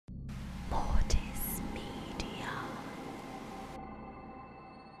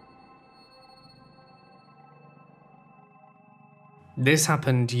This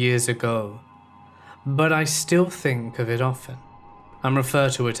happened years ago, but I still think of it often and refer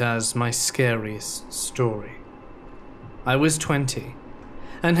to it as my scariest story. I was 20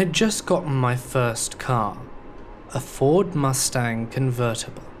 and had just gotten my first car, a Ford Mustang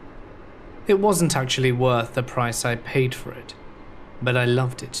convertible. It wasn't actually worth the price I paid for it, but I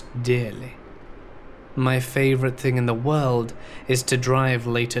loved it dearly. My favorite thing in the world is to drive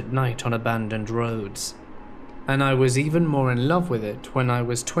late at night on abandoned roads, and I was even more in love with it when I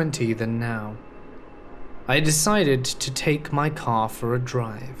was 20 than now. I decided to take my car for a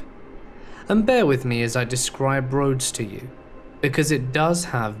drive, and bear with me as I describe roads to you, because it does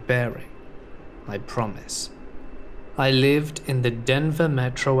have bearing, I promise. I lived in the Denver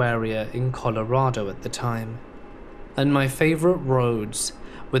metro area in Colorado at the time, and my favorite roads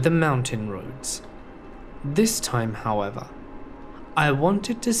were the mountain roads. This time, however, I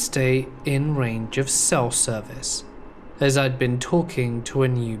wanted to stay in range of cell service, as I'd been talking to a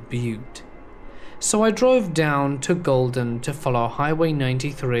new butte. So I drove down to Golden to follow Highway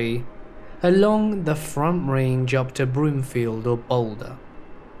 93 along the Front Range up to Broomfield or Boulder.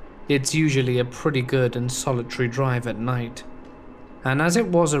 It's usually a pretty good and solitary drive at night, and as it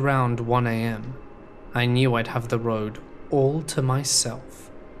was around 1 AM, I knew I'd have the road all to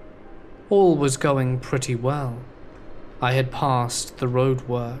myself. All was going pretty well. I had passed the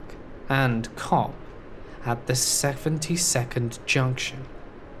roadwork and cop at the 72nd junction,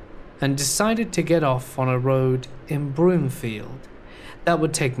 and decided to get off on a road in Broomfield that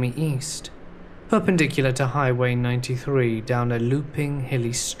would take me east, perpendicular to Highway 93 down a looping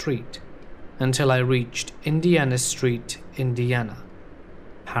hilly street until I reached Indiana Street, Indiana,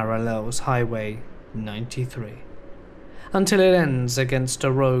 parallels Highway 93, until it ends against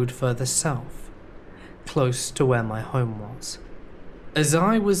a road further south, close to where my home was. As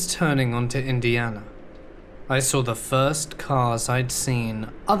I was turning onto Indiana, I saw the first cars I'd seen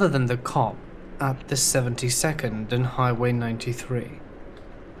other than the cop at the 72nd and Highway 93.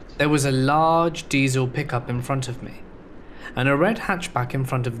 There was a large diesel pickup in front of me, and a red hatchback in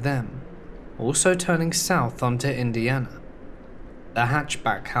front of them, also turning south onto Indiana. The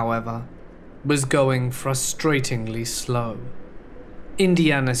hatchback, however, was going frustratingly slow.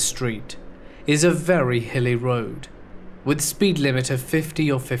 Indiana Street is a very hilly road, with speed limit of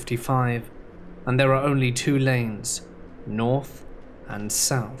 50 or 55, and there are only 2 lanes, north and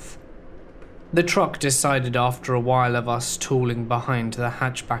south. The truck decided after a while of us tooling behind the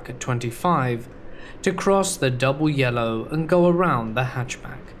hatchback at 25 to cross the double yellow and go around the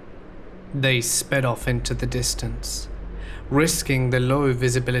hatchback. They sped off into the distance, risking the low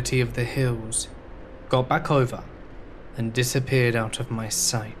visibility of the hills, got back over, and disappeared out of my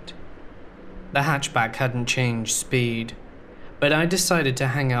sight. The hatchback hadn't changed speed, but I decided to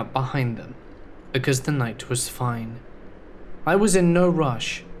hang out behind them because the night was fine. I was in no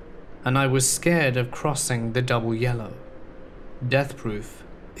rush, and I was scared of crossing the double yellow. Death Proof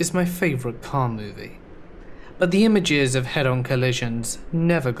is my favorite car movie, but the images of head-on collisions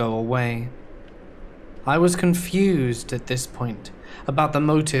never go away. I was confused at this point about the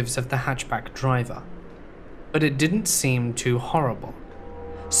motives of the hatchback driver, but it didn't seem too horrible,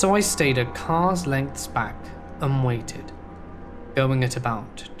 so I stayed a car's lengths back and waited, going at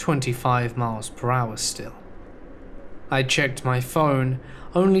about 25 miles per hour still. I checked my phone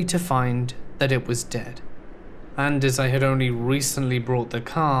only to find that it was dead, and as I had only recently brought the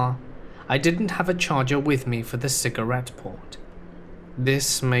car, I didn't have a charger with me for the cigarette port.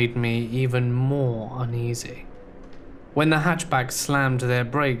 This made me even more uneasy. When the hatchback slammed their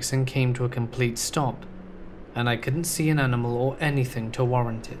brakes and came to a complete stop, and I couldn't see an animal or anything to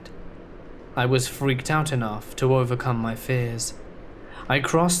warrant it, I was freaked out enough to overcome my fears. I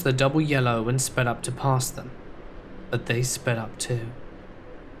crossed the double yellow and sped up to pass them, but they sped up too.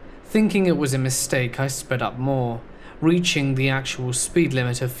 Thinking it was a mistake, I sped up more, reaching the actual speed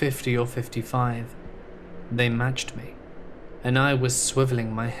limit of 50 or 55. They matched me, and I was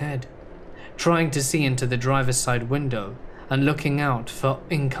swiveling my head, trying to see into the driver's side window and looking out for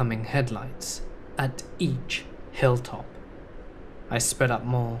incoming headlights at each hilltop. I sped up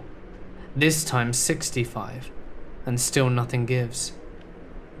more, this time 65, and still nothing gives.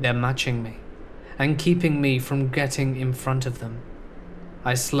 They're matching me and keeping me from getting in front of them.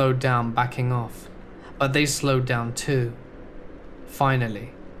 I slowed down, backing off, but they slowed down too.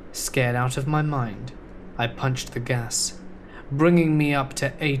 Finally, scared out of my mind, I punched the gas, bringing me up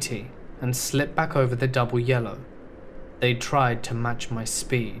to 80 and slipped back over the double yellow. They tried to match my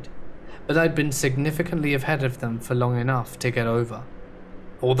speed, but I'd been significantly ahead of them for long enough to get over,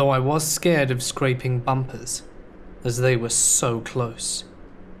 although I was scared of scraping bumpers, as they were so close.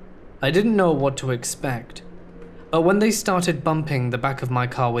 I didn't know what to expect, But when they started bumping the back of my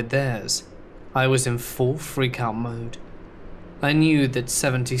car with theirs, I was in full freak-out mode. I knew that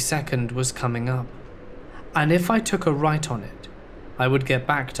 72nd was coming up, and if I took a right on it, I would get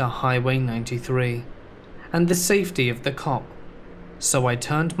back to Highway 93 and the safety of the cop. So I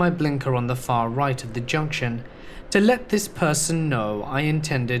turned my blinker on the far right of the junction to let this person know I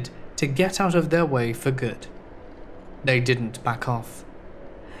intended to get out of their way for good. They didn't back off.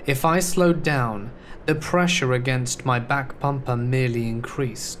 If I slowed down, the pressure against my back bumper merely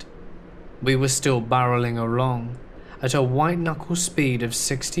increased. We were still barreling along at a white-knuckle speed of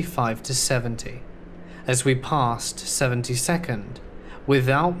 65 to 70 as we passed 72nd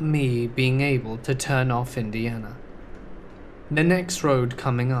without me being able to turn off Indiana. The next road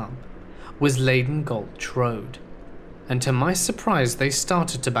coming up was Leyden Gulch Road, and to my surprise they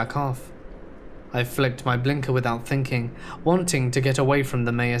started to back off. I flicked my blinker without thinking, wanting to get away from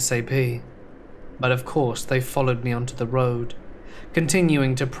them ASAP. But of course they followed me onto the road,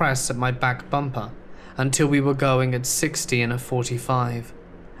 continuing to press at my back bumper until we were going at 60 in a 45,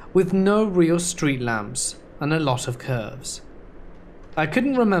 with no real street lamps and a lot of curves. I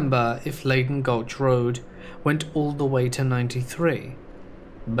couldn't remember if Leyden Gulch Road went all the way to 93,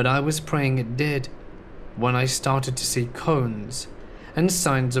 but I was praying it did when I started to see cones and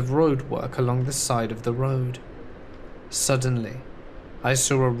signs of road work along the side of the road. Suddenly, I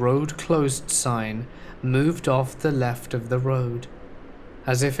saw a road closed sign moved off the left of the road,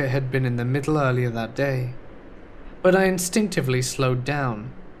 as if it had been in the middle earlier that day. But I instinctively slowed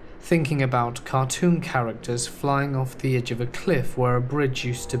down, thinking about cartoon characters flying off the edge of a cliff where a bridge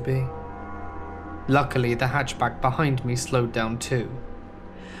used to be. Luckily, the hatchback behind me slowed down too.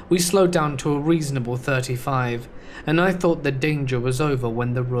 We slowed down to a reasonable 35, and I thought the danger was over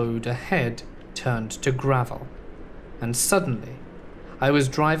when the road ahead turned to gravel, and suddenly I was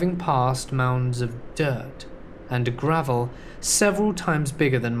driving past mounds of dirt and gravel several times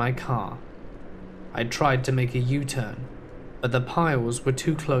bigger than my car. I tried to make a U-turn, but the piles were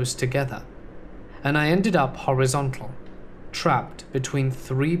too close together, and I ended up horizontal, trapped between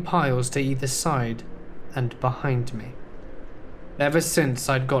 3 piles to either side and behind me. Ever since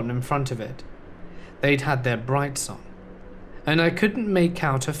I'd gotten in front of it, they'd had their brights on, and I couldn't make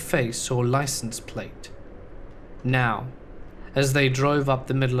out a face or license plate. Now, as they drove up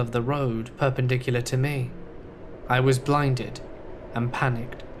the middle of the road perpendicular to me, I was blinded and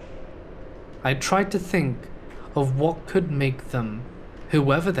panicked. I tried to think of what could make them,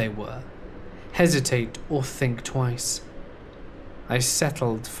 whoever they were, hesitate or think twice. I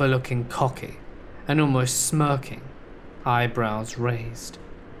settled for looking cocky and almost smirking, eyebrows raised.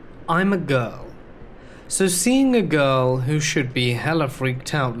 I'm a girl, so seeing a girl who should be hella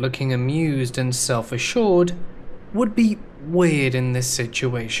freaked out looking amused and self-assured would be weird in this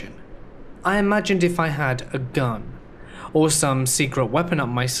situation. I imagined if I had a gun or some secret weapon up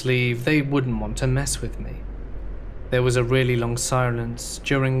my sleeve, they wouldn't want to mess with me. There was a really long silence,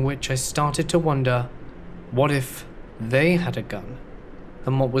 during which I started to wonder, what if they had a gun,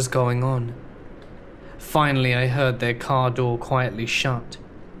 and what was going on? Finally, I heard their car door quietly shut.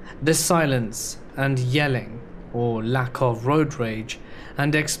 The silence and yelling, or lack of road rage,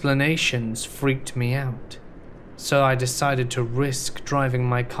 and explanations freaked me out. So I decided to risk driving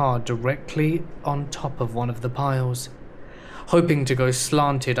my car directly on top of one of the piles, hoping to go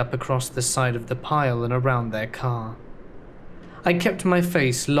slanted up across the side of the pile and around their car. I kept my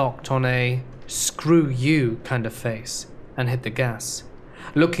face locked on a "screw you" kind of face and hit the gas,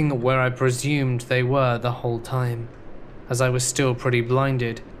 looking at where I presumed they were the whole time, as I was still pretty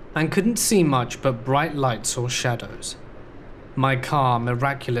blinded and couldn't see much but bright lights or shadows. My car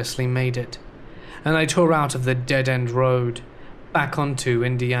miraculously made it, and I tore out of the dead-end road, back onto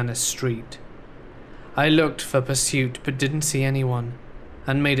Indiana Street. I looked for pursuit but didn't see anyone,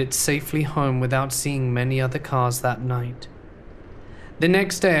 and made it safely home without seeing many other cars that night. The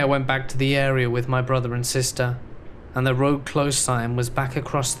next day I went back to the area with my brother and sister, and the road closed sign was back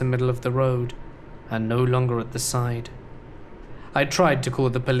across the middle of the road, and no longer at the side. I tried to call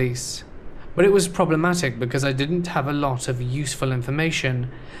the police, but it was problematic because I didn't have a lot of useful information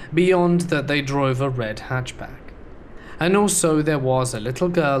beyond that they drove a red hatchback. And also there was a little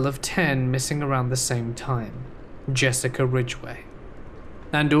girl of 10 missing around the same time, Jessica Ridgway.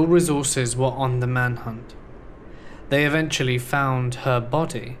 And all resources were on the manhunt. They eventually found her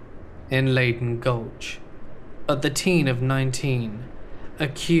body in Leyden Gulch, but the teen of 19,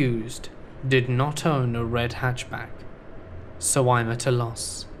 accused, did not own a red hatchback, so I'm at a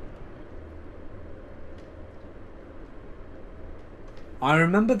loss. I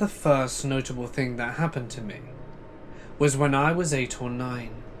remember the first notable thing that happened to me was when I was 8 or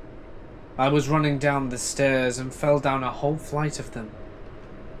 9. I was running down the stairs and fell down a whole flight of them.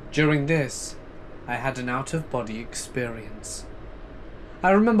 During this, I had an out-of-body experience. I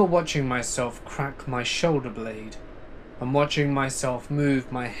remember watching myself crack my shoulder blade and watching myself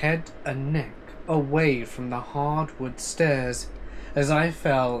move my head and neck away from the hardwood stairs as I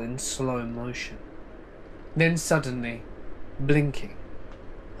fell in slow motion. Then suddenly, blinking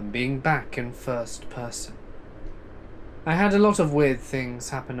and being back in first person. I had a lot of weird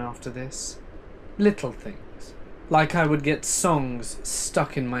things happen after this. Little things, like I would get songs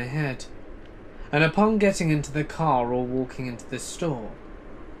stuck in my head, and upon getting into the car or walking into the store,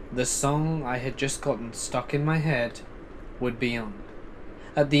 the song I had just gotten stuck in my head would be on,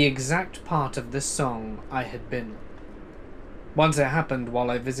 at the exact part of the song I had been. Once it happened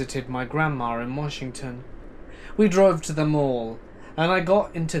while I visited my grandma in Washington. We drove to the mall, and I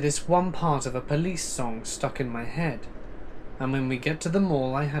got into this one part of a police song stuck in my head, and when we get to the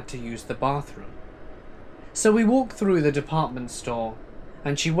mall I had to use the bathroom. So we walked through the department store,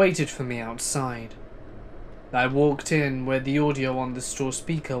 and she waited for me outside. I walked in where the audio on the store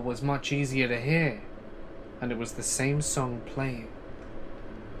speaker was much easier to hear, and it was the same song playing.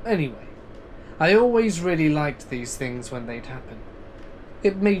 Anyway, I always really liked these things when they'd happen.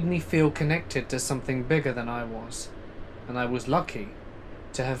 It made me feel connected to something bigger than I was, and I was lucky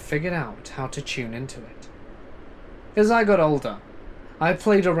to have figured out how to tune into it. As I got older, I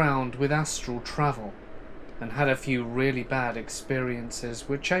played around with astral travel and had a few really bad experiences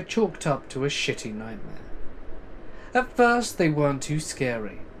which I chalked up to a shitty nightmare. At first they weren't too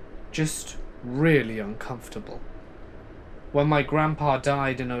scary, just really uncomfortable. When my grandpa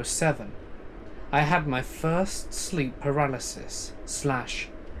died in '07, I had my first sleep paralysis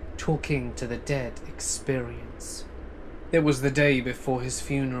 / talking to the dead experience. It was the day before his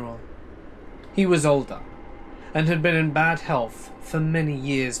funeral. He was older and had been in bad health for many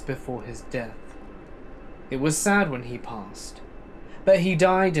years before his death. It was sad when he passed, but he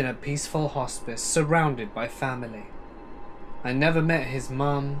died in a peaceful hospice surrounded by family. I never met his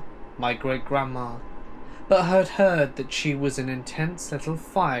mum, my great-grandma, but had heard that she was an intense little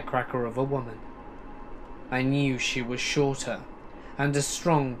firecracker of a woman. I knew she was shorter and a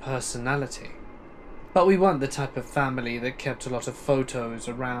strong personality, but we weren't the type of family that kept a lot of photos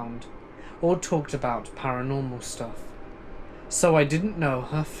around or talked about paranormal stuff, so I didn't know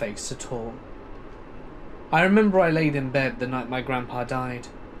her face at all. I remember I laid in bed the night my grandpa died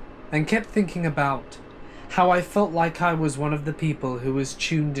and kept thinking about how I felt like I was one of the people who was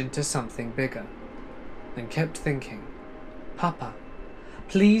tuned into something bigger, and kept thinking, Papa,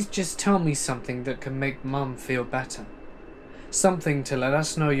 please just tell me something that can make Mum feel better. Something to let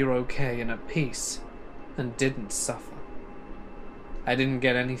us know you're okay and at peace and didn't suffer. I didn't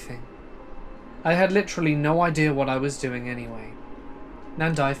get anything. I had literally no idea what I was doing anyway,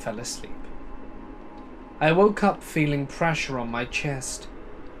 and I fell asleep. I woke up feeling pressure on my chest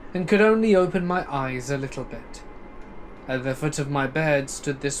and could only open my eyes a little bit. At the foot of my bed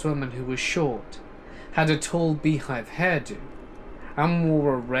stood this woman who was short, had a tall beehive hairdo, and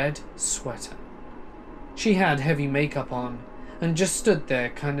wore a red sweater. She had heavy makeup on and just stood there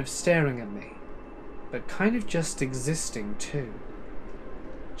kind of staring at me, but kind of just existing too.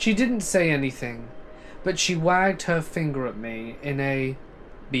 She didn't say anything, but she wagged her finger at me in a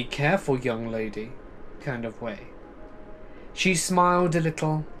 "be careful, young lady" kind of way. She smiled a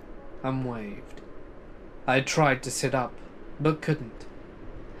little and waved. I tried to sit up, but couldn't.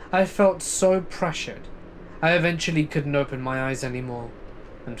 I felt so pressured, I eventually couldn't open my eyes anymore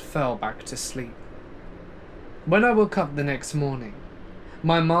and fell back to sleep. When I woke up the next morning,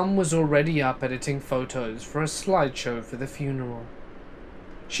 my mum was already up editing photos for a slideshow for the funeral.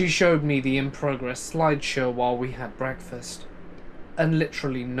 She showed me the in-progress slideshow while we had breakfast, and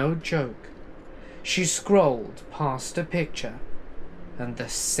literally no joke, she scrolled past a picture and the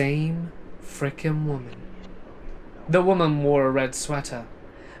same frickin' woman. The woman wore a red sweater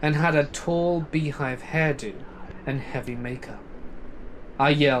and had a tall beehive hairdo and heavy makeup.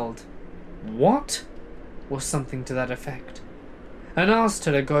 I yelled, "What?" or something to that effect, and asked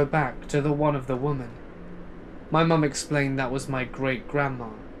her to go back to the one of the woman. My mum explained that was my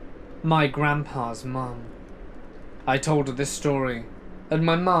great-grandma, my grandpa's mum. I told her this story, and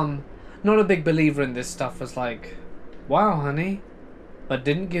my mum, not a big believer in this stuff, was like, "Wow, honey," but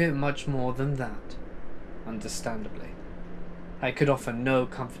didn't give it much more than that, understandably. I could offer no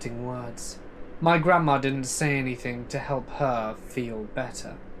comforting words. My grandma didn't say anything to help her feel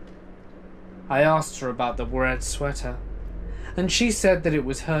better. I asked her about the red sweater, and she said that it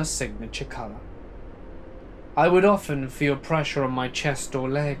was her signature color. I would often feel pressure on my chest or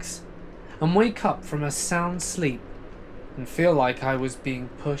legs, and wake up from a sound sleep and feel like I was being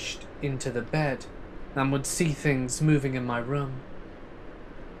pushed into the bed and would see things moving in my room.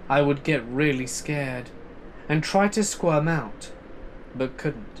 I would get really scared and try to squirm out, but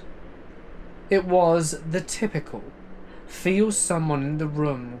couldn't. It was the typical feel someone in the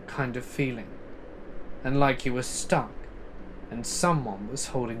room kind of feeling, and like you were stuck and someone was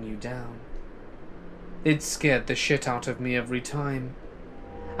holding you down. It scared the shit out of me every time,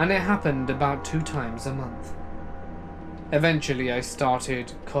 and it happened about 2 times a month. Eventually I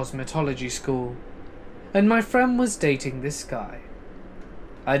started cosmetology school, and my friend was dating this guy.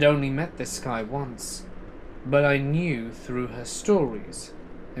 I'd only met this guy once, but I knew through her stories,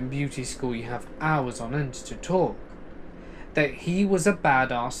 in beauty school you have hours on end to talk, that he was a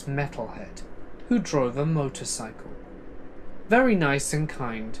badass metalhead who drove a motorcycle. Very nice and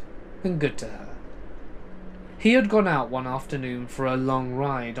kind, and good to her. He had gone out one afternoon for a long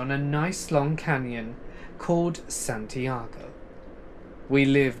ride on a nice long canyon called Santiago. We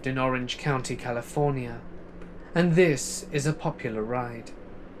lived in Orange County, California, and this is a popular ride.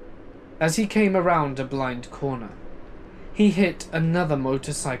 As he came around a blind corner, he hit another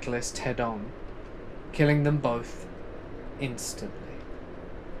motorcyclist head-on, killing them both instantly.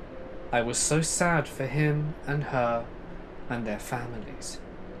 I was so sad for him and her and their families.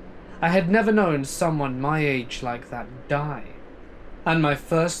 I had never known someone my age like that die, and my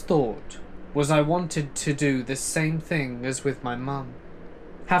first thought was I wanted to do the same thing as with my mum,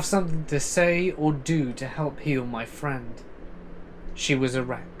 have something to say or do to help heal my friend. She was a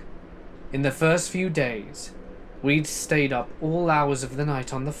wreck. In the first few days, we'd stayed up all hours of the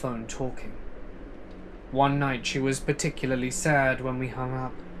night on the phone talking. One night she was particularly sad when we hung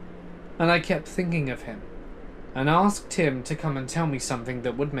up, and I kept thinking of him, and asked him to come and tell me something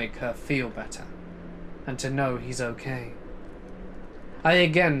that would make her feel better, and to know he's okay. I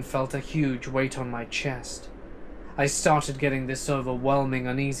again felt a huge weight on my chest. I started getting this overwhelming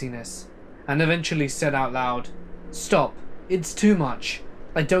uneasiness, and eventually said out loud, "Stop, it's too much.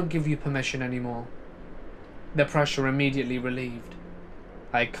 I don't give you permission anymore." The pressure immediately relieved.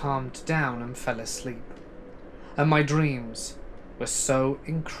 I calmed down and fell asleep, and my dreams were so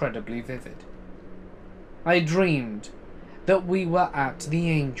incredibly vivid. I dreamed that we were at the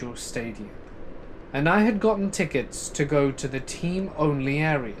Angel Stadium, and I had gotten tickets to go to the team-only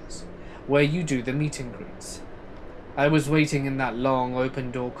areas where you do the meet and greets. I was waiting in that long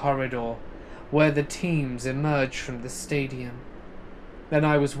open-door corridor where the teams emerged from the stadium. Then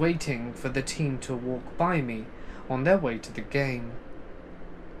I was waiting for the team to walk by me on their way to the game.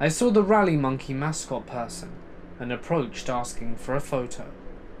 I saw the Rally Monkey mascot person and approached asking for a photo.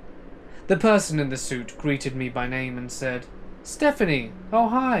 The person in the suit greeted me by name and said, "Stephanie, oh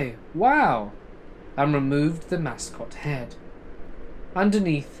hi, wow," and removed the mascot head.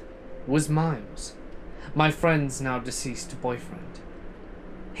 Underneath was Miles, my friend's now deceased boyfriend.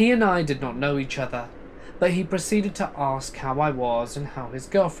 He and I did not know each other, but he proceeded to ask how I was and how his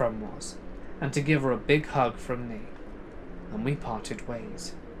girlfriend was, and to give her a big hug from me, and we parted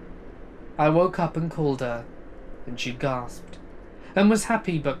ways. I woke up and called her, and she gasped, and was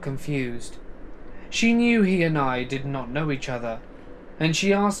happy but confused. She knew he and I did not know each other, and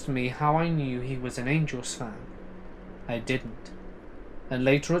she asked me how I knew he was an Angels fan. I didn't, and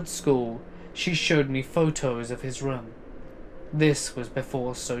later at school she showed me photos of his room. This was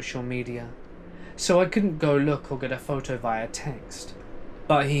before social media, so I couldn't go look or get a photo via text,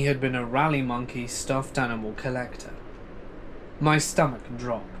 but he had been a Rally Monkey stuffed animal collector. My stomach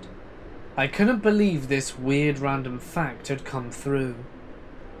dropped. I couldn't believe this weird random fact had come through.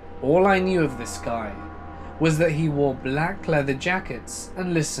 All I knew of this guy was that he wore black leather jackets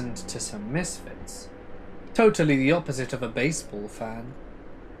and listened to some Misfits. Totally the opposite of a baseball fan.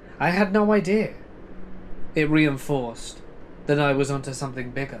 I had no idea. It reinforced that I was onto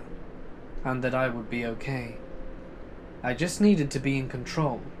something bigger, and that I would be okay. I just needed to be in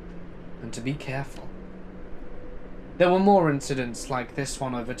control, and to be careful. There were more incidents like this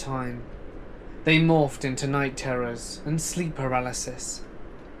one over time. They morphed into night terrors and sleep paralysis.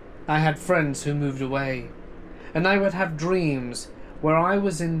 I had friends who moved away, and I would have dreams where I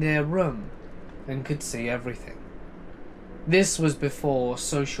was in their room and could see everything. This was before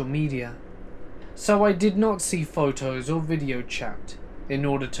social media, so I did not see photos or video chat in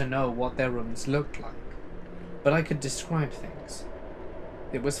order to know what their rooms looked like, but I could describe things.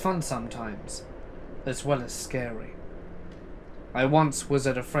 It was fun sometimes, as well as scary. I once was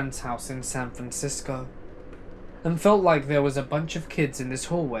at a friend's house in San Francisco, and felt like there was a bunch of kids in this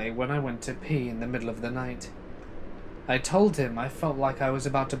hallway when I went to pee in the middle of the night. I told him I felt like I was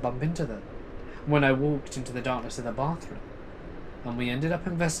about to bump into them when I walked into the darkness of the bathroom, and we ended up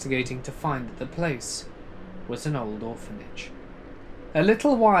investigating to find that the place was an old orphanage. A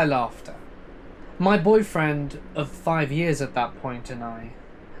little while after, my boyfriend of 5 years at that point and I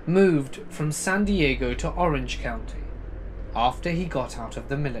moved from San Diego to Orange County after he got out of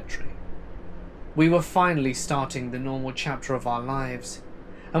the military. We were finally starting the normal chapter of our lives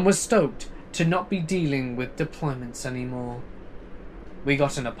and were stoked to not be dealing with deployments anymore. We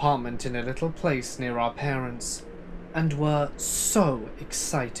got an apartment in a little place near our parents and were so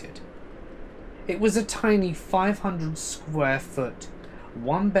excited. It was a tiny 500 square foot,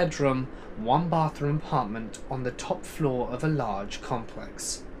 1-bedroom, 1-bathroom apartment on the top floor of a large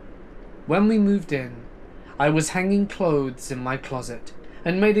complex. When we moved in, I was hanging clothes in my closet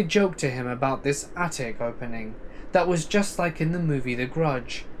and made a joke to him about this attic opening that was just like in the movie The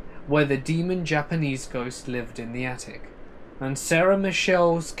Grudge, where the demon Japanese ghost lived in the attic, and Sarah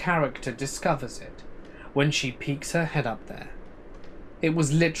Michelle's character discovers it when she peeks her head up there. It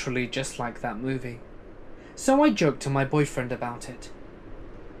was literally just like that movie, so I joked to my boyfriend about it.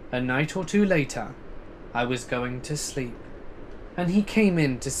 A night or two later, I was going to sleep, and he came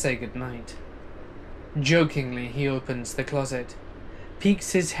in to say goodnight. Jokingly, he opens the closet,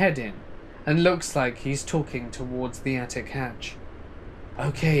 peeks his head in, and looks like he's talking towards the attic hatch.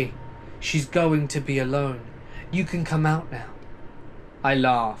 "Okay, she's going to be alone. You can come out now." I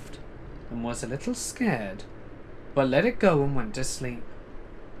laughed and was a little scared, but let it go and went to sleep.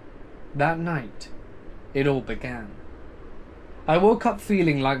 That night, it all began. I woke up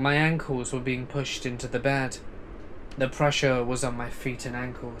feeling like my ankles were being pushed into the bed. The pressure was on my feet and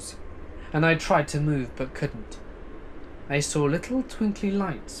ankles, and I tried to move but couldn't. I saw little twinkly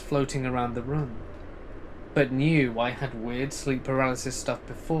lights floating around the room, but knew I had weird sleep paralysis stuff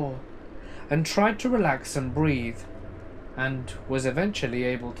before, and tried to relax and breathe, and was eventually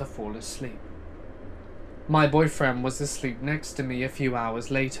able to fall asleep. My boyfriend was asleep next to me a few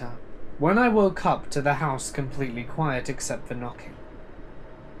hours later, when I woke up to the house completely quiet except for knocking.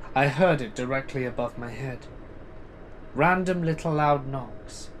 I heard it directly above my head. Random little loud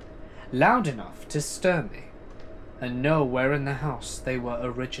knocks, loud enough to stir me, and know where in the house they were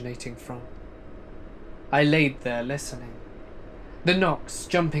originating from. I laid there listening. The knocks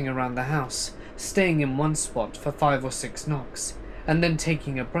jumping around the house, staying in one spot for 5 or 6 knocks, and then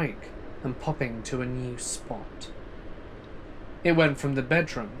taking a break and popping to a new spot. It went from the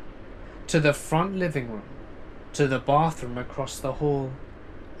bedroom, to the front living room, to the bathroom across the hall,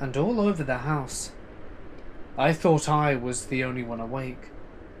 and all over the house. I thought I was the only one awake,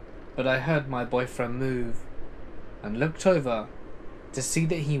 but I heard my boyfriend move, and looked over to see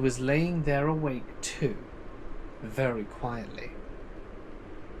that he was laying there awake too, very quietly.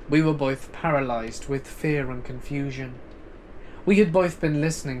 We were both paralyzed with fear and confusion. We had both been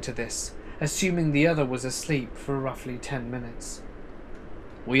listening to this, assuming the other was asleep for roughly 10 minutes.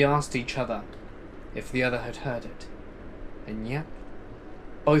 We asked each other if the other had heard it, and yep,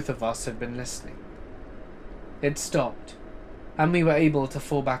 both of us had been listening. It stopped, and we were able to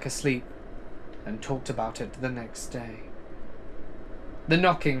fall back asleep and talked about it the next day. The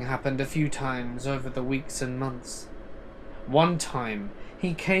knocking happened a few times over the weeks and months. One time,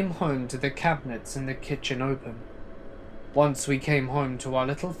 he came home to the cabinets in the kitchen open. Once we came home to our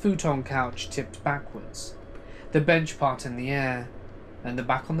little futon couch tipped backwards, the bench part in the air, and the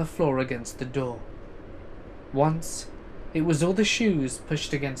back on the floor against the door. Once, it was all the shoes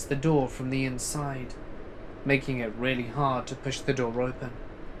pushed against the door from the inside, making it really hard to push the door open.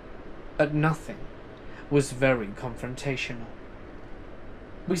 But nothing was very confrontational.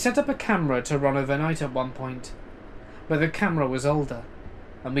 We set up a camera to run overnight at one point, but the camera was older,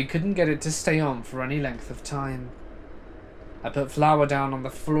 and we couldn't get it to stay on for any length of time. I put flour down on the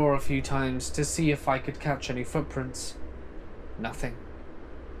floor a few times to see if I could catch any footprints. Nothing.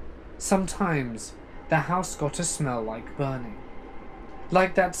 Sometimes the house got a smell like burning,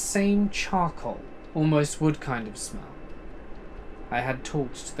 like that same charcoal, almost wood kind of smell. I had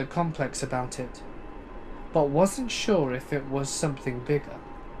talked to the complex about it, but wasn't sure if it was something bigger.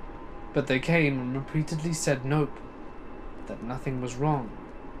 But they came and repeatedly said nope, that nothing was wrong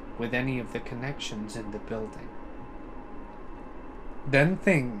with any of the connections in the building. Then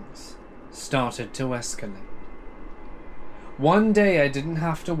things started to escalate. One day I didn't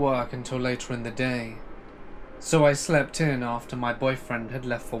have to work until later in the day, so I slept in after my boyfriend had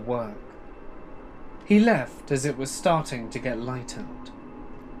left for work. He left as it was starting to get light out.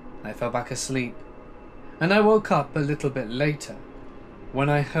 I fell back asleep, and I woke up a little bit later when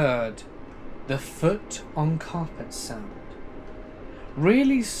I heard the foot on carpet sound.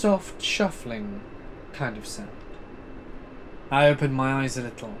 Really soft shuffling kind of sound. I opened my eyes a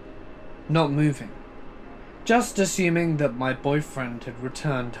little, not moving, just assuming that my boyfriend had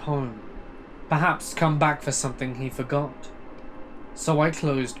returned home. Perhaps come back for something he forgot. So I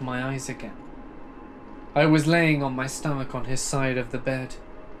closed my eyes again. I was laying on my stomach on his side of the bed,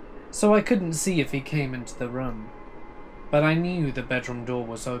 so I couldn't see if he came into the room, but I knew the bedroom door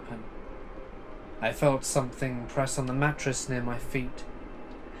was open. I felt something press on the mattress near my feet.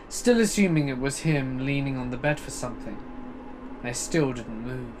 Still assuming it was him leaning on the bed for something, I still didn't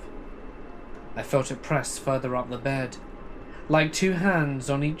move. I felt it press further up the bed, like two hands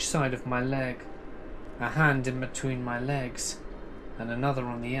on each side of my leg, a hand in between my legs, and another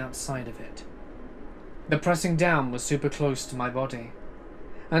on the outside of it. The pressing down was super close to my body,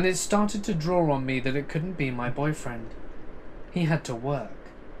 and it started to draw on me that it couldn't be my boyfriend. He had to work.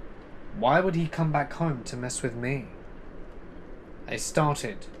 Why would he come back home to mess with me? I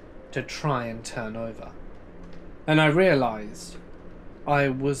started to try and turn over, and I realized I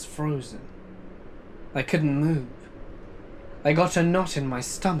was frozen. I couldn't move. I got a knot in my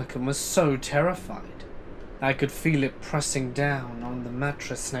stomach and was so terrified. I could feel it pressing down on the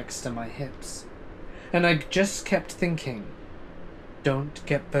mattress next to my hips, and I just kept thinking, don't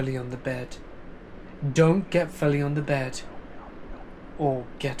get fully on the bed. Don't get fully on the bed, or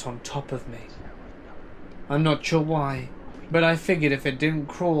get on top of me. I'm not sure why, but I figured if it didn't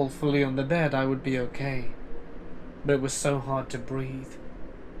crawl fully on the bed, I would be okay. But it was so hard to breathe.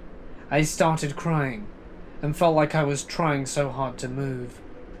 I started crying and felt like I was trying so hard to move.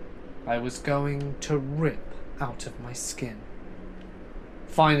 I was going to rip out of my skin.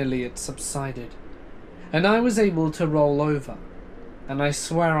 Finally it subsided, and I was able to roll over, and I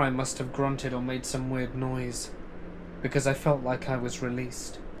swear I must have grunted or made some weird noise, because I felt like I was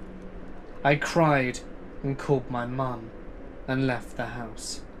released. I cried and called my mum and left the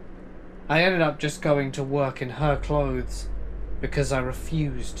house. I ended up just going to work in her clothes because I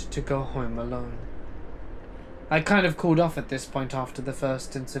refused to go home alone. I kind of cooled off at this point after the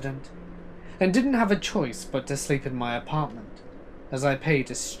first incident, and didn't have a choice but to sleep in my apartment, as I paid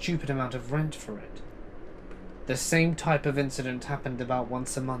a stupid amount of rent for it. The same type of incident happened about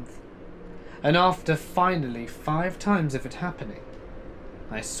once a month, and after finally 5 times of it happening,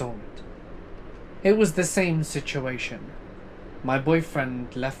 I saw it. It was the same situation. My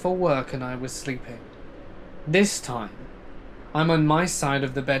boyfriend left for work and I was sleeping. This time, I'm on my side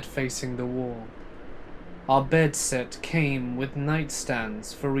of the bed facing the wall. Our bed set came with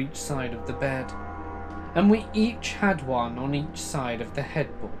nightstands for each side of the bed, and we each had one on each side of the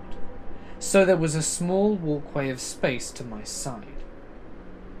headboard, so there was a small walkway of space to my side.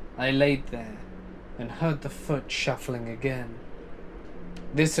 I laid there and heard the foot shuffling again.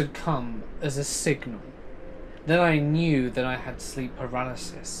 This had come as a signal that I knew that I had sleep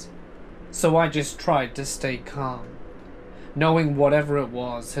paralysis, so I just tried to stay calm, knowing whatever it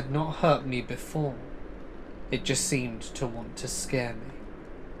was had not hurt me before. It just seemed to want to scare me.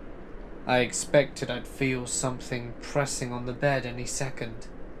 I expected I'd feel something pressing on the bed any second,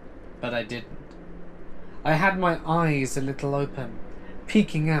 but I didn't. I had my eyes a little open,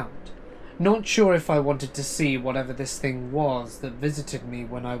 peeking out, not sure if I wanted to see whatever this thing was that visited me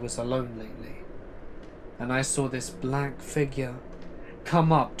when I was alone lately. And I saw this black figure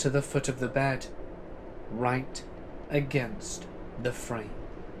come up to the foot of the bed, right against the frame.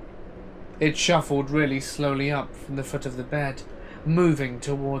 It shuffled really slowly up from the foot of the bed, moving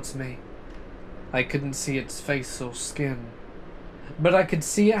towards me. I couldn't see its face or skin, but I could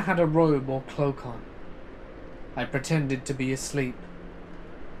see it had a robe or cloak on. I pretended to be asleep,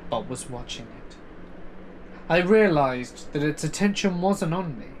 but was watching it. I realized that its attention wasn't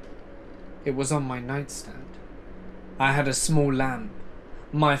on me. It was on my nightstand. I had a small lamp,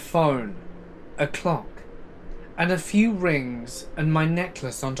 my phone, a clock, and a few rings and my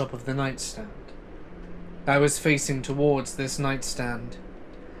necklace on top of the nightstand. I was facing towards this nightstand,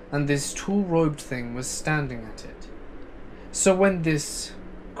 and this tall robed thing was standing at it. So when this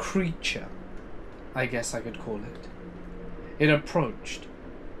creature, I guess I could call it, it approached,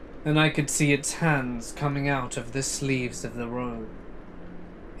 and I could see its hands coming out of the sleeves of the robe.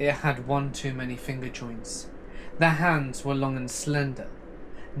 It had one too many finger joints. The hands were long and slender,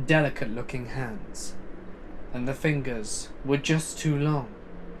 delicate-looking hands, and the fingers were just too long,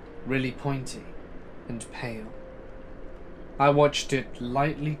 really pointy and pale. I watched it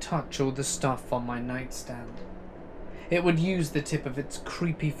lightly touch all the stuff on my nightstand. It would use the tip of its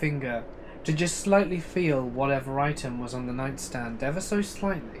creepy finger to just slightly feel whatever item was on the nightstand ever so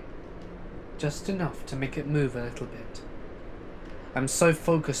slightly, just enough to make it move a little bit. I'm so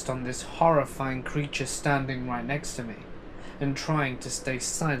focused on this horrifying creature standing right next to me and trying to stay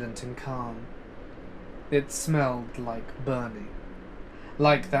silent and calm. It smelled like burning,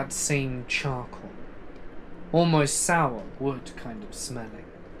 like that same charcoal, almost sour wood kind of smelling.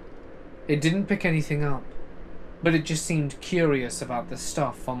 It didn't pick anything up, but it just seemed curious about the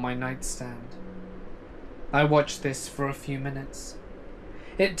stuff on my nightstand. I watched this for a few minutes.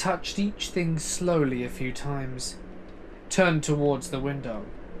 It touched each thing slowly a few times, turned towards the window,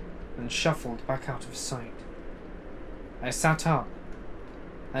 and shuffled back out of sight. I sat up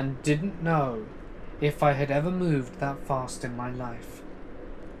and didn't know if I had ever moved that fast in my life.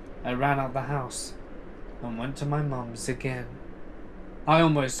 I ran out the house and went to my mum's again. I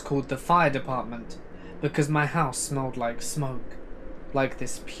almost called the fire department because my house smelled like smoke, like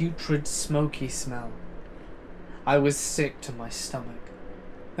this putrid, smoky smell. I was sick to my stomach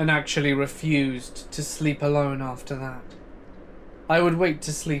and actually refused to sleep alone after that. I would wait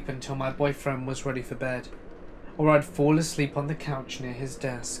to sleep until my boyfriend was ready for bed, or I'd fall asleep on the couch near his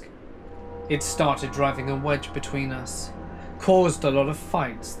desk. It started driving a wedge between us, caused a lot of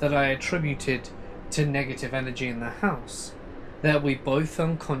fights that I attributed to negative energy in the house that we both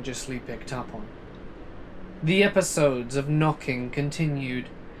unconsciously picked up on. The episodes of knocking continued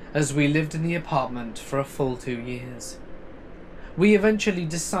as we lived in the apartment for a full 2 years. We eventually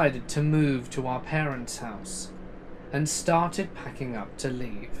decided to move to our parents' house and started packing up to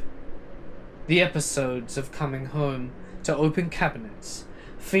leave. The episodes of coming home to open cabinets,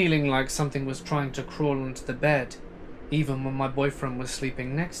 feeling like something was trying to crawl onto the bed, even when my boyfriend was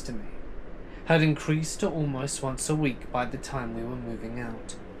sleeping next to me, had increased to almost once a week by the time we were moving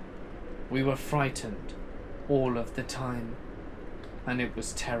out. We were frightened all of the time, and it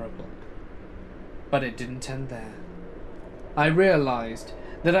was terrible. But it didn't end there. I realized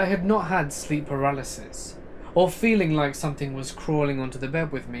that I had not had sleep paralysis or feeling like something was crawling onto the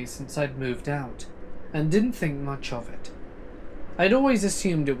bed with me since I'd moved out, and didn't think much of it. I'd always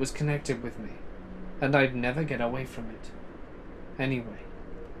assumed it was connected with me, and I'd never get away from it. Anyway,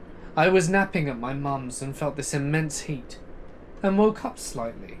 I was napping at my mum's and felt this immense heat, and woke up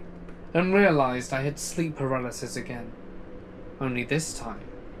slightly, and realized I had sleep paralysis again. Only this time,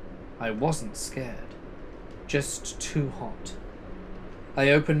 I wasn't scared, just too hot.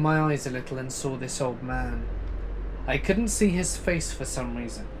 I opened my eyes a little and saw this old man. I couldn't see his face for some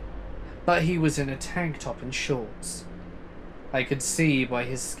reason, but he was in a tank top and shorts. I could see by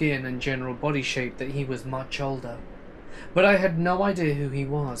his skin and general body shape that he was much older, but I had no idea who he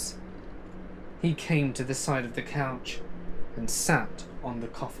was. He came to the side of the couch and sat on the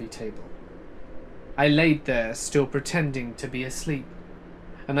coffee table. I laid there, still pretending to be asleep,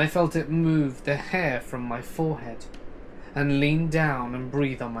 and I felt it move the hair from my forehead and lean down and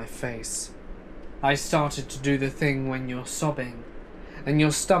breathe on my face. I started to do the thing when you're sobbing, and your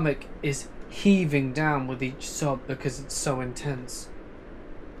stomach is heaving down with each sob because it's so intense.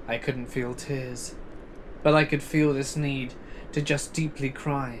 I couldn't feel tears, but I could feel this need to just deeply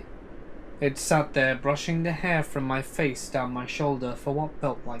cry. It sat there brushing the hair from my face down my shoulder for what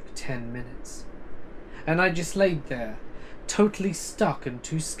felt like 10 minutes. And I just laid there, totally stuck and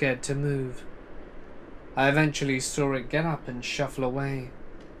too scared to move. I eventually saw it get up and shuffle away,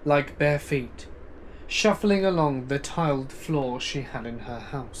 like bare feet, shuffling along the tiled floor she had in her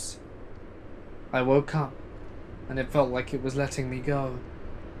house. I woke up, and it felt like it was letting me go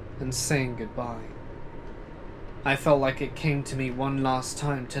and saying goodbye. I felt like it came to me one last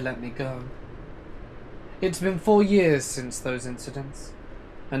time to let me go. It's been 4 years since those incidents,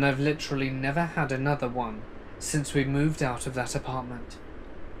 and I've literally never had another one since we moved out of that apartment.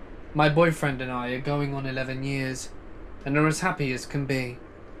 My boyfriend and I are going on 11 years, and are as happy as can be,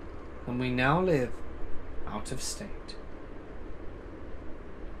 and we now live out of state.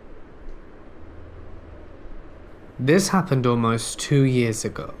 This happened almost 2 years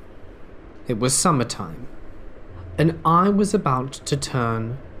ago. It was summertime, and I was about to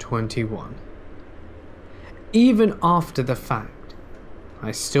turn 21. Even after the fact,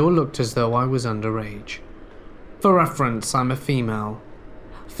 I still looked as though I was underage. For reference, I'm a female,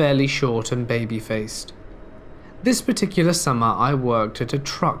 fairly short and baby-faced. This particular summer I worked at a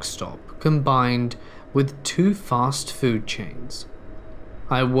truck stop combined with 2 fast food chains.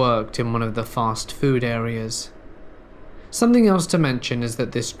 I worked in one of the fast food areas. Something else to mention is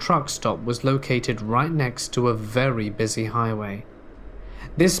that this truck stop was located right next to a very busy highway.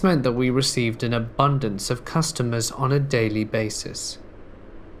 This meant that we received an abundance of customers on a daily basis.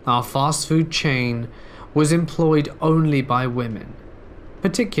 Our fast food chain was employed only by women,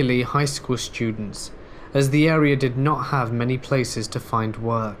 particularly high school students, as the area did not have many places to find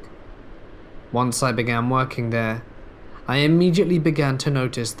work. Once I began working there, I immediately began to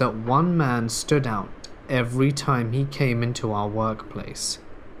notice that one man stood out every time he came into our workplace.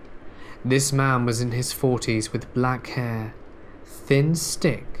 This man was in his 40s with black hair, thin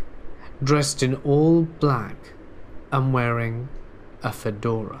stick, dressed in all black, and wearing a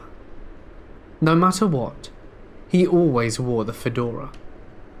fedora. No matter what, he always wore the fedora.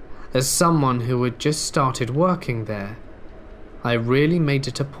 As someone who had just started working there, I really made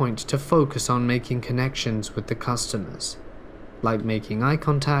it a point to focus on making connections with the customers, like making eye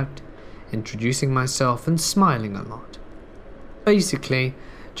contact, introducing myself and smiling a lot. Basically,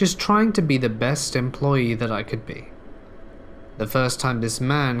 just trying to be the best employee that I could be. The first time this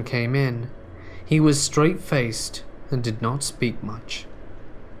man came in, he was straight-faced and did not speak much.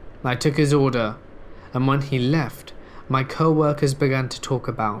 I took his order, and when he left, my co-workers began to talk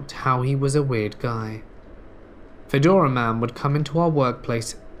about how he was a weird guy. Fedora Man would come into our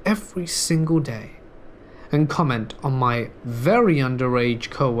workplace every single day and comment on my very underage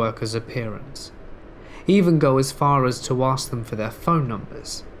co-workers' appearance, even go as far as to ask them for their phone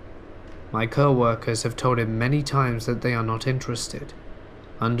numbers. My co-workers have told him many times that they are not interested,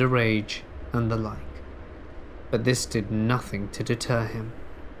 underage and the like, but this did nothing to deter him.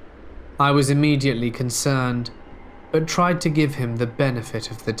 I was immediately concerned, but tried to give him the benefit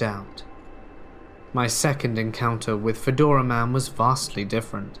of the doubt. My second encounter with Fedora Man was vastly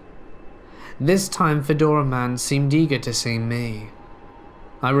different. This time Fedora Man seemed eager to see me.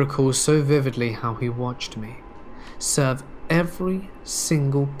 I recall so vividly how he watched me serve every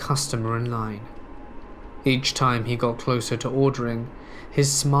single customer in line. Each time he got closer to ordering,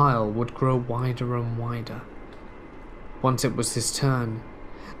 his smile would grow wider and wider. Once it was his turn,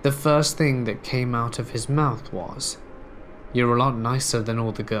 the first thing that came out of his mouth was, "You're a lot nicer than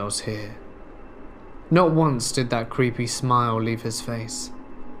all the girls here." Not once did that creepy smile leave his face.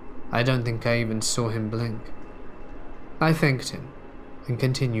 I don't think I even saw him blink. I thanked him and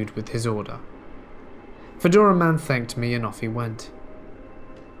continued with his order. Fedora Man thanked me and off he went.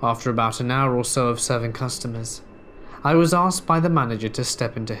 After about an hour or so of serving customers, I was asked by the manager to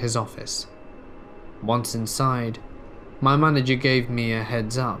step into his office. Once inside, my manager gave me a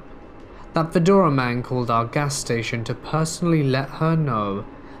heads up that Fedora Man called our gas station to personally let her know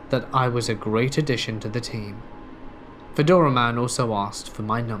that I was a great addition to the team. Fedora Man also asked for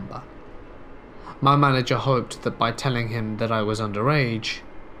my number. My manager hoped that by telling him that I was underage,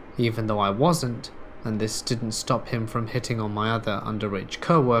 even though I wasn't, and this didn't stop him from hitting on my other underage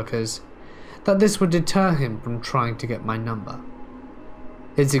co-workers, that this would deter him from trying to get my number.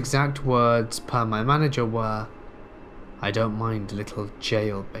 His exact words per my manager were, "I don't mind a little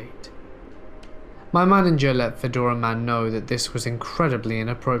jailbait." My manager let Fedora Man know that this was incredibly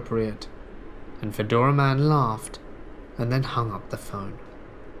inappropriate, and Fedora Man laughed and then hung up the phone.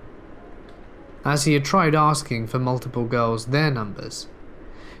 As he had tried asking for multiple girls their numbers,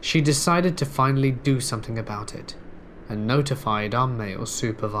 she decided to finally do something about it and notified our male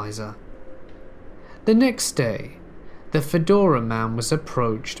supervisor. The next day, the Fedora Man was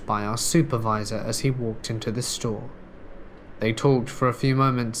approached by our supervisor as he walked into the store. They talked for a few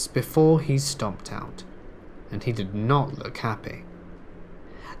moments before he stomped out, and he did not look happy.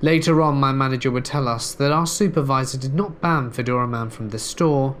 Later on, my manager would tell us that our supervisor did not ban Fedora Man from the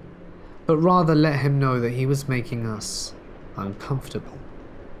store, but rather let him know that he was making us uncomfortable.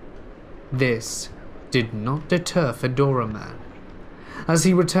 This did not deter Fedora Man, as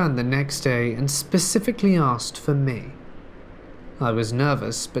he returned the next day and specifically asked for me. I was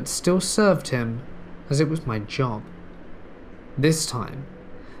nervous, but still served him, as it was my job. This time,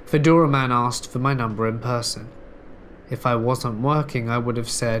 Fedora Man asked for my number in person. If I wasn't working, I would have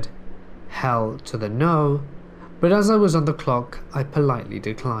said, "Hell to the no," but as I was on the clock, I politely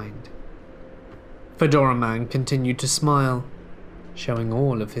declined. Fedora Man continued to smile, showing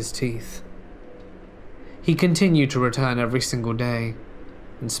all of his teeth. He continued to return every single day,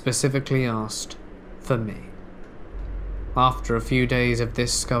 and specifically asked for me. After a few days of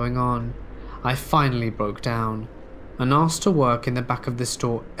this going on, I finally broke down and asked to work in the back of the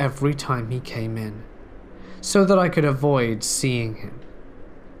store every time he came in, so that I could avoid seeing him.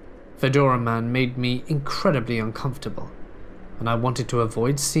 Fedora Man made me incredibly uncomfortable, and I wanted to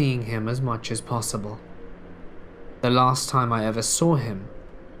avoid seeing him as much as possible. The last time I ever saw him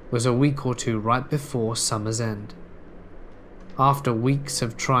was a week or two right before summer's end. After weeks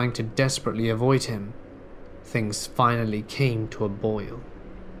of trying to desperately avoid him, things finally came to a boil.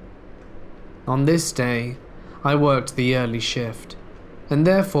 On this day, I worked the early shift, and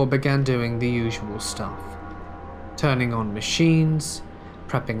therefore began doing the usual stuff. Turning on machines,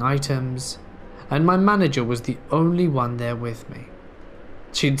 prepping items, and my manager was the only one there with me.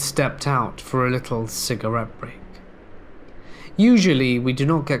 She'd stepped out for a little cigarette break. Usually we do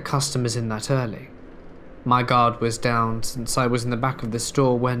not get customers in that early. My guard was down since I was in the back of the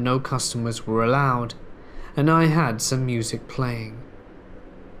store where no customers were allowed, and I had some music playing.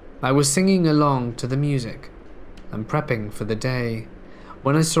 I was singing along to the music and prepping for the day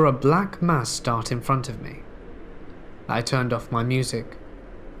when I saw a black mass dart in front of me. I turned off my music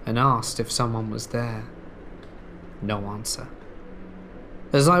and asked if someone was there. No answer.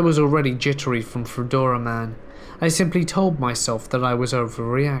 As I was already jittery from Fedora Man, I simply told myself that I was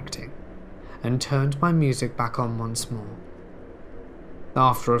overreacting and turned my music back on once more.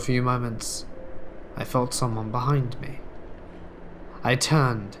 After a few moments, I felt someone behind me. I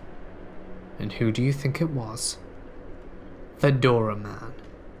turned, and who do you think it was? Fedora Man.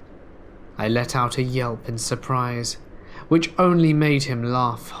 I let out a yelp in surprise, which only made him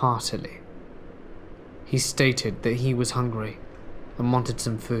laugh heartily. He stated that he was hungry and wanted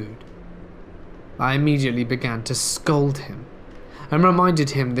some food. I immediately began to scold him and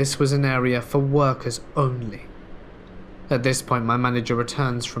reminded him this was an area for workers only. At this point, my manager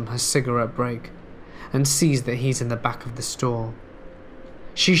returns from her cigarette break and sees that he's in the back of the store.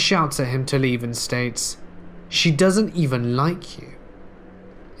 She shouts at him to leave and states, "She doesn't even like you,"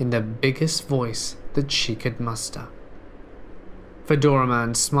 in the biggest voice that she could muster. Fedora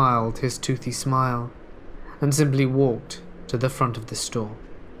Man smiled his toothy smile and simply walked to the front of the store.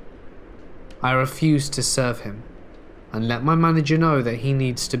 I refused to serve him and let my manager know that he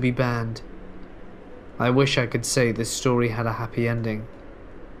needs to be banned. I wish I could say this story had a happy ending,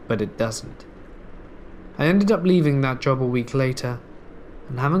 but it doesn't. I ended up leaving that job a week later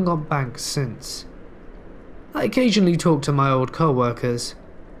and haven't gone back since. I occasionally talk to my old co-workers,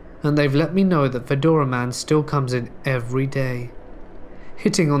 and they've let me know that Fedora Man still comes in every day,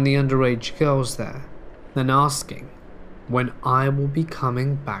 hitting on the underage girls there and asking when I will be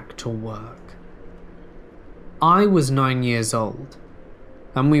coming back to work. I was 9 years old,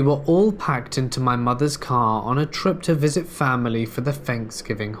 and we were all packed into my mother's car on a trip to visit family for the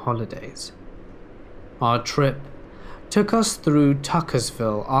Thanksgiving holidays. Our trip took us through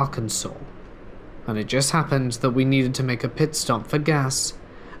Tuckersville, Arkansas, and it just happened that we needed to make a pit stop for gas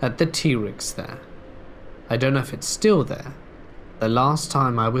at the T-Rix there. I don't know if it's still there. The last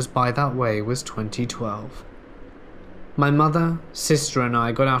time I was by that way was 2012. My mother, sister and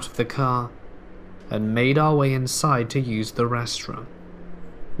I got out of the car and made our way inside to use the restroom.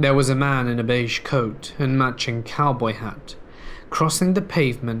 There was a man in a beige coat and matching cowboy hat crossing the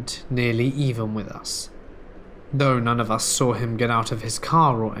pavement nearly even with us, though none of us saw him get out of his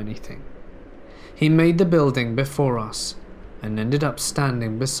car or anything. He made the building before us and ended up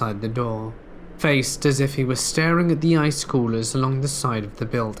standing beside the door, faced as if he was staring at the ice coolers along the side of the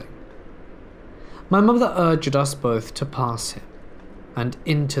building. My mother urged us both to pass him and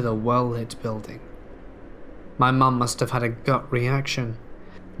into the well-lit building. My mum must have had a gut reaction,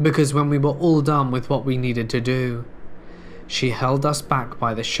 because when we were all done with what we needed to do, she held us back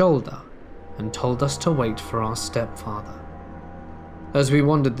by the shoulder and told us to wait for our stepfather. As we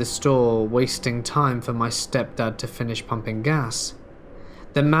wandered the store, wasting time for my stepdad to finish pumping gas,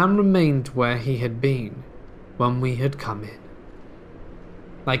 the man remained where he had been when we had come in.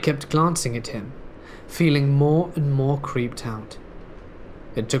 I kept glancing at him, feeling more and more creeped out.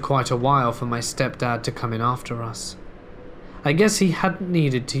 It took quite a while for my stepdad to come in after us. I guess he hadn't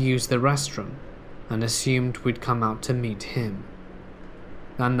needed to use the restroom and assumed we'd come out to meet him.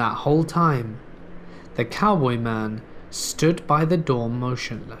 And that whole time, the cowboy man stood by the door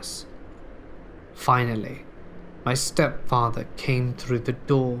motionless. Finally, my stepfather came through the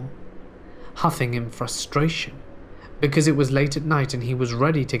door, huffing in frustration because it was late at night and he was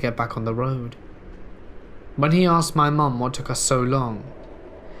ready to get back on the road. When he asked my mum what took us so long,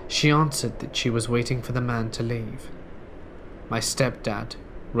 she answered that she was waiting for the man to leave. My stepdad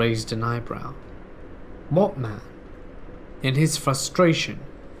raised an eyebrow. What man? In his frustration,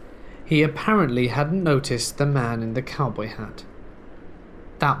 he apparently hadn't noticed the man in the cowboy hat.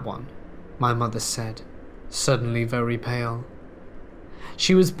 That one, my mother said, suddenly very pale.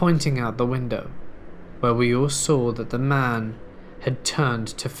 She was pointing out the window, where we all saw that the man had turned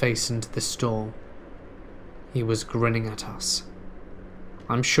to face into the store. He was grinning at us.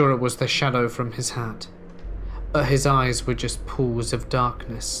 I'm sure it was the shadow from his hat, but his eyes were just pools of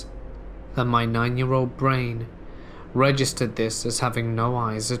darkness, and my 9-year-old brain registered this as having no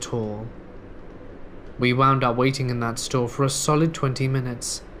eyes at all. We wound up waiting in that store for a solid 20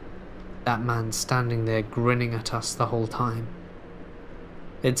 minutes, that man standing there grinning at us the whole time.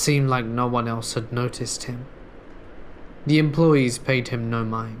 It seemed like no one else had noticed him. The employees paid him no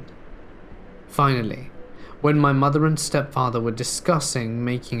mind. Finally, when my mother and stepfather were discussing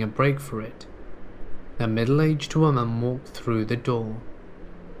making a break for it, a middle-aged woman walked through the door.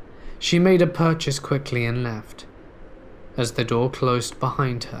 She made a purchase quickly and left. As the door closed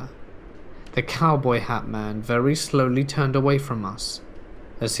behind her, the cowboy hat man very slowly turned away from us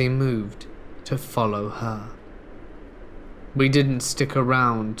as he moved to follow her. We didn't stick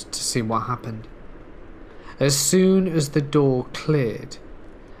around to see what happened. As soon as the door cleared,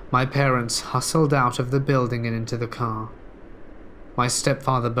 my parents hustled out of the building and into the car. My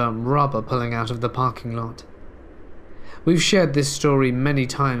stepfather burnt rubber pulling out of the parking lot. We've shared this story many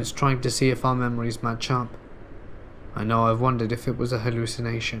times trying to see if our memories match up. I know I've wondered if it was a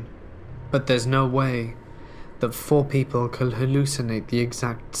hallucination, but there's no way that 4 people could hallucinate the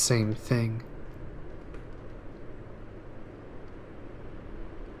exact same thing.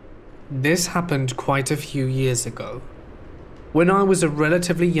 This happened quite a few years ago, when I was a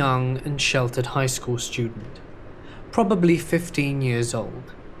relatively young and sheltered high school student, probably 15 years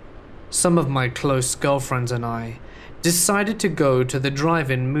old. Some of my close girlfriends and I decided to go to the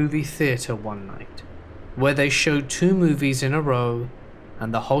drive-in movie theater one night, where they showed 2 movies in a row,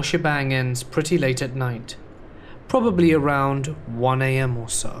 and the whole shebang ends pretty late at night, probably around 1 AM or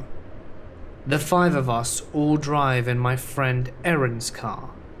so. The 5 of us all drive in my friend Erin's car,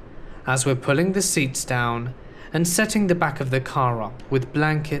 as we're pulling the seats down and setting the back of the car up with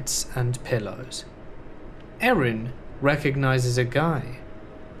blankets and pillows. Erin recognizes a guy,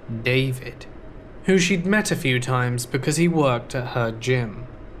 David, who she'd met a few times because he worked at her gym.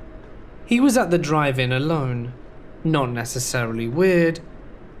 He was at the drive-in alone, not necessarily weird,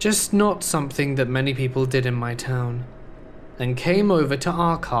 just not something that many people did in my town, and came over to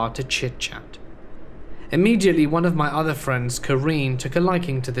our car to chit-chat. Immediately, one of my other friends, Kareen, took a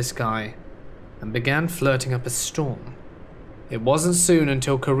liking to this guy and began flirting up a storm. It wasn't soon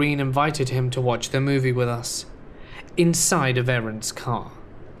until Kareen invited him to watch the movie with us, inside of Erin's car.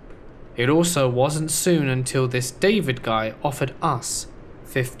 It also wasn't soon until this David guy offered us,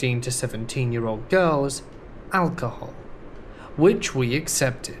 15 to 17-year-old girls, alcohol, which we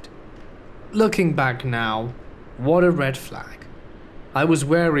accepted. Looking back now, what a red flag. I was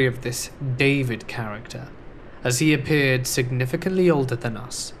wary of this David character, as he appeared significantly older than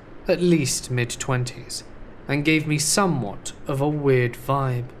us, at least mid-20s, and gave me somewhat of a weird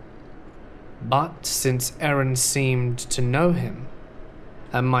vibe. But since Erin seemed to know him,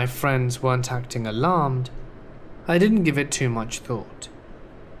 and my friends weren't acting alarmed, I didn't give it too much thought.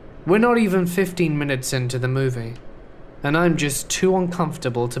 We're not even 15 minutes into the movie, and I'm just too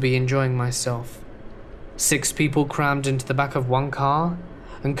uncomfortable to be enjoying myself. 6 people crammed into the back of one car,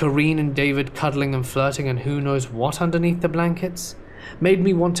 and Kareen and David cuddling and flirting and who knows what underneath the blankets, made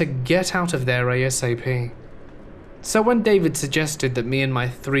me want to get out of there ASAP. So when David suggested that me and my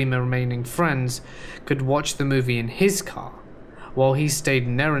 3 remaining friends could watch the movie in his car, while he stayed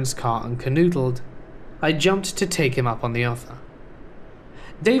in Erin's car and canoodled, I jumped to take him up on the offer.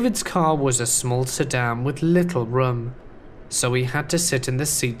 David's car was a small sedan with little room, so we had to sit in the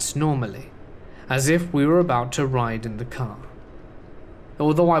seats normally, as if we were about to ride in the car.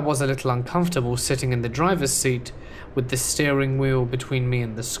 Although I was a little uncomfortable sitting in the driver's seat with the steering wheel between me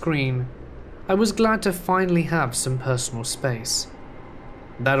and the screen, I was glad to finally have some personal space.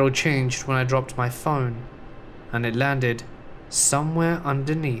 That all changed when I dropped my phone, and it landed somewhere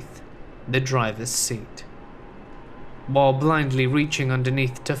underneath the driver's seat. While blindly reaching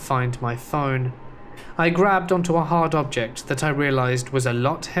underneath to find my phone, I grabbed onto a hard object that I realized was a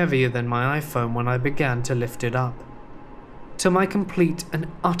lot heavier than my iPhone when I began to lift it up. To my complete and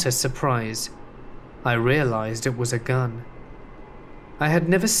utter surprise, I realized it was a gun. I had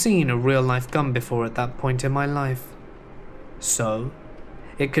never seen a real-life gun before at that point in my life, so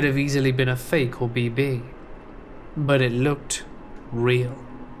it could have easily been a fake or BB. But it looked real,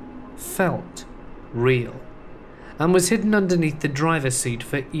 felt real, and was hidden underneath the driver's seat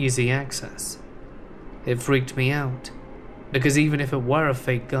for easy access. It freaked me out, because even if it were a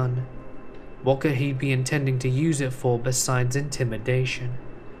fake gun, what could he be intending to use it for besides intimidation?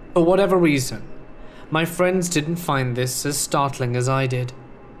 For whatever reason, my friends didn't find this as startling as I did,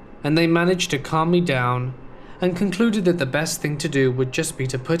 and they managed to calm me down and concluded that the best thing to do would just be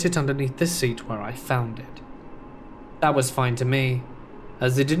to put it underneath the seat where I found it. That was fine to me,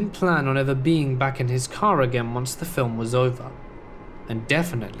 as they didn't plan on ever being back in his car again once the film was over, and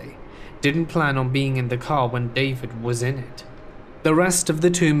definitely didn't plan on being in the car when David was in it. The rest of the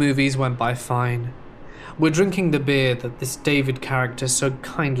 2 movies went by fine. We're drinking the beer that this David character so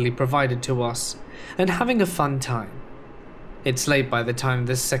kindly provided to us, and having a fun time. It's late by the time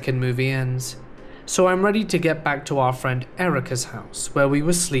this second movie ends, so I'm ready to get back to our friend Erica's house where we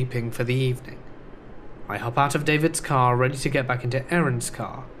were sleeping for the evening. I hop out of David's car ready to get back into Erin's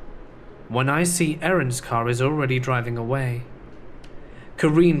car, when I see Erin's car is already driving away.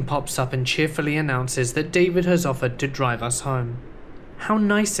 Kareen pops up and cheerfully announces that David has offered to drive us home. How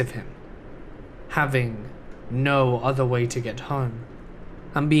nice of him, having no other way to get home,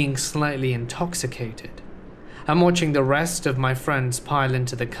 and being slightly intoxicated. and watching the rest of my friends pile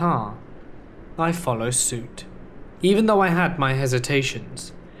into the car, I follow suit. Even though I had my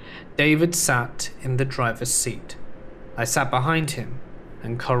hesitations, David sat in the driver's seat. I sat behind him,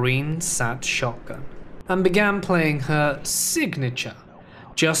 and Corinne sat shotgun, and began playing her signature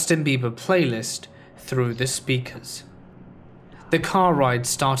Justin Bieber playlist through the speakers. The car ride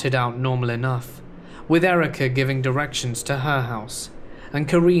started out normal enough, with Erica giving directions to her house, and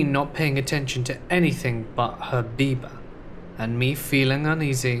Corinne not paying attention to anything but her Bieber, and me feeling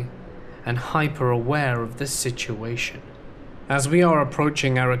uneasy and hyper aware of the situation. As we are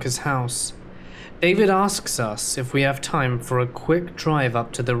approaching Erica's house, David asks us if we have time for a quick drive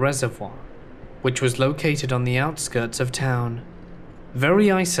up to the reservoir, which was located on the outskirts of town, very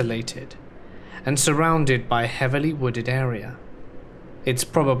isolated and surrounded by a heavily wooded area. It's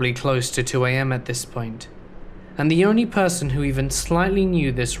probably close to 2 AM at this point, and the only person who even slightly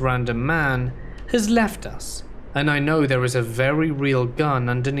knew this random man has left us, and I know there is a very real gun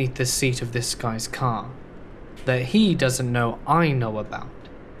underneath the seat of this guy's car that he doesn't know I know about.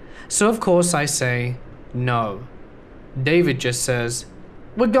 So of course I say no. David just says,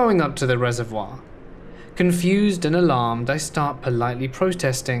 "We're going up to the reservoir." Confused and alarmed, I start politely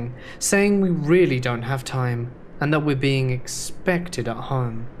protesting, saying we really don't have time and that we're being expected at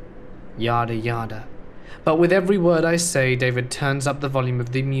home. Yada yada. But with every word I say, David turns up the volume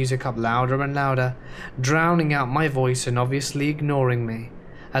of the music up louder and louder, drowning out my voice and obviously ignoring me,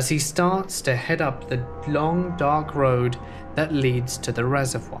 as he starts to head up the long dark road that leads to the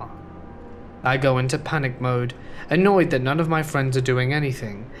reservoir. I go into panic mode, annoyed that none of my friends are doing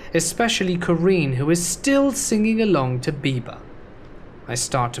anything, especially Corinne, who is still singing along to Bieber. I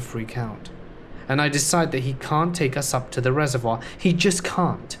start to freak out, and I decide that he can't take us up to the reservoir. He just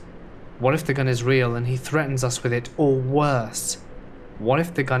can't. What if the gun is real and he threatens us with it, or worse? What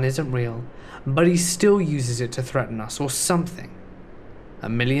if the gun isn't real, but he still uses it to threaten us, or something? A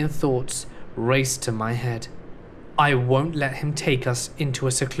million thoughts race to my head. I won't let him take us into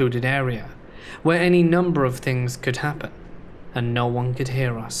a secluded area, where any number of things could happen, and no one could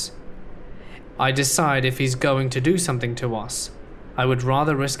hear us. I decide if he's going to do something to us, I would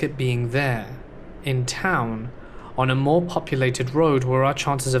rather risk it being there, in town, on a more populated road where our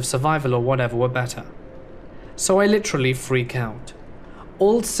chances of survival or whatever were better. So I literally freak out.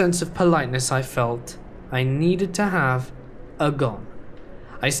 All sense of politeness I felt I needed to have are gone.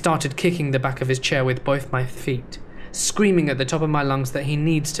 I started kicking the back of his chair with both my feet, screaming at the top of my lungs that he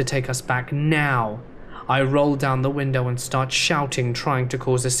needs to take us back now. I roll down the window and start shouting, trying to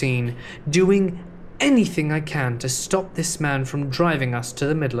cause a scene, doing anything I can to stop this man from driving us to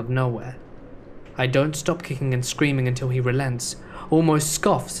the middle of nowhere. I don't stop kicking and screaming until he relents, almost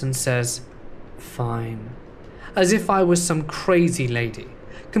scoffs and says, "Fine," as if I was some crazy lady,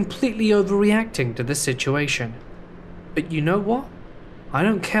 completely overreacting to the situation. But you know what? I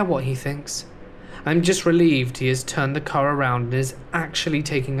don't care what he thinks. I'm just relieved he has turned the car around and is actually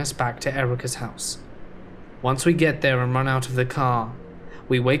taking us back to Erica's house. Once we get there and run out of the car,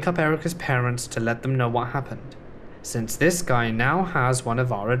 we wake up Erica's parents to let them know what happened, since this guy now has one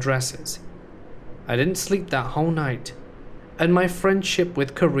of our addresses. I didn't sleep that whole night, and my friendship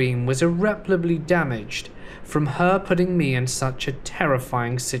with Corinne was irreparably damaged from her putting me in such a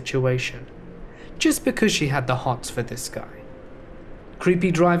terrifying situation, just because she had the hots for this guy.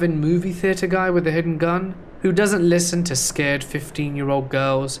 Creepy drive-in movie theater guy with a hidden gun, who doesn't listen to scared 15-year-old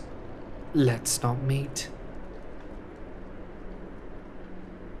girls. Let's not meet.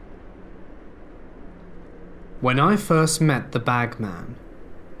 When I first met the bagman,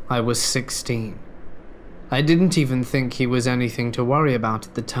 I was 16. I didn't even think he was anything to worry about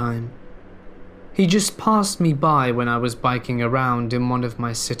at the time. He just passed me by when I was biking around in one of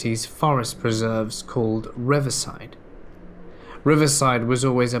my city's forest preserves called Riverside. Riverside was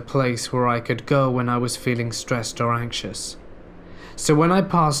always a place where I could go when I was feeling stressed or anxious. So when I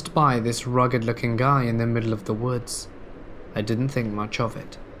passed by this rugged-looking guy in the middle of the woods, I didn't think much of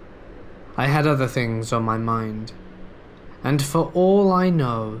it. I had other things on my mind, and for all I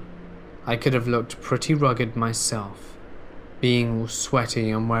know, I could have looked pretty rugged myself, being all sweaty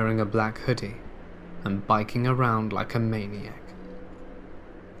and wearing a black hoodie, and biking around like a maniac.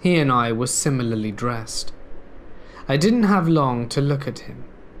 He and I were similarly dressed. I didn't have long to look at him,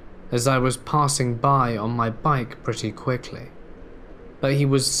 as I was passing by on my bike pretty quickly, but he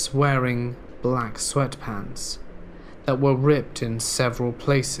was wearing black sweatpants that were ripped in several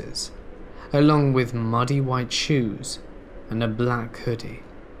places, along with muddy white shoes and a black hoodie,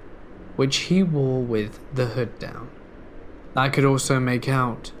 which he wore with the hood down. I could also make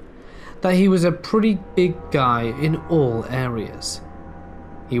out that he was a pretty big guy in all areas.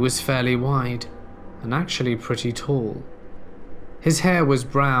 He was fairly wide, and actually pretty tall. His hair was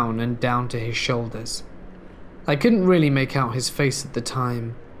brown and down to his shoulders. I couldn't really make out his face at the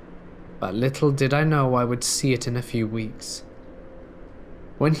time, but little did I know I would see it in a few weeks.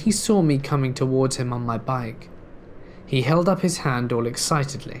 When he saw me coming towards him on my bike, he held up his hand all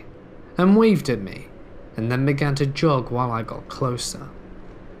excitedly and waved at me, and then began to jog while I got closer.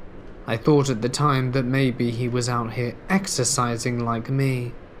 I thought at the time that maybe he was out here exercising like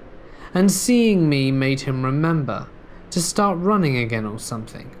me, and seeing me made him remember to start running again or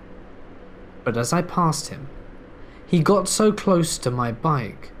something. But as I passed him, he got so close to my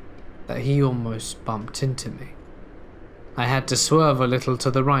bike that he almost bumped into me. I had to swerve a little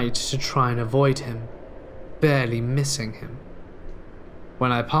to the right to try and avoid him, barely missing him.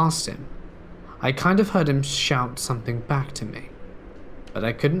 When I passed him, I kind of heard him shout something back to me, but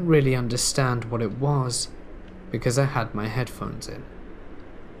I couldn't really understand what it was because I had my headphones in.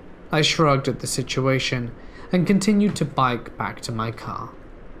 I shrugged at the situation and continued to bike back to my car.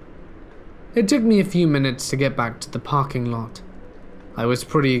 It took me a few minutes to get back to the parking lot. I was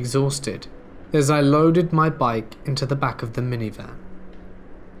pretty exhausted as I loaded my bike into the back of the minivan.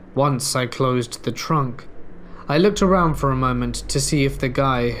 Once I closed the trunk, I looked around for a moment to see if the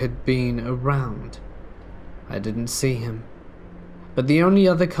guy had been around. I didn't see him, but the only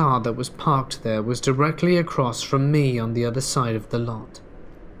other car that was parked there was directly across from me on the other side of the lot.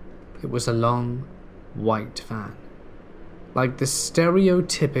 It was a long, white van, like the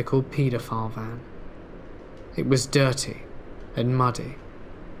stereotypical pedophile van. It was dirty and muddy,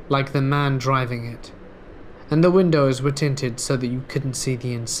 like the man driving it, and the windows were tinted so that you couldn't see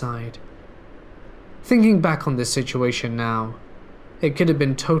the inside. Thinking back on this situation now, it could have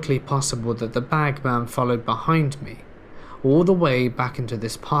been totally possible that the bagman followed behind me all the way back into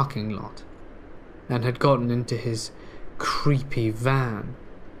this parking lot and had gotten into his creepy van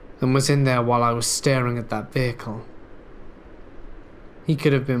and was in there while I was staring at that vehicle. He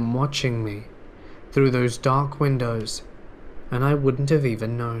could have been watching me through those dark windows, and I wouldn't have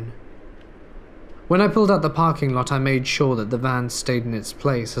even known. When I pulled out the parking lot, I made sure that the van stayed in its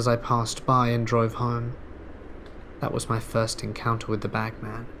place as I passed by and drove home. That was my first encounter with the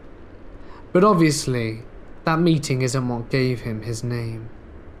bagman. But obviously, that meeting isn't what gave him his name.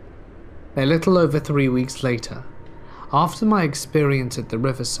 A little over 3 weeks later, after my experience at the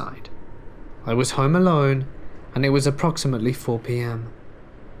riverside, I was home alone and it was approximately 4 p.m.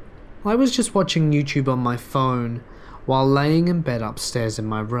 I was just watching YouTube on my phone while laying in bed upstairs in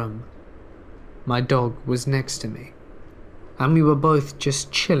my room. My dog was next to me, and we were both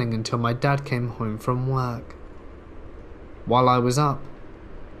just chilling until my dad came home from work. While I was up,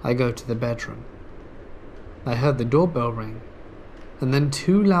 I go to the bedroom. I heard the doorbell ring, and then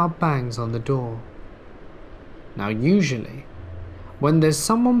 2 loud bangs on the door. Now usually, when there's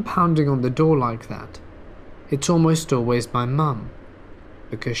someone pounding on the door like that, it's almost always my mum,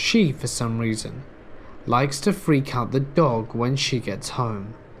 because she, for some reason, likes to freak out the dog when she gets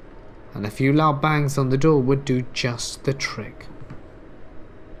home, and a few loud bangs on the door would do just the trick.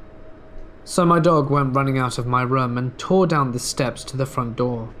 So my dog went running out of my room and tore down the steps to the front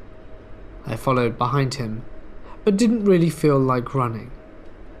door. I followed behind him, but didn't really feel like running.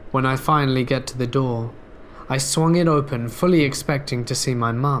 When I finally get to the door, I swung it open, fully expecting to see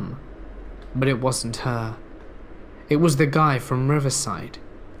my mum, but it wasn't her. It was the guy from Riverside.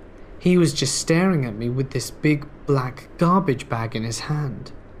 He was just staring at me with this big black garbage bag in his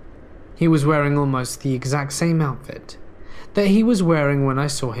hand. He was wearing almost the exact same outfit that he was wearing when I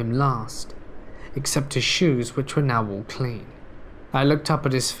saw him last, except his shoes, which were now all clean. I looked up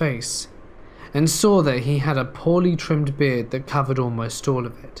at his face and saw that he had a poorly trimmed beard that covered almost all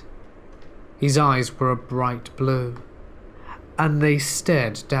of it. His eyes were a bright blue, and they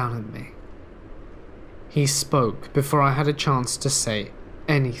stared down at me. He spoke before I had a chance to say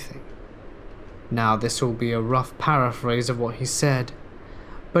anything. Now this will be a rough paraphrase of what he said,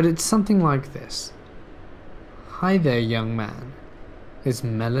 but it's something like this. "Hi there, young man. Is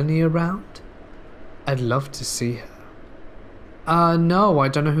Melanie around? I'd love to see her." No, I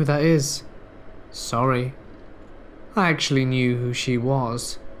don't know who that is." "Sorry." I actually knew who she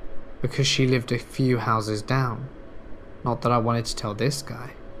was, because she lived a few houses down. Not that I wanted to tell this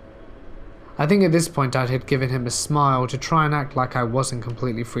guy. I think at this point I had given him a smile to try and act like I wasn't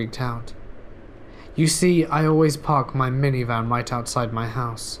completely freaked out. You see, I always park my minivan right outside my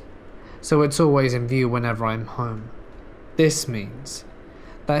house, so it's always in view whenever I'm home. This means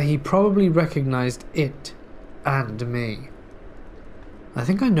that he probably recognized it and me. "I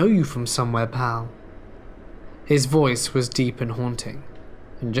think I know you from somewhere, pal." His voice was deep and haunting,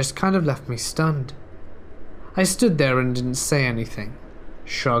 and just kind of left me stunned. I stood there and didn't say anything,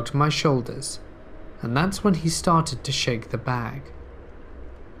 shrugged my shoulders, and that's when he started to shake the bag.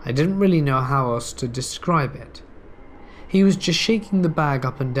 I didn't really know how else to describe it. He was just shaking the bag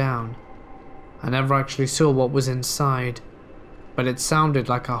up and down. I never actually saw what was inside, but it sounded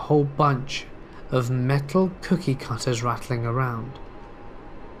like a whole bunch of metal cookie cutters rattling around.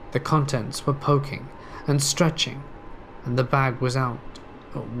 The contents were poking and stretching, and the bag was out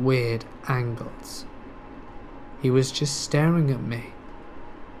at weird angles. He was just staring at me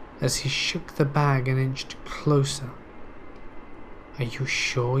as he shook the bag and inched closer. "Are you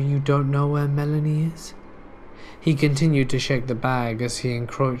sure you don't know where Melanie is?" He continued to shake the bag as he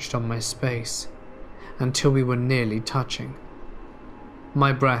encroached on my space until we were nearly touching.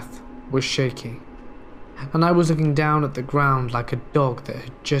 My breath was shaky, and I was looking down at the ground like a dog that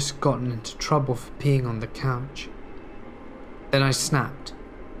had just gotten into trouble for peeing on the couch. Then I snapped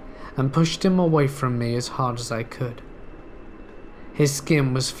and pushed him away from me as hard as I could. His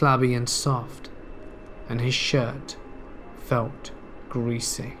skin was flabby and soft, and his shirt felt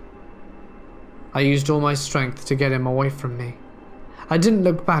greasy. I used all my strength to get him away from me. I didn't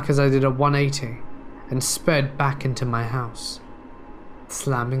look back as I did a 180 and sped back into my house,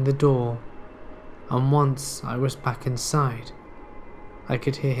 slamming the door, and once I was back inside, I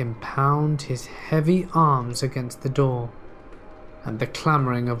could hear him pound his heavy arms against the door and the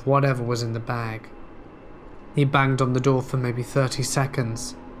clamoring of whatever was in the bag. He banged on the door for maybe 30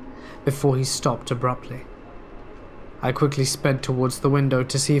 seconds before he stopped abruptly. I quickly sped towards the window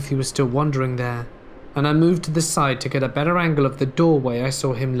to see if he was still wandering there, and I moved to the side to get a better angle of the doorway. I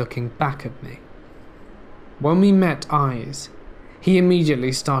saw him looking back at me. When we met eyes, he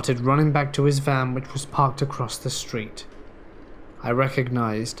immediately started running back to his van, which was parked across the street. I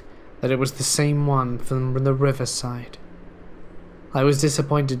recognized that it was the same one from the riverside. I was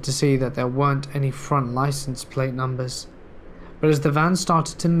disappointed to see that there weren't any front license plate numbers, but as the van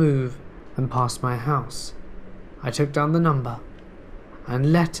started to move and pass my house, I took down the number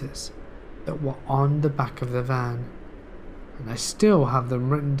and letters that were on the back of the van, and I still have them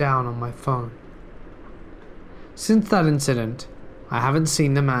written down on my phone. Since that incident, I haven't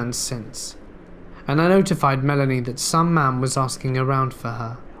seen the man since, and I notified Melanie that some man was asking around for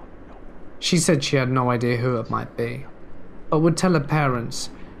her. She said she had no idea who it might be, but would tell her parents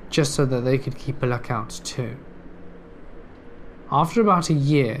just so that they could keep a lookout too. After about a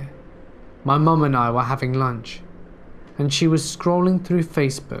year, my mum and I were having lunch, and she was scrolling through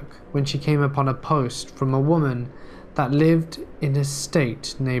Facebook when she came upon a post from a woman that lived in a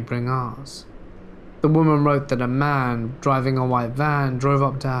state neighbouring ours. The woman wrote that a man driving a white van drove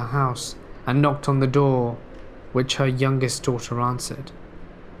up to her house and knocked on the door, which her youngest daughter answered.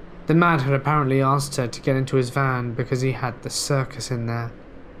 The man had apparently asked her to get into his van because he had the circus in there.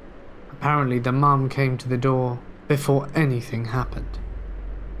 Apparently the mum came to the door before anything happened.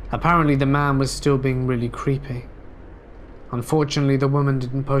 Apparently the man was still being really creepy. Unfortunately, the woman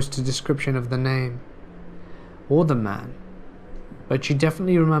didn't post a description of the name or the man, but she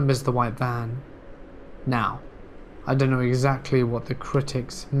definitely remembers the white van. Now, I don't know exactly what the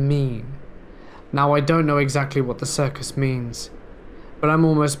critics mean. Now, I don't know exactly what the circus means, but I'm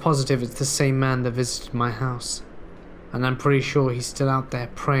almost positive it's the same man that visited my house, and I'm pretty sure he's still out there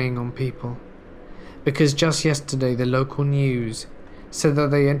preying on people, because just yesterday the local news said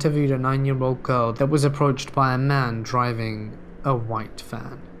that they interviewed a 9-year-old girl that was approached by a man driving a white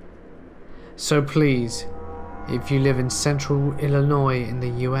van. So please, if you live in central Illinois in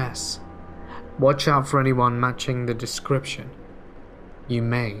the US, watch out for anyone matching the description. You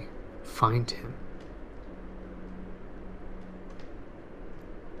may find him.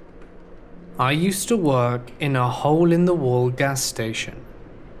 I used to work in a hole-in-the-wall gas station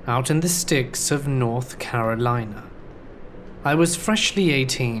out in the sticks of North Carolina. I was freshly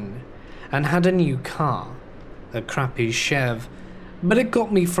 18 and had a new car, a crappy Chev, but it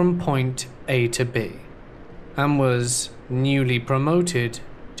got me from point A to B, and was newly promoted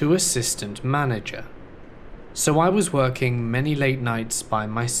to assistant manager. So I was working many late nights by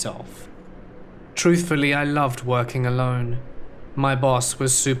myself. Truthfully, I loved working alone. My boss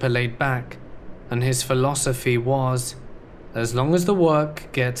was super laid back, and his philosophy was, as long as the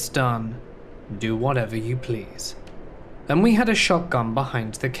work gets done, do whatever you please. And we had a shotgun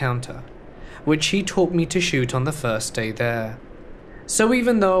behind the counter, which he taught me to shoot on the first day there. So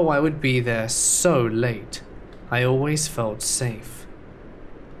even though I would be there so late, I always felt safe.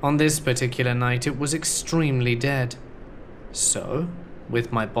 On this particular night, it was extremely dead. So,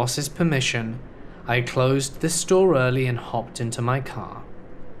 with my boss's permission, I closed the store early and hopped into my car.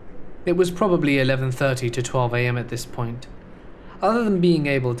 It was probably 11:30 to 12 AM at this point. Other than being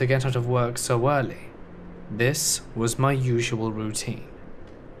able to get out of work so early, this was my usual routine.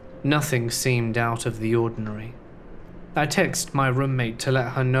 Nothing seemed out of the ordinary. I texted my roommate to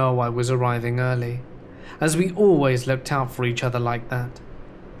let her know I was arriving early, as we always looked out for each other like that.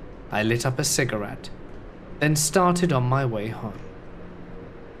 I lit up a cigarette, then started on my way home.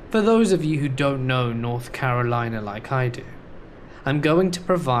 For those of you who don't know North Carolina like I do, I'm going to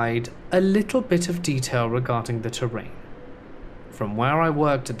provide a little bit of detail regarding the terrain. From where I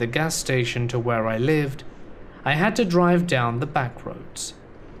worked at the gas station to where I lived, I had to drive down the back roads.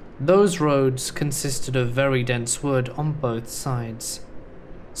 Those roads consisted of very dense wood on both sides.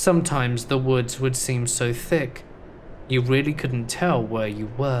 Sometimes the woods would seem so thick, you really couldn't tell where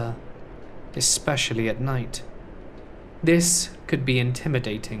you were, especially at night. This could be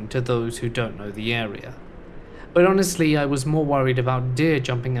intimidating to those who don't know the area, but honestly I was more worried about deer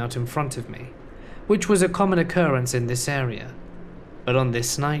jumping out in front of me, which was a common occurrence in this area. But on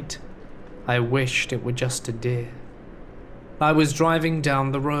this night, I wished it were just a deer. I was driving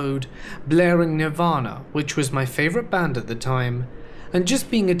down the road, blaring Nirvana, which was my favorite band at the time, and just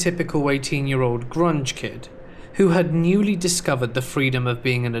being a typical 18-year-old grunge kid who had newly discovered the freedom of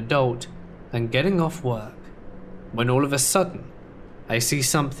being an adult and getting off work, when all of a sudden, I see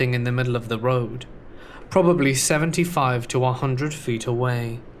something in the middle of the road, probably 75 to 100 feet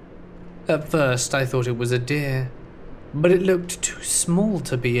away. At first, I thought it was a deer, but it looked too small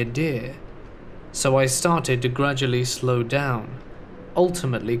to be a deer. So I started to gradually slow down,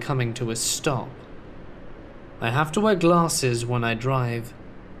 ultimately coming to a stop. I have to wear glasses when I drive,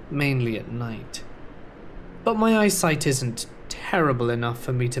 mainly at night. But my eyesight isn't terrible enough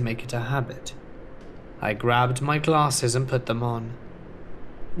for me to make it a habit. I grabbed my glasses and put them on.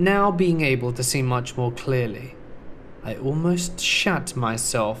 Now being able to see much more clearly, I almost shat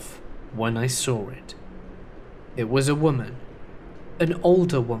myself when I saw it. It was a woman, an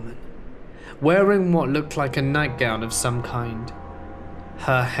older woman, wearing what looked like a nightgown of some kind.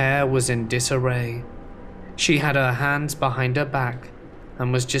 Her hair was in disarray. She had her hands behind her back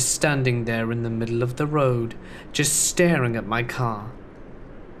and was just standing there in the middle of the road, just staring at my car.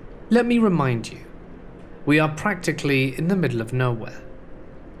 Let me remind you, we are practically in the middle of nowhere.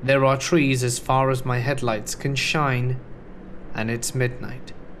 There are trees as far as my headlights can shine, and it's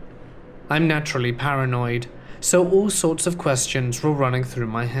midnight. I'm naturally paranoid, so all sorts of questions were running through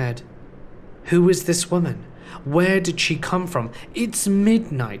my head. Who is this woman? Where did she come from? It's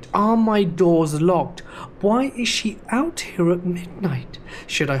midnight. Are my doors locked? Why is she out here at midnight?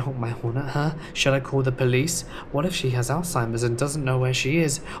 Should I honk my horn at her? Should I call the police? What if she has Alzheimer's and doesn't know where she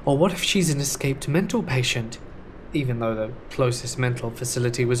is? Or what if she's an escaped mental patient? Even though the closest mental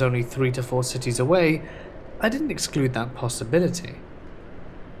facility was only 3 to 4 cities away, I didn't exclude that possibility.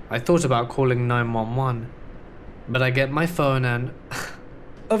 I thought about calling 911, but I get my phone and,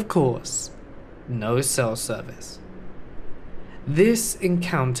 of course, no cell service. This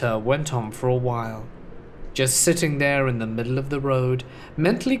encounter went on for a while, just sitting there in the middle of the road,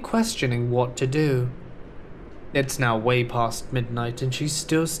 mentally questioning what to do. It's now way past midnight and she's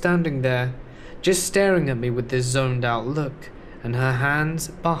still standing there, just staring at me with this zoned out look and her hands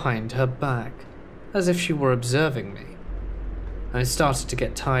behind her back, as if she were observing me. I started to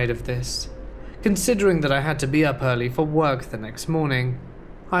get tired of this. Considering that I had to be up early for work the next morning,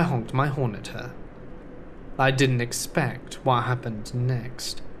 I honked my horn at her. I didn't expect what happened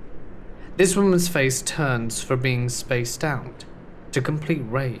next. This woman's face turns from being spaced out to complete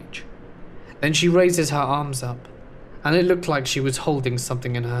rage. Then she raises her arms up, and it looked like she was holding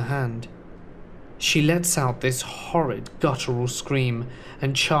something in her hand. She lets out this horrid guttural scream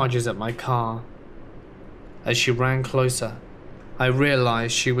and charges at my car. As she ran closer, I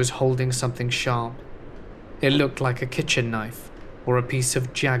realized she was holding something sharp. It looked like a kitchen knife or a piece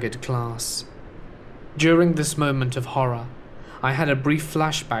of jagged glass. During this moment of horror, I had a brief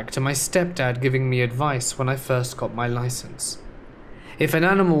flashback to my stepdad giving me advice when I first got my license. If an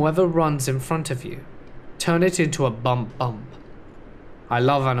animal ever runs in front of you, turn it into a bump. I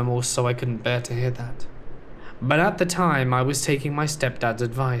love animals, so I couldn't bear to hear that. But at the time, I was taking my stepdad's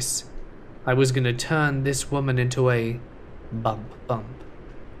advice. I was going to turn this woman into a bump.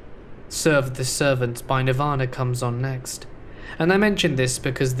 Serve the Servants by Nirvana comes on next, and I mention this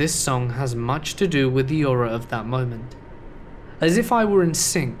because this song has much to do with the aura of that moment. As if I were in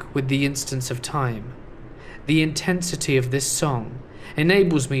sync with the instance of time, the intensity of this song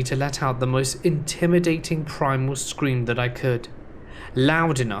enables me to let out the most intimidating primal scream that I could,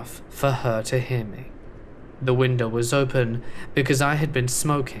 loud enough for her to hear me. The window was open because I had been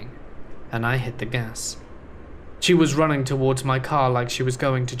smoking, and I hit the gas. She was running towards my car like she was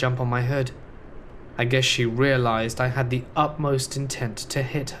going to jump on my hood. I guess she realized I had the utmost intent to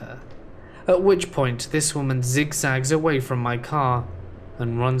hit her, at which point this woman zigzags away from my car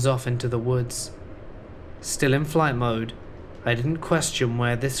and runs off into the woods. Still in flight mode, I didn't question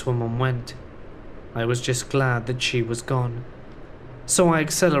where this woman went. I was just glad that she was gone. So I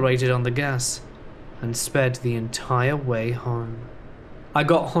accelerated on the gas and sped the entire way home. I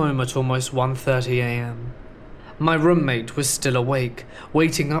got home at almost 1:30 a.m. My roommate was still awake,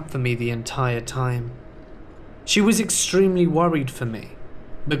 waiting up for me the entire time. She was extremely worried for me,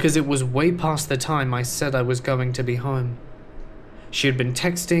 because it was way past the time I said I was going to be home. She had been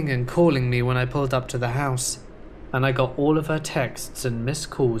texting and calling me when I pulled up to the house, and I got all of her texts and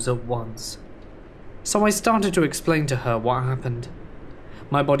missed calls at once. So I started to explain to her what happened.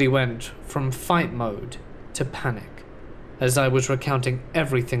 My body went from fight mode to panic, as I was recounting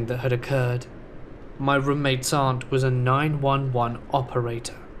everything that had occurred. My roommate's aunt was a 911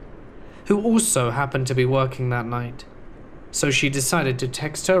 operator, who also happened to be working that night. So she decided to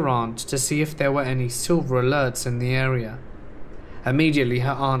text her aunt to see if there were any silver alerts in the area. Immediately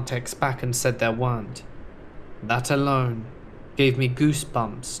her aunt texted back and said there weren't. That alone gave me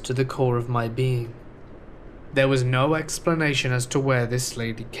goosebumps to the core of my being. There was no explanation as to where this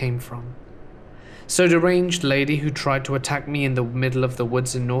lady came from. So deranged lady who tried to attack me in the middle of the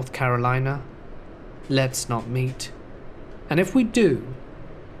woods in North Carolina? Let's not meet. And if we do,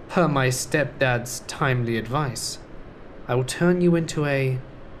 per my stepdad's timely advice, I will turn you into a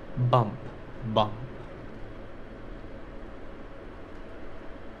bump.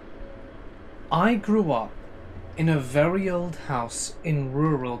 I grew up in a very old house in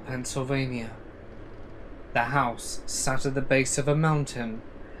rural Pennsylvania. The house sat at the base of a mountain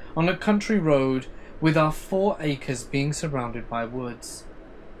on a country road with our 4 acres being surrounded by woods.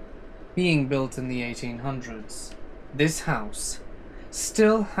 Being built in the 1800s, this house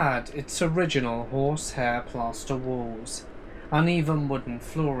still had its original horsehair plaster walls, uneven wooden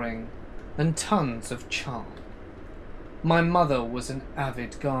flooring, and tons of charm. My mother was an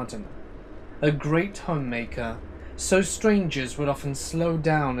avid gardener, a great homemaker, so strangers would often slow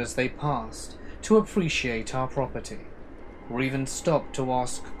down as they passed to appreciate our property, or even stop to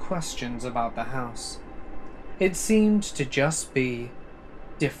ask questions about the house. It seemed to just be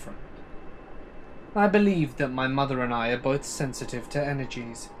different. I believe that my mother and I are both sensitive to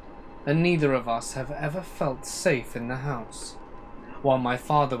energies, and neither of us have ever felt safe in the house, while my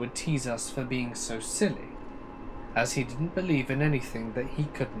father would tease us for being so silly, as he didn't believe in anything that he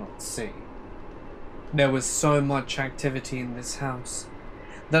could not see. There was so much activity in this house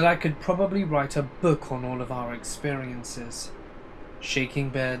that I could probably write a book on all of our experiences. Shaking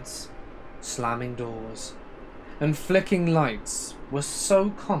beds, slamming doors, and flicking lights were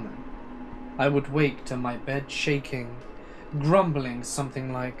so common. I would wake to my bed shaking, grumbling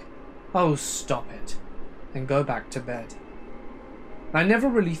something like, "Oh, stop it," and go back to bed. I never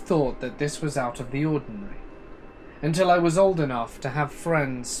really thought that this was out of the ordinary, until I was old enough to have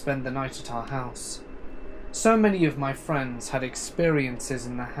friends spend the night at our house. So many of my friends had experiences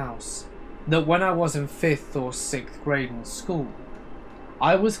in the house that when I was in 5th or 6th grade in school,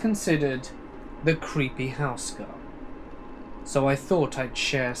 I was considered the creepy house girl. So I thought I'd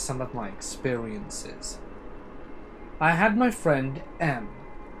share some of my experiences. I had my friend M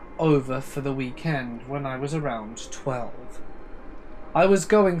over for the weekend when I was around 12. I was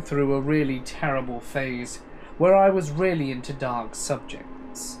going through a really terrible phase where I was really into dark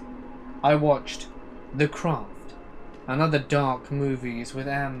subjects. I watched The Craft and other dark movies with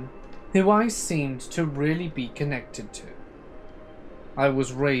M, who I seemed to really be connected to. I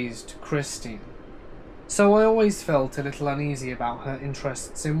was raised Christian, so I always felt a little uneasy about her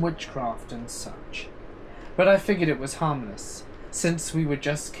interests in witchcraft and such, but I figured it was harmless, since we were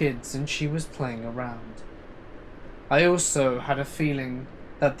just kids and she was playing around. I also had a feeling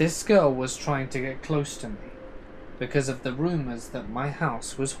that this girl was trying to get close to me, because of the rumors that my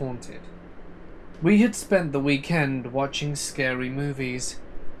house was haunted. We had spent the weekend watching scary movies,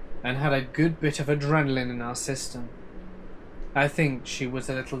 and had a good bit of adrenaline in our system. I think she was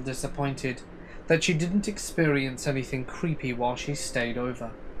a little disappointed that she didn't experience anything creepy while she stayed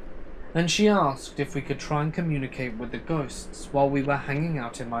over, and she asked if we could try and communicate with the ghosts while we were hanging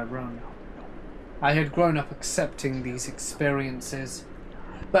out in my room. I had grown up accepting these experiences,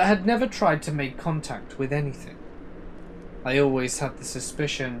 but had never tried to make contact with anything. I always had the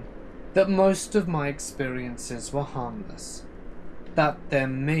suspicion that most of my experiences were harmless, that there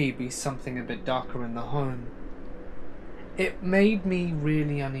may be something a bit darker in the home. It made me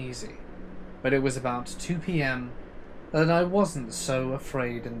really uneasy, but it was about 2 p.m. and I wasn't so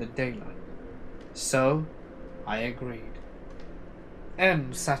afraid in the daylight, so I agreed.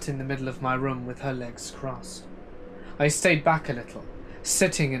 M sat in the middle of my room with her legs crossed. I stayed back a little,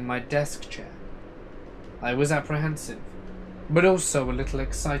 sitting in my desk chair. I was apprehensive, but also a little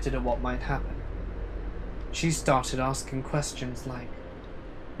excited at what might happen. She started asking questions like,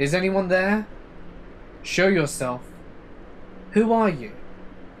 "Is anyone there? Show yourself. Who are you?"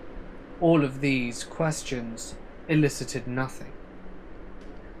 All of these questions elicited nothing.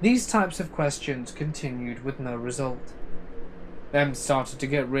 These types of questions continued with no result. Em started to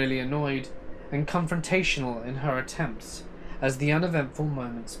get really annoyed and confrontational in her attempts as the uneventful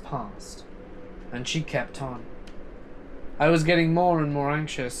moments passed, and she kept on. I was getting more and more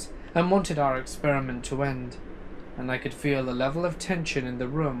anxious and wanted our experiment to end, and I could feel the level of tension in the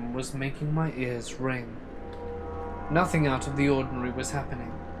room was making my ears ring. Nothing out of the ordinary was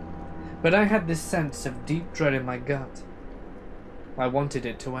happening, but I had this sense of deep dread in my gut. I wanted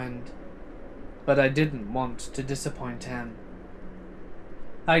it to end, but I didn't want to disappoint Em.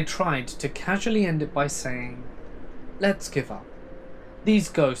 I tried to casually end it by saying, "Let's give up. These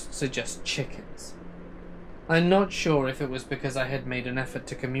ghosts are just chickens." I'm not sure if it was because I had made an effort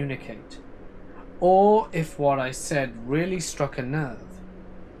to communicate, or if what I said really struck a nerve,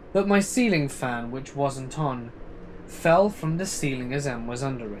 but my ceiling fan, which wasn't on, fell from the ceiling as Em was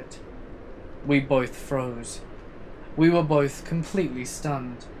under it. We both froze. We were both completely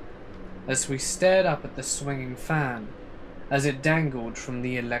stunned as we stared up at the swinging fan as it dangled from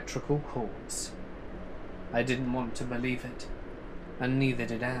the electrical cords. I didn't want to believe it, and neither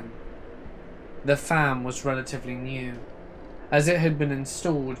did Em. The fan was relatively new, as it had been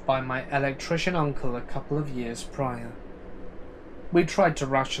installed by my electrician uncle a couple of years prior. We tried to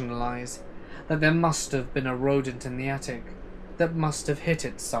rationalize that there must have been a rodent in the attic that must have hit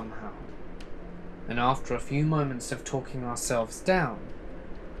it somehow, and after a few moments of talking ourselves down,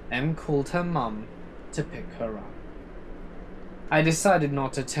 Em called her mum to pick her up. I decided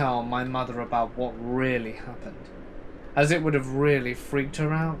not to tell my mother about what really happened, as it would have really freaked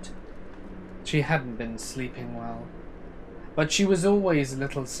her out. She hadn't been sleeping well, but she was always a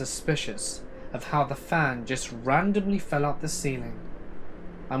little suspicious of how the fan just randomly fell out the ceiling,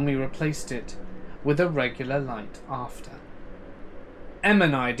 and we replaced it with a regular light after. Em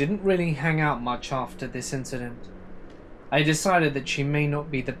and I didn't really hang out much after this incident. I decided that she may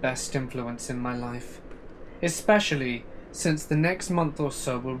not be the best influence in my life, especially since the next month or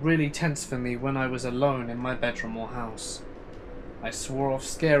so were really tense for me when I was alone in my bedroom or house. I swore off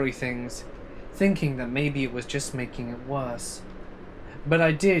scary things, thinking that maybe it was just making it worse. But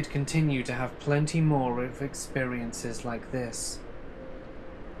I did continue to have plenty more of experiences like this.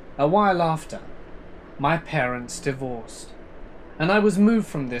 A while after, my parents divorced, and I was moved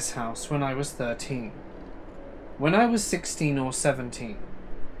from this house when I was 13. When I was 16 or 17,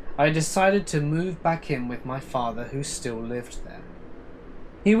 I decided to move back in with my father, who still lived there.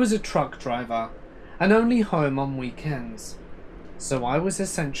 He was a truck driver and only home on weekends, so I was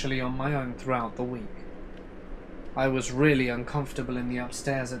essentially on my own throughout the week. I was really uncomfortable in the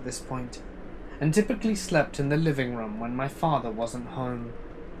upstairs at this point, and typically slept in the living room when my father wasn't home.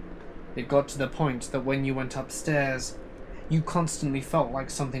 It got to the point that when you went upstairs, you constantly felt like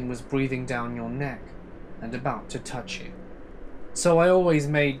something was breathing down your neck and about to touch you. So I always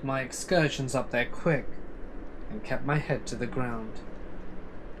made my excursions up there quick and kept my head to the ground.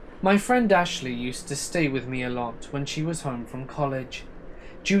 My friend Ashley used to stay with me a lot when she was home from college,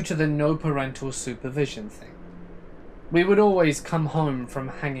 due to the no parental supervision thing. We would always come home from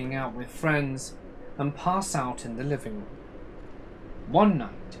hanging out with friends and pass out in the living room. One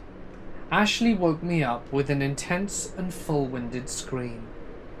night, Ashley woke me up with an intense and full-winded scream.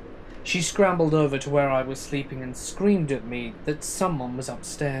 She scrambled over to where I was sleeping and screamed at me that someone was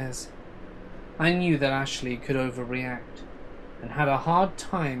upstairs. I knew that Ashley could overreact, and had a hard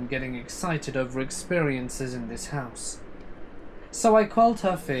time getting excited over experiences in this house. So I quelled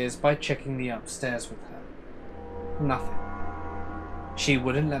her fears by checking the upstairs with her. Nothing. She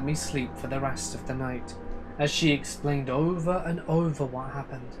wouldn't let me sleep for the rest of the night, as she explained over and over what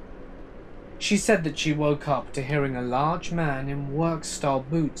happened. She said that she woke up to hearing a large man in work-style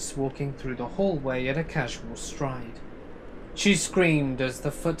boots walking through the hallway at a casual stride. She screamed as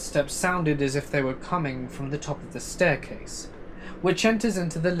the footsteps sounded as if they were coming from the top of the staircase, which enters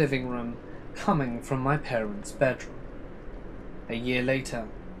into the living room, coming from my parents' bedroom. A year later,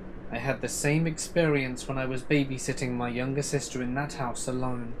 I had the same experience when I was babysitting my younger sister in that house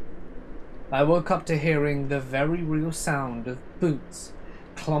alone. I woke up to hearing the very real sound of boots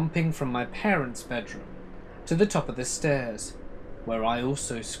clumping from my parents' bedroom to the top of the stairs, where I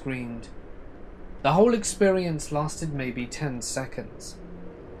also screamed. The whole experience lasted maybe 10 seconds,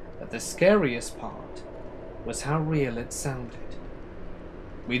 but the scariest part was how real it sounded.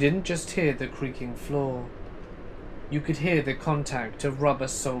 We didn't just hear the creaking floor, you could hear the contact of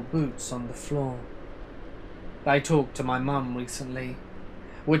rubber-sole boots on the floor. I talked to my mum recently,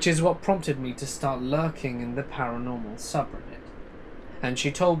 which is what prompted me to start lurking in the paranormal subreddit, and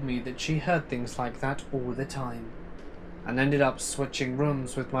she told me that she heard things like that all the time, and ended up switching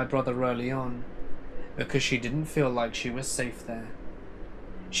rooms with my brother early on, because she didn't feel like she was safe there.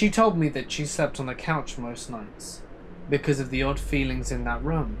 She told me that she slept on the couch most nights, because of the odd feelings in that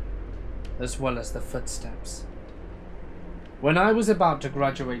room, as well as the footsteps. When I was about to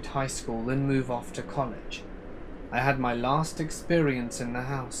graduate high school and move off to college, I had my last experience in the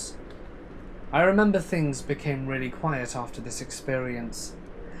house. I remember things became really quiet after this experience,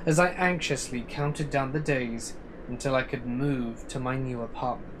 as I anxiously counted down the days until I could move to my new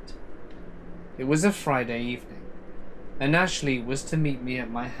apartment. It was a Friday evening, and Ashley was to meet me at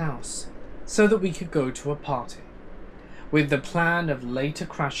my house so that we could go to a party, with the plan of later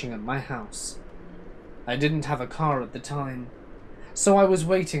crashing at my house. I didn't have a car at the time, so I was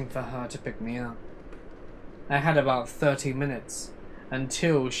waiting for her to pick me up. I had about 30 minutes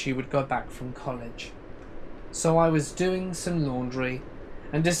until she would go back from college, so I was doing some laundry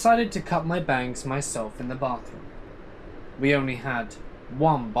and decided to cut my bangs myself in the bathroom. We only had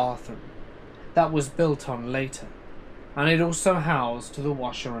one bathroom that was built on later, and it also housed the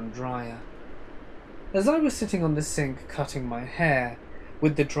washer and dryer. As I was sitting on the sink cutting my hair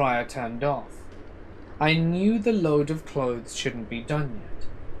with the dryer turned off, I knew the load of clothes shouldn't be done yet,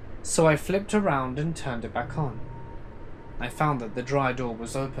 so I flipped around and turned it back on. I found that the dryer door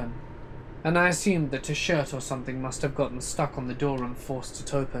was open, and I assumed that a shirt or something must have gotten stuck on the door and forced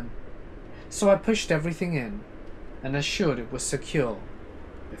it open, so I pushed everything in and assured it was secure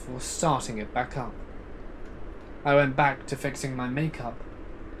before starting it back up. I went back to fixing my makeup,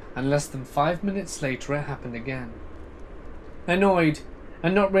 and less than 5 minutes later it happened again. Annoyed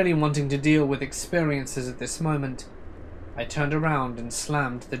and not really wanting to deal with experiences at this moment, I turned around and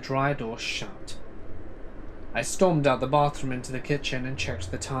slammed the dryer door shut. I stormed out the bathroom into the kitchen and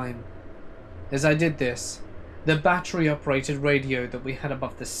checked the time. As I did this, the battery-operated radio that we had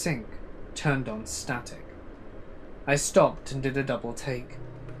above the sink turned on static. I stopped and did a double take.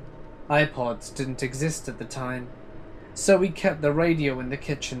 iPods didn't exist at the time, so we kept the radio in the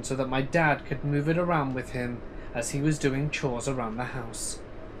kitchen so that my dad could move it around with him as he was doing chores around the house.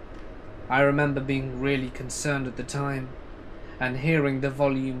 I remember being really concerned at the time, and hearing the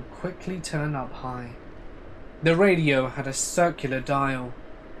volume quickly turn up high. The radio had a circular dial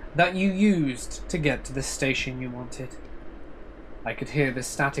that you used to get to the station you wanted. I could hear the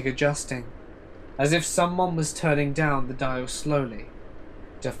static adjusting, as if someone was turning down the dial slowly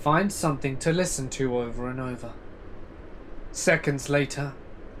to find something to listen to over and over. Seconds later,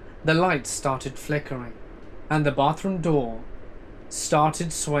 the lights started flickering, and the bathroom door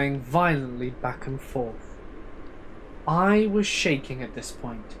started swaying violently back and forth. I was shaking at this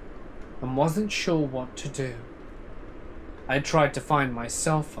point and wasn't sure what to do. I tried to find my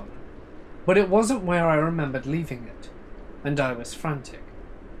cell phone, but it wasn't where I remembered leaving it, and I was frantic.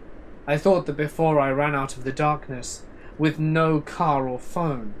 I thought that before I ran out of the darkness with no car or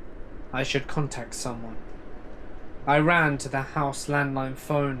phone, I should contact someone. I ran to the house landline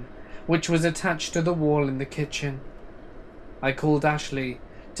phone, which was attached to the wall in the kitchen. I called Ashley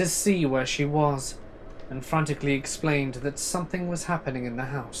to see where she was, and frantically explained that something was happening in the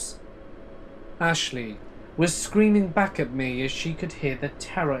house. Ashley was screaming back at me as she could hear the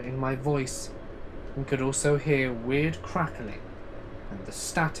terror in my voice, and could also hear weird crackling and the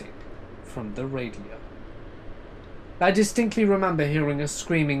static from the radio. I distinctly remember hearing a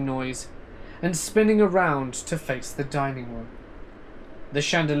screaming noise and spinning around to face the dining room. The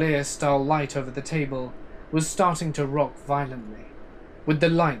chandelier-style light over the table was starting to rock violently, with the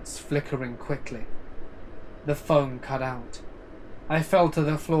lights flickering quickly. The phone cut out. I fell to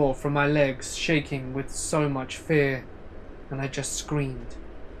the floor from my legs shaking with so much fear, and I just screamed.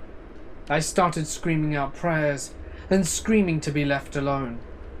 I started screaming out prayers and screaming to be left alone,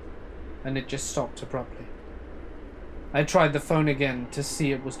 and it just stopped abruptly. I tried the phone again to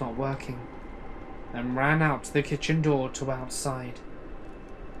see it was not working, and ran out the kitchen door to outside.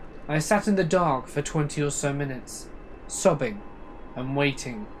 I sat in the dark for 20 or so minutes, sobbing and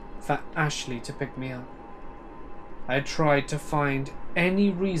waiting for Ashley to pick me up. I tried to find any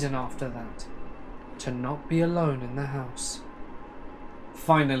reason after that to not be alone in the house.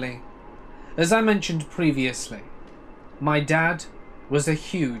 Finally, as I mentioned previously, my dad was a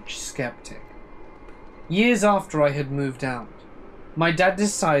huge skeptic. Years after I had moved out, my dad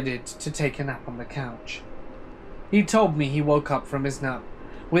decided to take a nap on the couch. He told me he woke up from his nap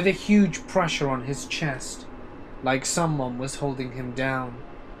with a huge pressure on his chest, like someone was holding him down.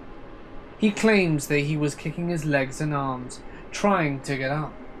 He claims that he was kicking his legs and arms, trying to get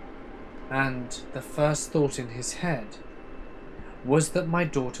up. and the first thought in his head was that my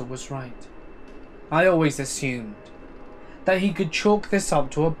daughter was right. I always assumed that he could chalk this up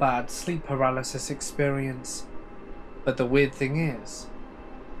to a bad sleep paralysis experience, but the weird thing is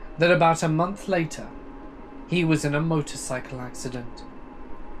that about a month later, he was in a motorcycle accident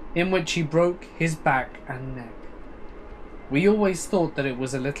in which he broke his back and neck. We always thought that it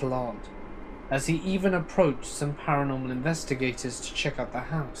was a little odd, as he even approached some paranormal investigators to check out the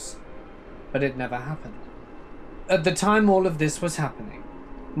house, but it never happened. At the time all of this was happening,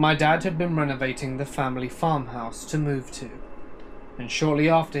 my dad had been renovating the family farmhouse to move to, and shortly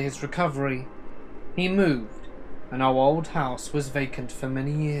after his recovery, he moved, and our old house was vacant for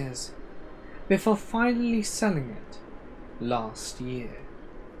many years, before finally selling it last year.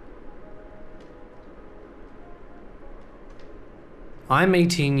 I'm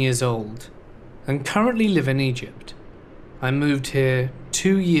 18 years old and currently live in Egypt. I moved here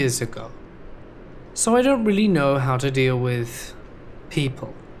 2 years ago, so I don't really know how to deal with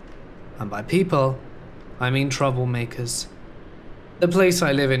people. And by people, I mean troublemakers. The place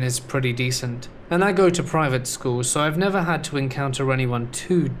I live in is pretty decent, and I go to private school, so I've never had to encounter anyone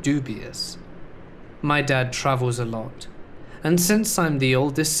too dubious. My dad travels a lot, and since I'm the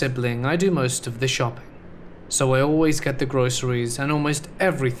oldest sibling, I do most of the shopping. So I always get the groceries and almost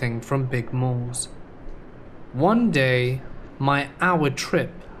everything from big malls. One day, my hour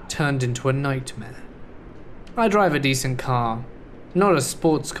trip turned into a nightmare. I drive a decent car, not a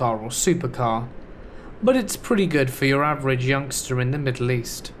sports car or supercar, but it's pretty good for your average youngster in the Middle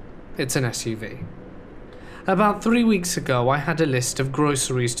East. It's an SUV. About 3 weeks ago, I had a list of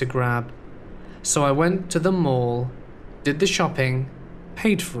groceries to grab, so I went to the mall, did the shopping,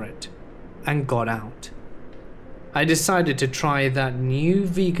 paid for it, and got out. I decided to try that new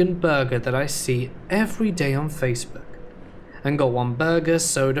vegan burger that I see every day on Facebook, and got one burger,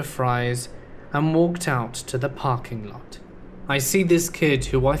 soda, fries, and walked out to the parking lot. I see this kid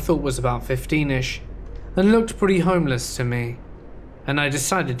who I thought was about 15-ish and looked pretty homeless to me, and I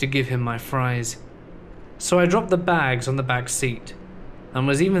decided to give him my fries. So I dropped the bags on the back seat and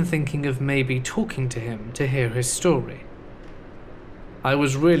was even thinking of maybe talking to him to hear his story. I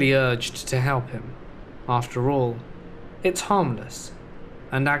was really urged to help him. After all, it's harmless,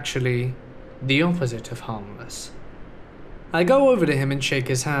 and actually the opposite of harmless. I go over to him and shake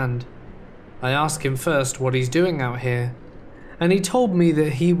his hand. I ask him first what he's doing out here, and he told me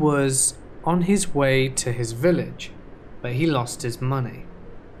that he was on his way to his village, but he lost his money.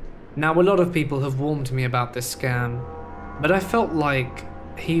 Now, a lot of people have warned me about this scam, but I felt like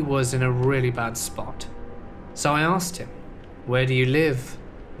he was in a really bad spot. So I asked him, where do you live?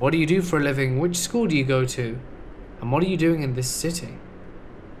 What do you do for a living? Which school do you go to? And what are you doing in this city?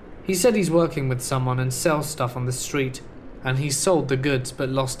 He said he's working with someone and sells stuff on the street, and he sold the goods but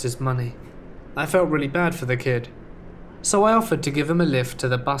lost his money. I felt really bad for the kid, so I offered to give him a lift to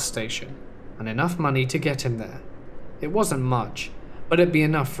the bus station and enough money to get him there. It wasn't much, but it'd be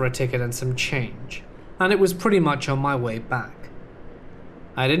enough for a ticket and some change, and it was pretty much on my way back.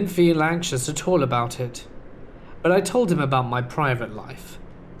 I didn't feel anxious at all about it, but I told him about my private life.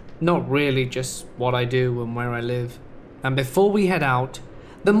 Not really, just what I do and where I live. And before we head out,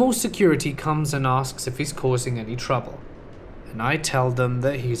 the mall security comes and asks if he's causing any trouble, and I tell them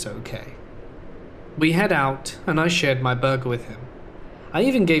that he's okay. We head out, and I shared my burger with him. I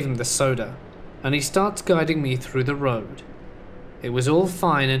even gave him the soda, and he starts guiding me through the road. It was all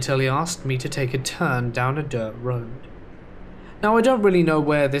fine until he asked me to take a turn down a dirt road. Now, I don't really know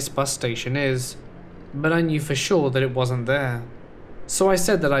where this bus station is, but I knew for sure that it wasn't there. So I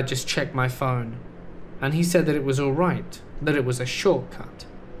said that I'd just check my phone, and he said that it was alright, that it was a shortcut.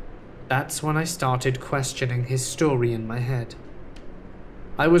 That's when I started questioning his story in my head.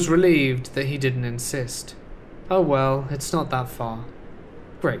 I was relieved that he didn't insist. Oh well, it's not that far.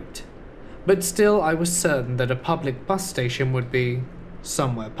 Great. But still, I was certain that a public bus station would be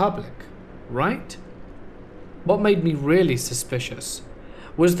somewhere public, right? What made me really suspicious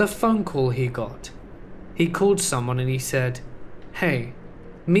was the phone call he got. He called someone and he said, "Hey,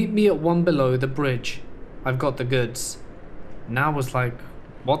 meet me at one below the bridge. I've got the goods." And I was like,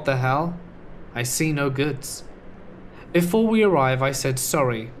 what the hell? I see no goods. Before we arrive, I said,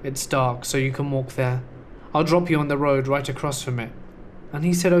 "Sorry, it's dark, so you can walk there. I'll drop you on the road right across from it." And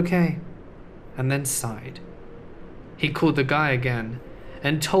he said okay, and then sighed. He called the guy again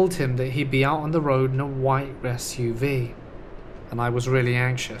and told him that he'd be out on the road in a white SUV, and I was really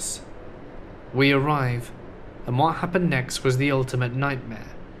anxious. We arrive, and what happened next was the ultimate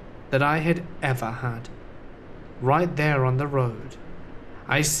nightmare that I had ever had. Right there on the road,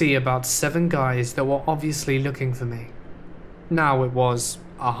 I see about 7 guys that were obviously looking for me. Now it was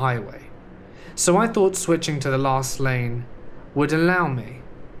a highway, so I thought switching to the last lane would allow me,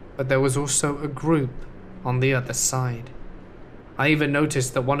 but there was also a group on the other side. I even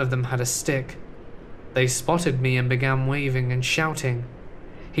noticed that one of them had a stick. They spotted me and began waving and shouting.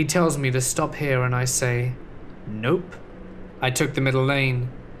 He tells me to stop here and I say, nope. I took the middle lane,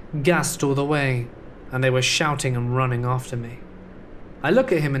 gassed all the way, and they were shouting and running after me. I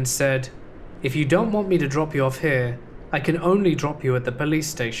look at him and said, if you don't want me to drop you off here, I can only drop you at the police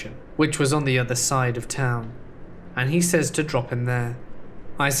station, which was on the other side of town. And he says to drop him there.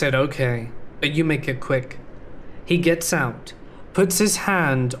 I said, okay, but you make it quick. He gets out, puts his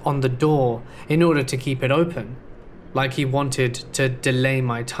hand on the door in order to keep it open, like he wanted to delay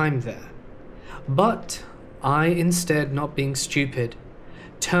my time there. But I, instead, not being stupid,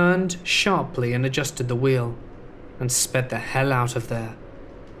 turned sharply and adjusted the wheel, and sped the hell out of there.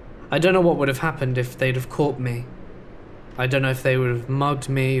 I don't know what would have happened if they'd have caught me. I don't know if they would have mugged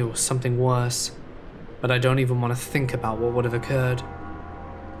me or something worse, but I don't even want to think about what would have occurred.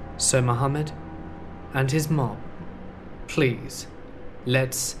 So Muhammad and his mob, please,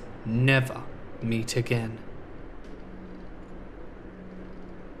 let's never meet again.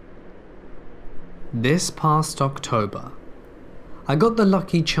 This past October, I got the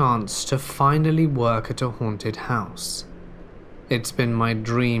lucky chance to finally work at a haunted house. It's been my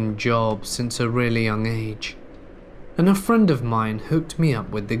dream job since a really young age, and a friend of mine hooked me up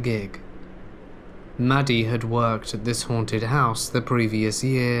with the gig. Maddie had worked at this haunted house the previous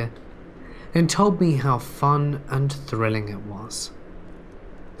year and told me how fun and thrilling it was.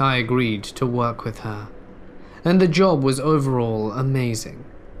 I agreed to work with her, and the job was overall amazing.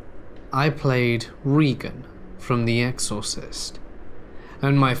 I played Regan from The Exorcist,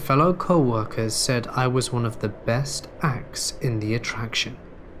 and my fellow co-workers said I was one of the best acts in the attraction.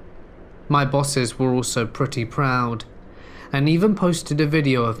 My bosses were also pretty proud, and even posted a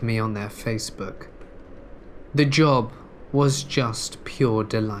video of me on their Facebook. The job was just pure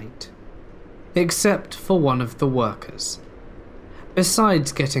delight, except for one of the workers.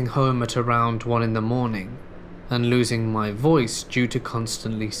 Besides getting home at around 1 in the morning and losing my voice due to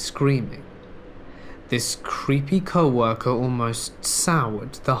constantly screaming, this creepy co-worker almost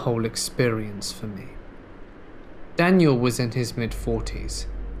soured the whole experience for me. Daniel was in his mid-40s.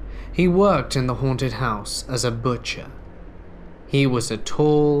 He worked in the haunted house as a butcher. He was a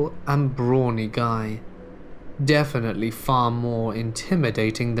tall and brawny guy, definitely far more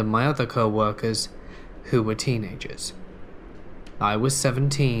intimidating than my other co-workers, who were teenagers. I was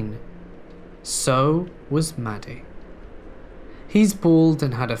 17. So was Maddie. He's bald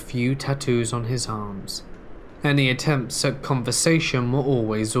and had a few tattoos on his arms. Any attempts at conversation were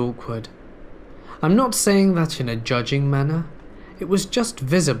always awkward. I'm not saying that in a judging manner, it was just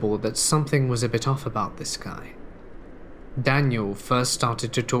visible that something was a bit off about this guy. Daniel first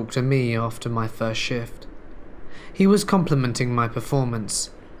started to talk to me after my first shift. He was complimenting my performance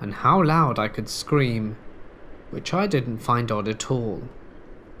and how loud I could scream, which I didn't find odd at all.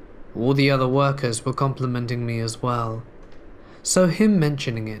 All the other workers were complimenting me as well, so him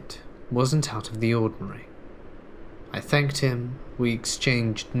mentioning it wasn't out of the ordinary. I thanked him, we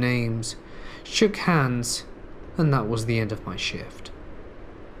exchanged names, shook hands, and that was the end of my shift.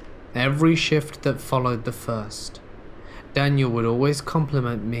 Every shift that followed the first, Daniel would always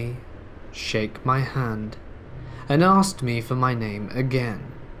compliment me, shake my hand, and asked me for my name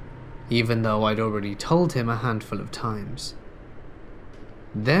again, even though I'd already told him a handful of times.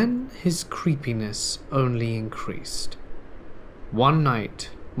 Then his creepiness only increased. One night,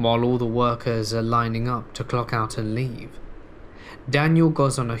 while all the workers are lining up to clock out and leave, Daniel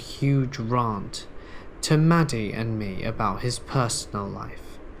goes on a huge rant to Maddie and me about his personal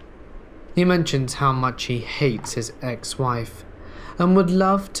life. He mentions how much he hates his ex-wife and would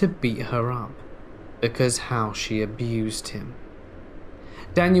love to beat her up because how she abused him.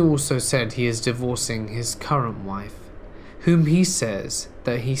 Daniel also said he is divorcing his current wife, whom he says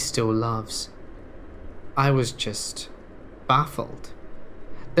that he still loves. I was just baffled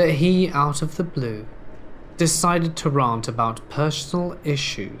that he, out of the blue, decided to rant about personal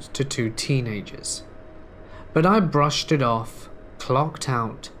issues to 2 teenagers. But I brushed it off, clocked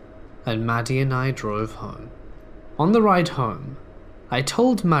out, and Maddie and I drove home. On the ride home, I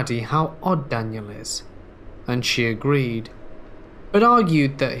told Maddie how odd Daniel is, and she agreed, but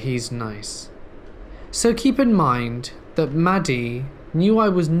argued that he's nice. So keep in mind that Maddie knew I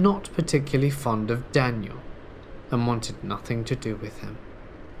was not particularly fond of Daniel and wanted nothing to do with him.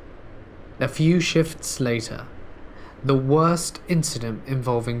 A few shifts later, the worst incident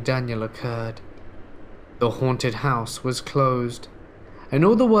involving Daniel occurred. The haunted house was closed, and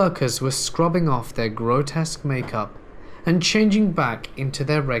all the workers were scrubbing off their grotesque makeup and changing back into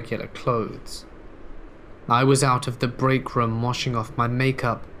their regular clothes. I was out of the break room washing off my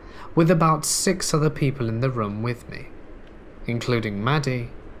makeup with about 6 other people in the room with me, including Maddie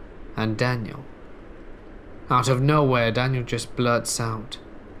and Daniel. Out of nowhere, Daniel just blurts out,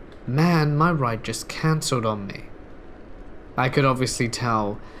 "Man, my ride just cancelled on me." I could obviously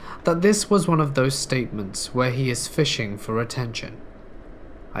tell that this was one of those statements where he is fishing for attention.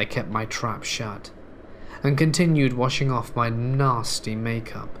 I kept my trap shut and continued washing off my nasty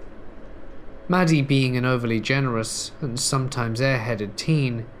makeup. Maddie, being an overly generous and sometimes airheaded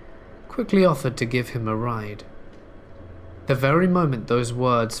teen, quickly offered to give him a ride. The very moment those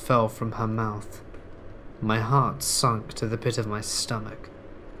words fell from her mouth, my heart sunk to the pit of my stomach.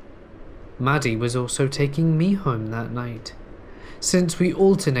 Maddie was also taking me home that night, since we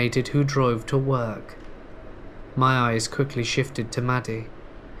alternated who drove to work. My eyes quickly shifted to Maddie,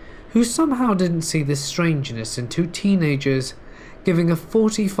 who somehow didn't see the strangeness in 2 teenagers giving a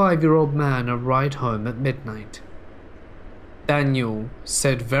 45-year-old man a ride home at midnight. Daniel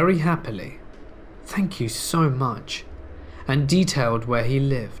said very happily, "Thank you so much," and detailed where he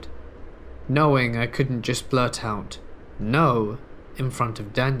lived. Knowing I couldn't just blurt out, "No," in front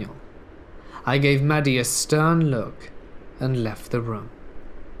of Daniel, I gave Maddie a stern look and left the room.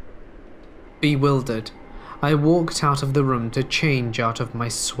 Bewildered, I walked out of the room to change out of my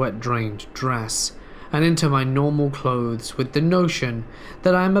sweat-drained dress and into my normal clothes with the notion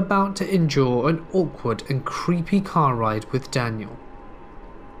that I am about to endure an awkward and creepy car ride with Daniel.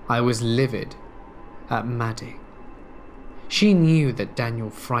 I was livid at Maddie. She knew that Daniel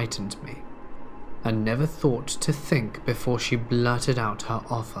frightened me and never thought to think before she blurted out her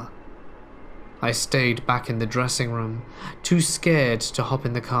offer. I stayed back in the dressing room, too scared to hop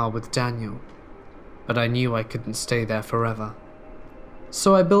in the car with Daniel, but I knew I couldn't stay there forever.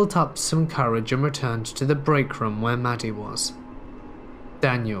 So I built up some courage and returned to the break room where Maddie was.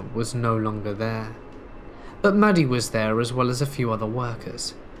 Daniel was no longer there, but Maddie was there as well as a few other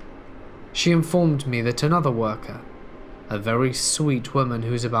workers. She informed me that another worker, a very sweet woman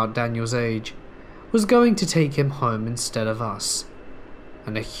who's about Daniel's age, was going to take him home instead of us,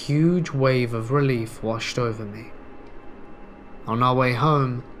 and a huge wave of relief washed over me. On our way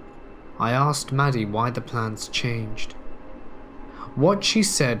home, I asked Maddie why the plans changed. What she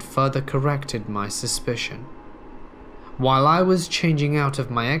said further corrected my suspicion. While I was changing out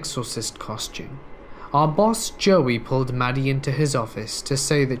of my exorcist costume, our boss Joey pulled Maddie into his office to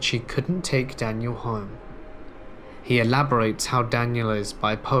say that she couldn't take Daniel home. He elaborates how Daniel is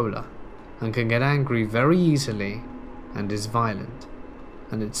bipolar and can get angry very easily and is violent,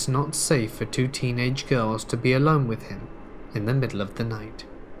 and it's not safe for 2 teenage girls to be alone with him in the middle of the night.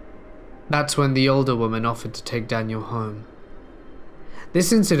 That's when the older woman offered to take Daniel home.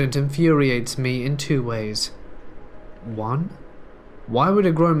 This incident infuriates me in 2 ways. 1. Why would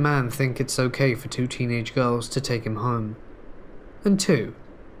a grown man think it's okay for 2 teenage girls to take him home? And 2.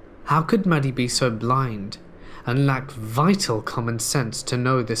 How could Maddie be so blind and lack vital common sense to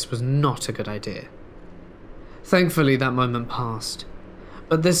know this was not a good idea? Thankfully that moment passed,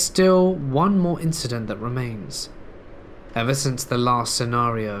 but there's still one more incident that remains. Ever since the last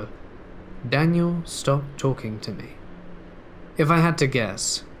scenario, Daniel stopped talking to me. If I had to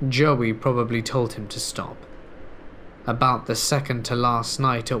guess, Joey probably told him to stop. About the second to last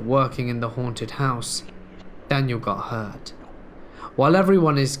night at working in the haunted house, Daniel got hurt. While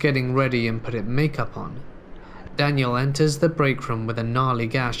everyone is getting ready and putting makeup on, Daniel enters the break room with a gnarly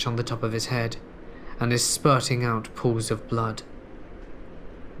gash on the top of his head and is spurting out pools of blood.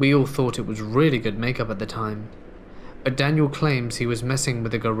 We all thought it was really good makeup at the time, but Daniel claims he was messing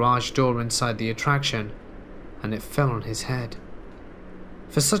with the garage door inside the attraction and it fell on his head.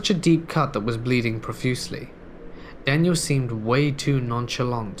 For such a deep cut that was bleeding profusely, Daniel seemed way too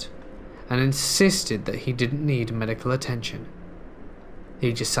nonchalant and insisted that he didn't need medical attention.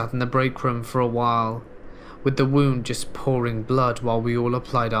 He just sat in the break room for a while, with the wound just pouring blood while we all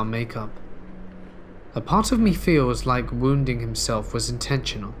applied our makeup. A part of me feels like wounding himself was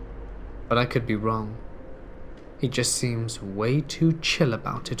intentional, but I could be wrong. He just seems way too chill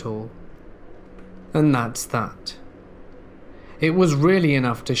about it all. And that's that. It was really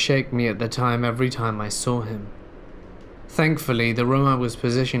enough to shake me at the time every time I saw him. Thankfully, the room I was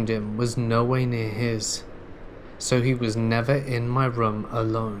positioned in was nowhere near his, so he was never in my room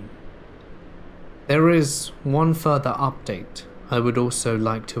alone. There is one further update I would also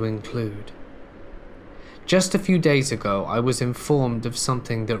like to include. Just a few days ago, I was informed of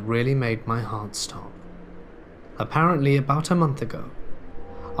something that really made my heart stop. Apparently, about a month ago,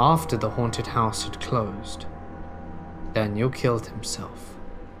 after the haunted house had closed, Daniel killed himself.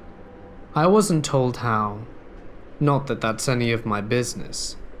 I wasn't told how, Not that that's any of my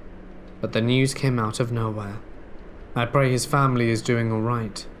business, but the news came out of nowhere. I pray his family is doing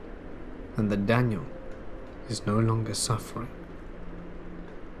alright, and that Daniel is no longer suffering.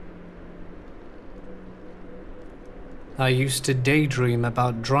 I used to daydream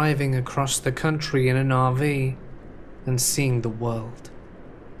about driving across the country in an RV and seeing the world.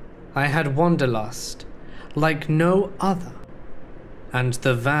 I had wanderlust like no other, and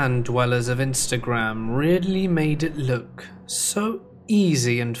the van dwellers of Instagram really made it look so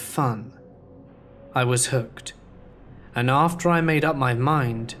easy and fun. I was hooked, and after I made up my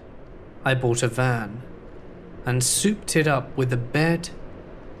mind, I bought a van and souped it up with a bed,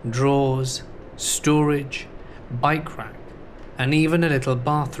 drawers, storage, bike rack, and even a little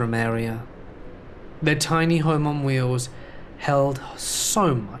bathroom area. The tiny home on wheels held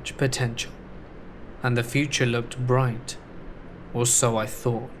so much potential, and the future looked bright, or so I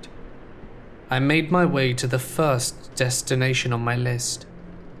thought. I made my way to the first destination on my list,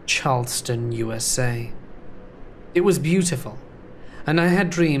 Charleston, USA. It was beautiful, and I had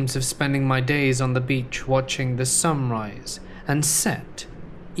dreams of spending my days on the beach watching the sunrise and set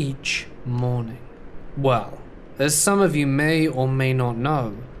each morning. Well, as some of you may or may not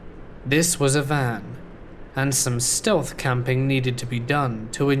know, this was a van, and some stealth camping needed to be done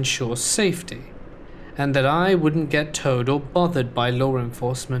to ensure safety, and that I wouldn't get towed or bothered by law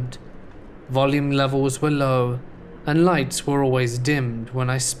enforcement. Volume levels were low, and lights were always dimmed when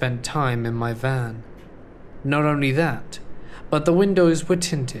I spent time in my van. Not only that, but the windows were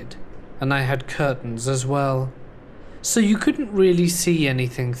tinted, and I had curtains as well, so you couldn't really see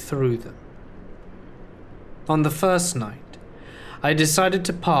anything through them. On the first night, I decided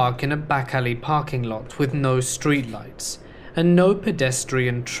to park in a back alley parking lot with no streetlights and no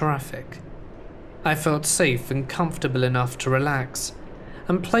pedestrian traffic. I felt safe and comfortable enough to relax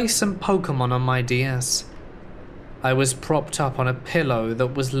and play some Pokemon on my DS. I was propped up on a pillow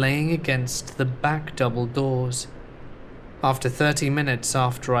that was laying against the back double doors. After 30 minutes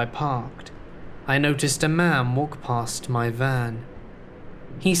after I parked, I noticed a man walk past my van.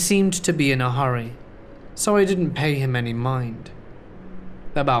 He seemed to be in a hurry, so I didn't pay him any mind.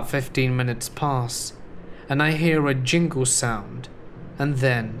 About 15 minutes pass, and I hear a jingle sound, and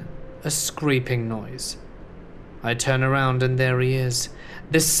then a scraping noise. I turn around and there he is,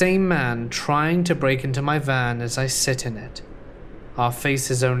 the same man trying to break into my van as I sit in it. Our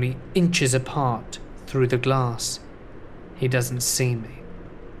faces only inches apart through the glass. He doesn't see me.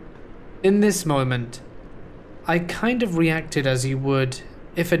 In this moment, I kind of reacted as you would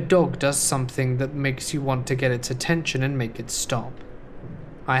if a dog does something that makes you want to get its attention and make it stop.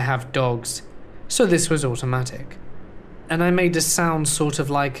 I have dogs, so this was automatic. And I made a sound sort of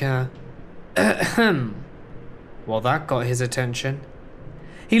like a ahem. Well, that got his attention.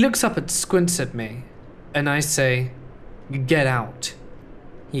 He looks up and squints at me, and I say, "Get out."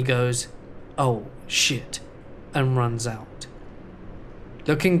 He goes, "Oh, shit," and runs out.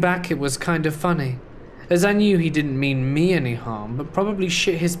 Looking back, it was kind of funny, as I knew he didn't mean me any harm, but probably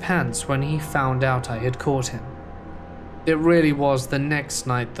shit his pants when he found out I had caught him. It really was the next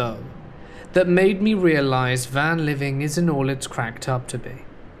night, though, that made me realize van living isn't all it's cracked up to be.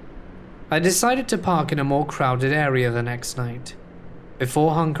 I decided to park in a more crowded area the next night.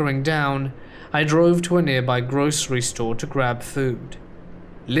 Before hunkering down, I drove to a nearby grocery store to grab food.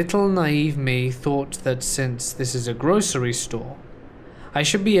 Little naive me thought that since this is a grocery store, I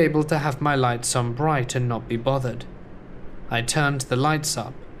should be able to have my lights on bright and not be bothered. I turned the lights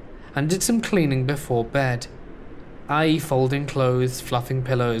up and did some cleaning before bed, i.e. folding clothes, fluffing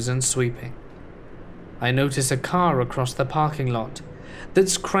pillows and sweeping. I notice a car across the parking lot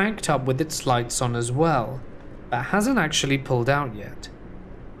that's cranked up with its lights on as well, but hasn't actually pulled out yet.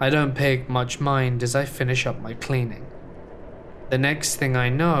 I don't pay much mind as I finish up my cleaning. The next thing I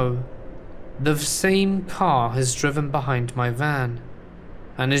know, the same car has driven behind my van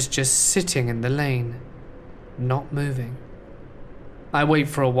and is just sitting in the lane, not moving. I wait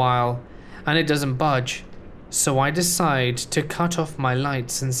for a while and it doesn't budge, so I decide to cut off my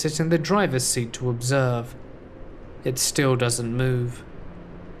lights and sit in the driver's seat to observe. It still doesn't move.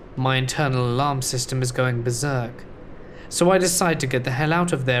 My internal alarm system is going berserk, so I decide to get the hell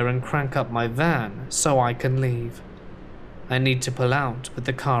out of there and crank up my van so I can leave. I need to pull out, but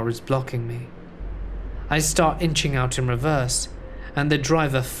the car is blocking me. I start inching out in reverse, and the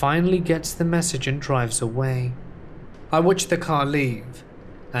driver finally gets the message and drives away. I watch the car leave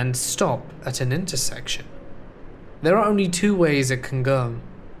and stop at an intersection. There are only two ways it can go.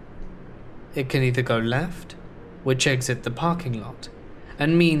 It can either go left, which exits the parking lot,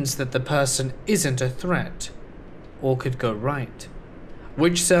 and means that the person isn't a threat, or could go right,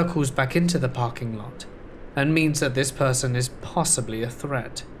 which circles back into the parking lot, and means that this person is possibly a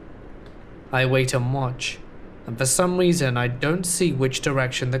threat. I wait and watch, and for some reason I don't see which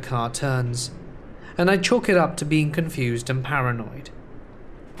direction the car turns, and I chalk it up to being confused and paranoid.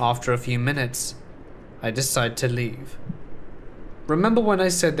 After a few minutes, I decide to leave. Remember when I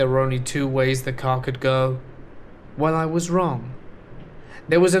said there were only 2 ways the car could go? Well, I was wrong.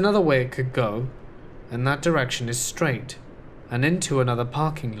 There was another way it could go, and that direction is straight and into another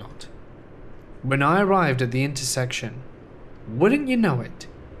parking lot. When I arrived at the intersection, wouldn't you know it,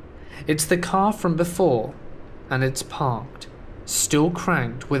 it's the car from before, and it's parked, still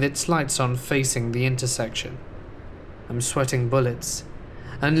cranked with its lights on facing the intersection. I'm sweating bullets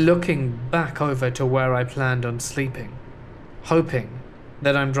and looking back over to where I planned on sleeping, hoping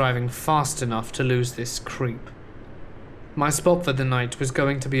that I'm driving fast enough to lose this creep. My spot for the night was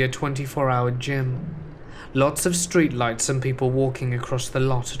going to be a 24-hour gym. Lots of street lights and people walking across the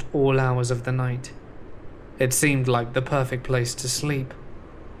lot at all hours of the night. It seemed like the perfect place to sleep.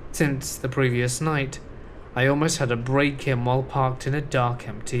 Since the previous night, I almost had a break-in while parked in a dark,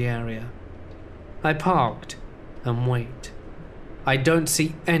 empty area. I parked and wait. I don't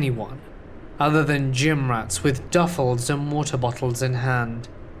see anyone other than gym rats with duffels and water bottles in hand.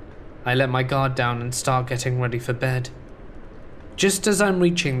 I let my guard down and start getting ready for bed. Just as I'm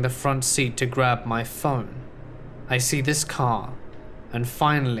reaching the front seat to grab my phone, I see this car, and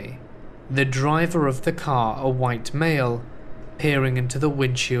finally, the driver of the car, a white male, peering into the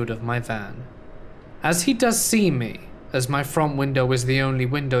windshield of my van. As he does see me, as my front window is the only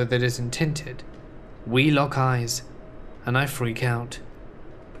window that isn't tinted, we lock eyes, and I freak out.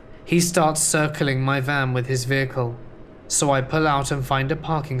 He starts circling my van with his vehicle, so I pull out and find a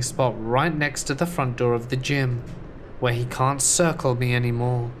parking spot right next to the front door of the gym, where he can't circle me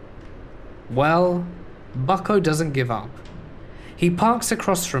anymore. Well, Bucko doesn't give up. He parks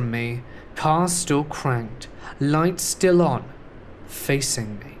across from me, car still cranked, lights still on,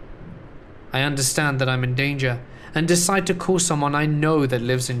 facing me. I understand that I'm in danger and decide to call someone I know that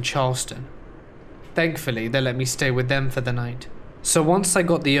lives in Charleston. Thankfully, they let me stay with them for the night. So once I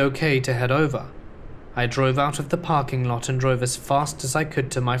got the okay to head over, I drove out of the parking lot and drove as fast as I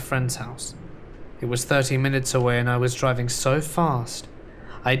could to my friend's house. It was 30 minutes away and I was driving so fast,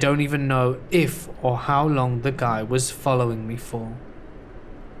 I don't even know if or how long the guy was following me for.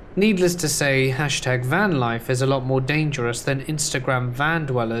 Needless to say, hashtag van life is a lot more dangerous than Instagram van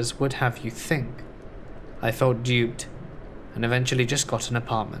dwellers would have you think. I felt duped and eventually just got an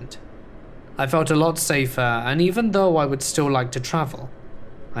apartment. I felt a lot safer, and even though I would still like to travel,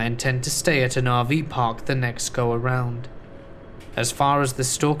 I intend to stay at an RV park the next go around. As far as the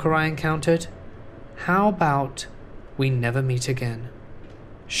stalker I encountered, how about we never meet again,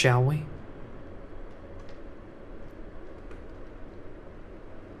 shall we?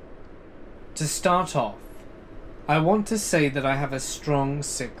 To start off, I want to say that I have a strong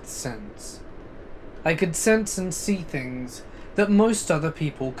sixth sense. I could sense and see things that most other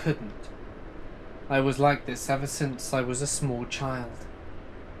people couldn't. I was like this ever since I was a small child.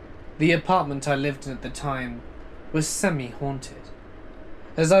 The apartment I lived in at the time was semi-haunted,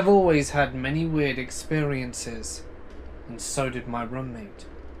 as I've always had many weird experiences, and so did my roommate.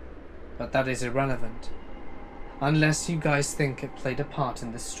 But that is irrelevant, unless you guys think it played a part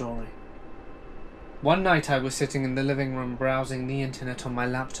in this story. One night I was sitting in the living room browsing the internet on my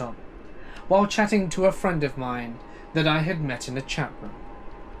laptop, while chatting to a friend of mine that I had met in a chat room.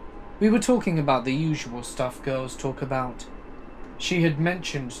 We were talking about the usual stuff girls talk about. She had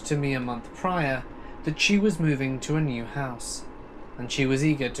mentioned to me a month prior that she was moving to a new house, and she was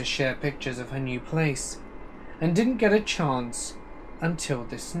eager to share pictures of her new place, and didn't get a chance until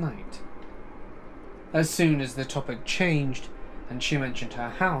this night. As soon as the topic changed and she mentioned her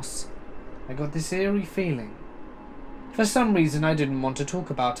house, I got this eerie feeling. For some reason I didn't want to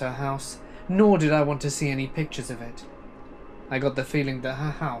talk about her house, nor did I want to see any pictures of it. I got the feeling that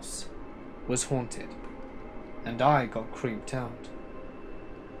her house was haunted, and I got creeped out.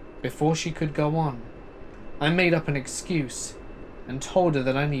 Before she could go on, I made up an excuse and told her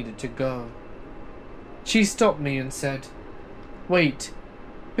that I needed to go. She stopped me and said, "Wait,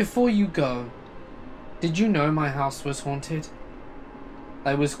 before you go, did you know my house was haunted?"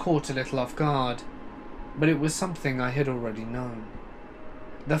 I was caught a little off guard, but it was something I had already known.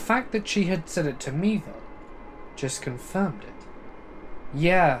 The fact that she had said it to me, though, just confirmed it.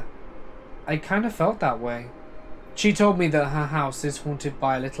 Yeah, I kind of felt that way. She told me that her house is haunted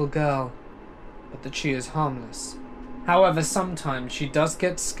by a little girl, but that she is harmless. However, sometimes she does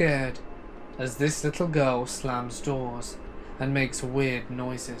get scared, as this little girl slams doors and makes weird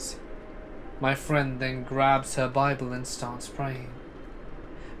noises. My friend then grabs her Bible and starts praying.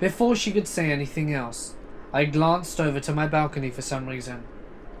 Before she could say anything else, I glanced over to my balcony for some reason,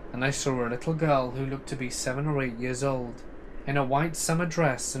 and I saw a little girl who looked to be 7 or 8 years old, in a white summer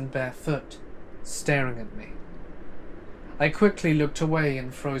dress and barefoot, staring at me. I quickly looked away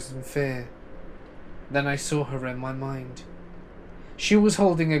in frozen fear. Then I saw her in my mind. She was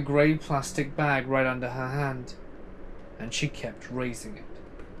holding a grey plastic bag right under her hand, and she kept raising it.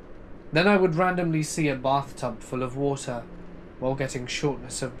 Then I would randomly see a bathtub full of water while getting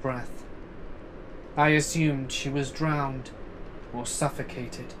shortness of breath. I assumed she was drowned or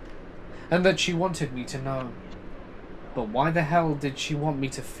suffocated, and that she wanted me to know. But why the hell did she want me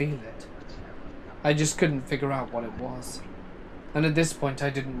to feel it? I just couldn't figure out what it was, and at this point I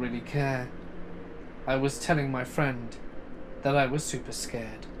didn't really care. I was telling my friend that I was super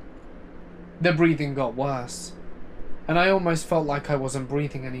scared. The breathing got worse, and I almost felt like I wasn't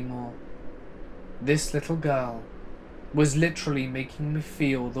breathing anymore. This little girl was literally making me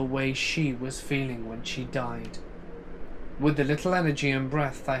feel the way she was feeling when she died. With the little energy and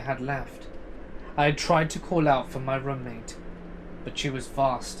breath I had left, I had tried to call out for my roommate, but she was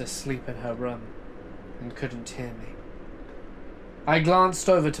fast asleep in her room and couldn't hear me. I glanced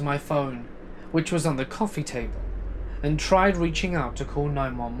over to my phone, which was on the coffee table, and tried reaching out to call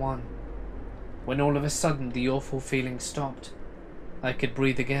 911. When all of a sudden the awful feeling stopped, I could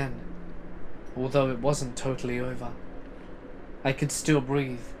breathe again, although it wasn't totally over. I could still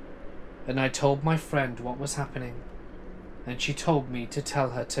breathe, and I told my friend what was happening, and she told me to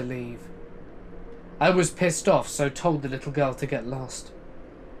tell her to leave. I was pissed off, so told the little girl to get lost,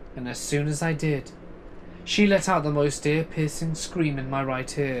 and as soon as I did, she let out the most ear-piercing scream in my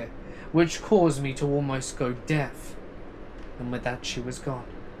right ear, which caused me to almost go deaf, and with that she was gone.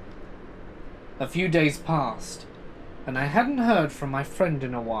 A few days passed, and I hadn't heard from my friend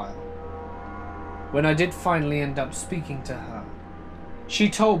in a while. When I did finally end up speaking to her, she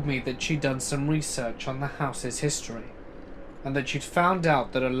told me that she'd done some research on the house's history, and that she'd found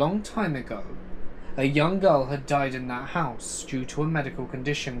out that a long time ago, a young girl had died in that house due to a medical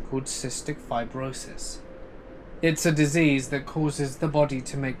condition called cystic fibrosis. It's a disease that causes the body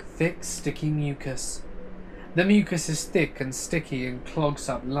to make thick, sticky mucus. The mucus is thick and sticky and clogs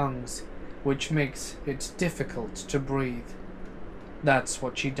up lungs, which makes it difficult to breathe. That's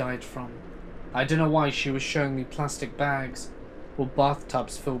what she died from. I don't know why she was showing me plastic bags or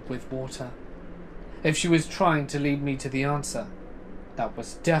bathtubs filled with water. If she was trying to lead me to the answer, that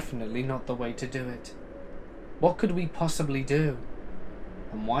was definitely not the way to do it. What could we possibly do?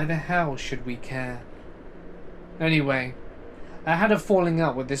 And why the hell should we care? Anyway, I had a falling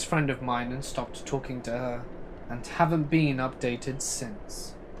out with this friend of mine and stopped talking to her, and haven't been updated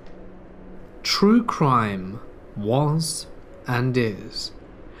since. True crime was, and is,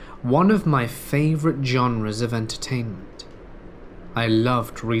 one of my favourite genres of entertainment. I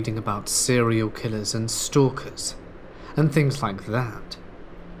loved reading about serial killers and stalkers, and things like that,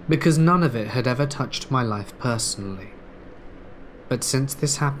 because none of it had ever touched my life personally. But since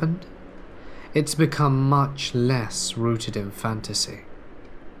this happened, it's become much less rooted in fantasy,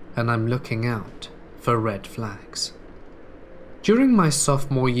 and I'm looking out for red flags. During my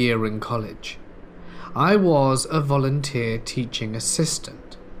sophomore year in college, I was a volunteer teaching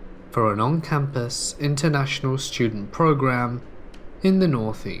assistant for an on-campus international student program in the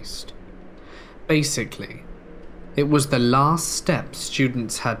Northeast. Basically, it was the last step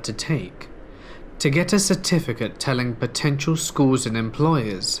students had to take to get a certificate telling potential schools and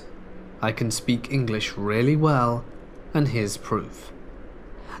employers, I can speak English really well, and here's proof.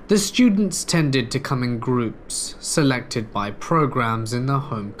 The students tended to come in groups selected by programs in their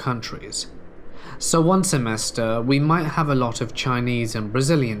home countries. So one semester we might have a lot of Chinese and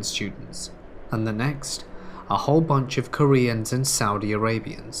Brazilian students, and the next a whole bunch of Koreans and Saudi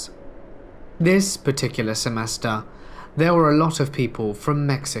Arabians. This particular semester there were a lot of people from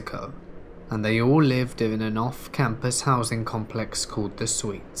Mexico, and they all lived in an off-campus housing complex called the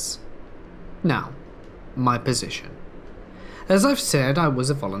Suites. Now, my position. As I've said, I was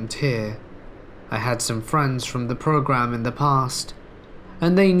a volunteer. I had some friends from the program in the past,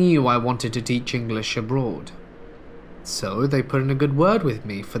 and they knew I wanted to teach English abroad. So they put in a good word with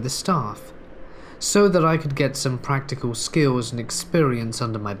me for the staff, so that I could get some practical skills and experience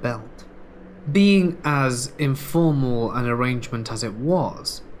under my belt. Being as informal an arrangement as it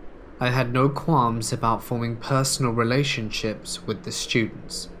was, I had no qualms about forming personal relationships with the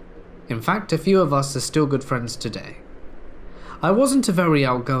students. In fact, a few of us are still good friends today. I wasn't a very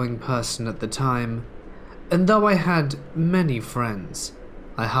outgoing person at the time, and though I had many friends,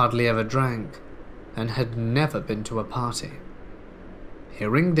 I hardly ever drank, and had never been to a party.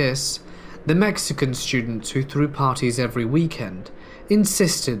 Hearing this, the Mexican students who threw parties every weekend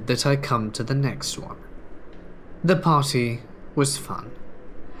insisted that I come to the next one, The party was fun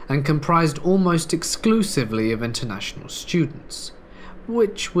and comprised almost exclusively of international students,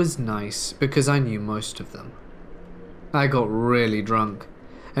 which was nice because I knew most of them. I got really drunk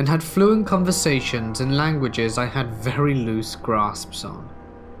and had fluent conversations in languages I had very loose grasps on.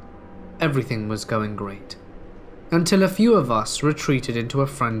 Everything was going great, until a few of us retreated into a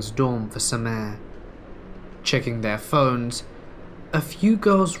friend's dorm for some air. Checking their phones, a few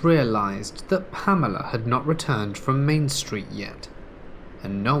girls realized that Pamela had not returned from Main Street yet,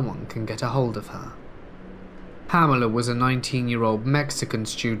 and no one can get a hold of her. Pamela was a 19-year-old Mexican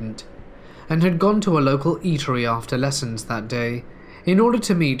student and had gone to a local eatery after lessons that day in order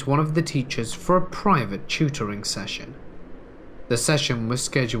to meet one of the teachers for a private tutoring session. The session was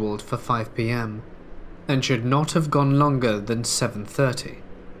scheduled for 5 p.m. and should not have gone longer than 7:30.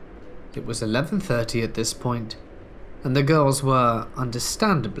 It was 11:30 at this point, and the girls were,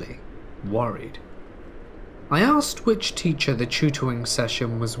 understandably, worried. I asked which teacher the tutoring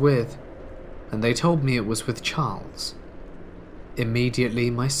session was with, and they told me it was with Charles. Immediately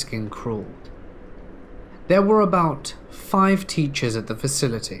my skin crawled. There were about 5 teachers at the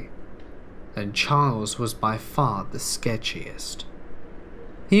facility, and Charles was by far the sketchiest.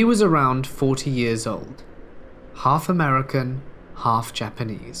 He was around 40 years old, half American, half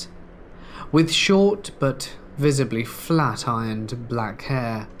Japanese, with short but visibly flat-ironed black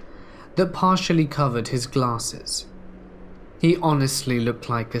hair that partially covered his glasses. He honestly looked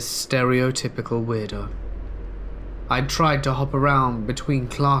like a stereotypical weirdo. I'd tried to hop around between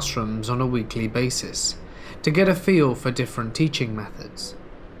classrooms on a weekly basis to get a feel for different teaching methods,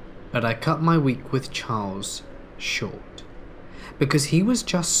 but I cut my week with Charles short because he was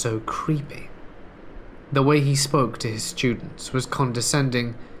just so creepy. The way he spoke to his students was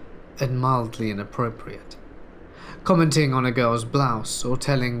condescending and mildly inappropriate, commenting on a girl's blouse or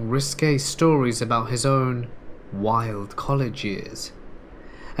telling risque stories about his own wild college years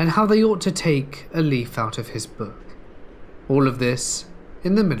and how they ought to take a leaf out of his book. All of this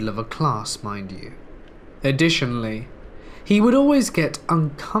in the middle of a class, mind you. Additionally, he would always get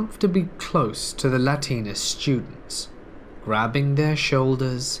uncomfortably close to the Latina students, grabbing their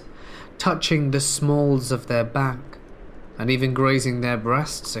shoulders, touching the smalls of their back, and even grazing their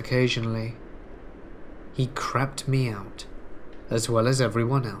breasts occasionally. He crept me out, as well as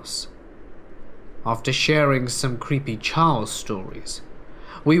everyone else. After sharing some creepy Charles stories,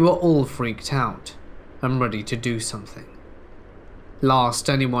 we were all freaked out and ready to do something. Last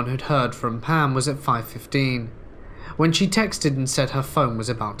anyone had heard from Pam was at 5:15, when she texted and said her phone was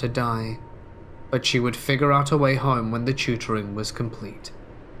about to die, but she would figure out a way home when the tutoring was complete.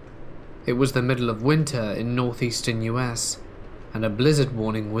 It was the middle of winter in northeastern US, and a blizzard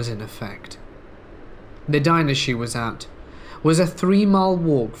warning was in effect. The diner she was at was a 3-mile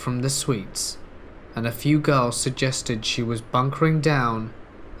walk from the suites, and a few girls suggested she was bunkering down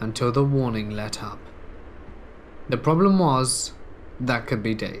until the warning let up. The problem was, that could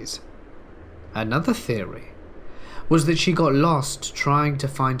be days. Another theory was that she got lost trying to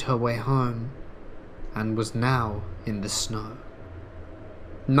find her way home, and was now in the snow.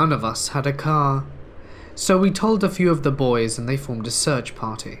 None of us had a car, so we told a few of the boys and they formed a search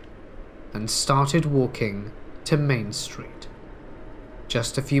party, and started walking to Main Street.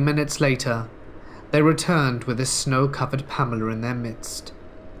 Just a few minutes later, they returned with a snow-covered Pamela in their midst.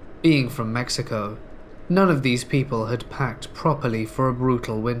 Being from Mexico, none of these people had packed properly for a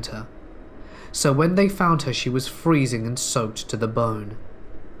brutal winter, so when they found her she was freezing and soaked to the bone.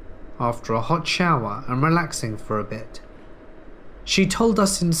 After a hot shower and relaxing for a bit, she told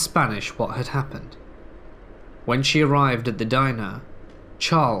us in Spanish what had happened. When she arrived at the diner,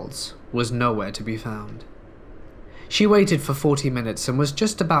 Charles was nowhere to be found. She waited for 40 minutes and was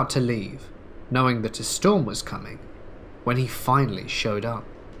just about to leave, knowing that a storm was coming, when he finally showed up.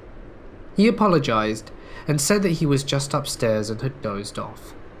 He apologized and said that he was just upstairs and had dozed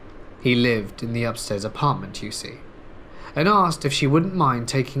off. He lived in the upstairs apartment, you see, and asked if she wouldn't mind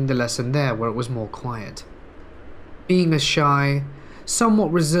taking the lesson there where it was more quiet. Being a shy,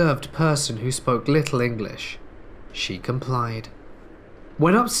 somewhat reserved person who spoke little English, she complied.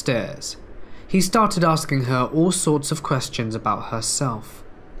 When upstairs, he started asking her all sorts of questions about herself.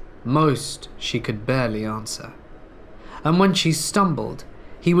 Most she could barely answer, and when she stumbled,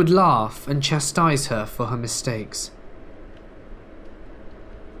 he would laugh and chastise her for her mistakes.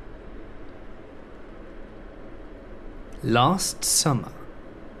 Last summer,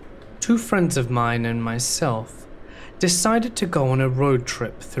 2 friends of mine and myself decided to go on a road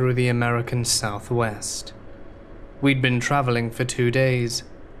trip through the American Southwest. We'd been traveling for 2 days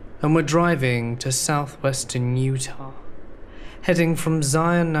and were driving to southwestern Utah, heading from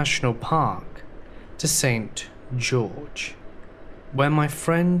Zion National Park to St. George, where my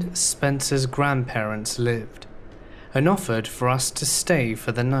friend Spencer's grandparents lived, and offered for us to stay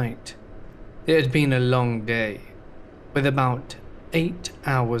for the night. It had been a long day, with about 8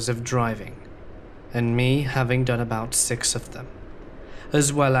 hours of driving, and me having done about 6 of them,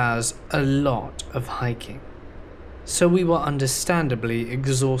 as well as a lot of hiking. So we were understandably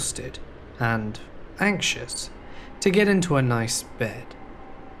exhausted and anxious to get into a nice bed,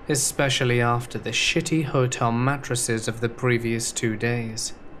 especially after the shitty hotel mattresses of the previous 2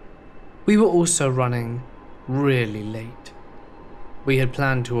 days. We were also running really late. We had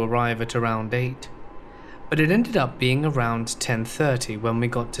planned to arrive at around 8, but it ended up being around 10:30 when we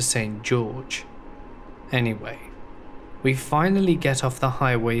got to St. George. Anyway, we finally get off the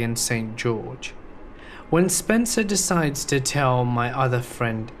highway in St. George, when Spencer decides to tell my other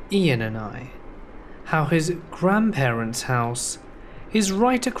friend Ian and I how his grandparents' house is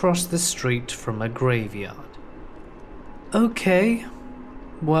right across the street from a graveyard. Okay,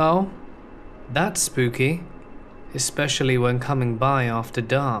 well, that's spooky, especially when coming by after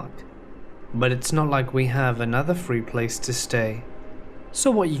dark, but it's not like we have another free place to stay.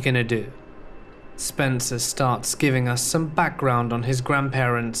 So what you gonna do? Spencer starts giving us some background on his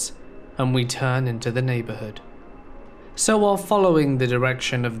grandparents, and we turn into the neighborhood. So while following the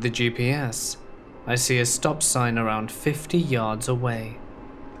direction of the GPS, I see a stop sign around 50 yards away.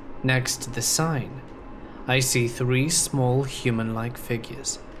 Next to the sign, I see 3 small human-like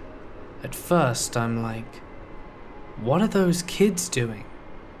figures. At first, I'm like, what are those kids doing?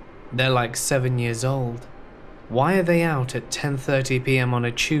 They're like 7 years old. Why are they out at 10:30 p.m. on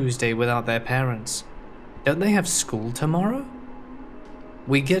a Tuesday without their parents? Don't they have school tomorrow?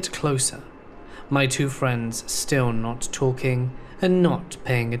 We get closer, my 2 friends still not talking and not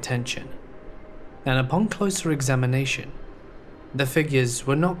paying attention. And upon closer examination, the figures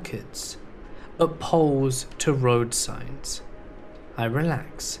were not kids, but poles to road signs. I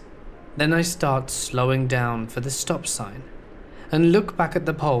relax, then I start slowing down for the stop sign and look back at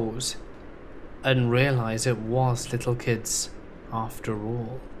the poles and realize it was little kids after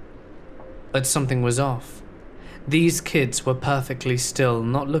all. But something was off. These kids were perfectly still,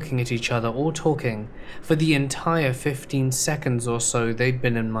 not looking at each other or talking for the entire 15 seconds or so they'd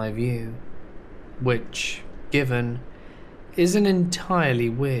been in my view, which, given, isn't entirely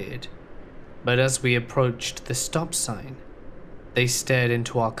weird. But as we approached the stop sign, they stared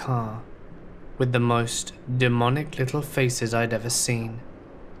into our car with the most demonic little faces I'd ever seen.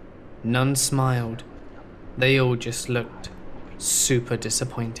 None smiled. They all just looked super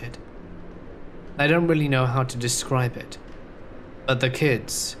disappointed. I don't really know how to describe it, but the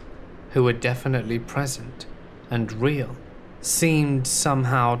kids, who were definitely present and real, seemed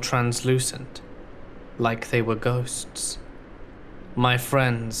somehow translucent, like they were ghosts. My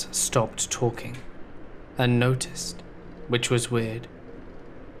friends stopped talking and noticed, which was weird.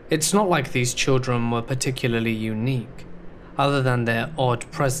 It's not like these children were particularly unique, other than their odd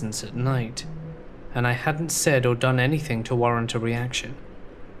presence at night, and I hadn't said or done anything to warrant a reaction.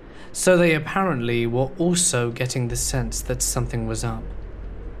 So they apparently were also getting the sense that something was up.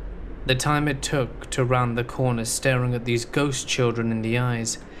 The time it took to round the corner staring at these ghost children in the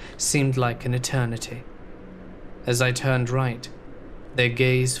eyes seemed like an eternity. As I turned right, their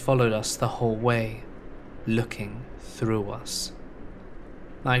gaze followed us the whole way, looking through us.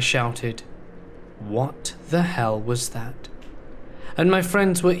 I shouted, "What the hell was that?" And my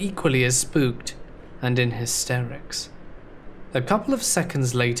friends were equally as spooked and in hysterics. A couple of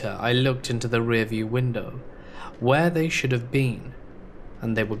seconds later, I looked into the rearview window, where they should have been,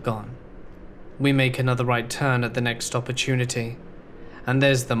 and they were gone. We make another right turn at the next opportunity, and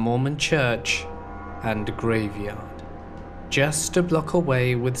there's the Mormon church and graveyard, just a block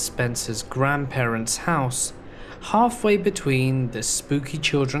away with Spencer's grandparents' house, halfway between the spooky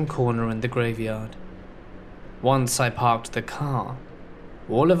children corner and the graveyard. Once I parked the car,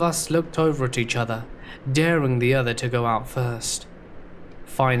 all of us looked over at each other, daring the other to go out first.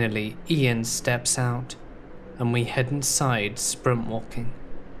 Finally, Ian steps out, and we head inside sprint walking,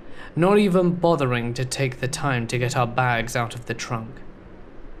 not even bothering to take the time to get our bags out of the trunk.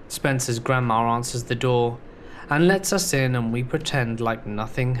 Spencer's grandma answers the door and lets us in, and we pretend like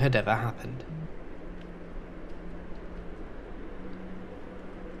nothing had ever happened.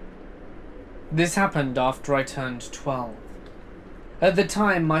 This happened after I turned 12. At the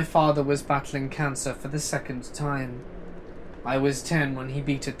time, my father was battling cancer for the second time. I was 10 when he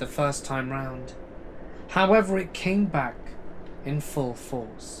beat it the first time round. However, it came back in full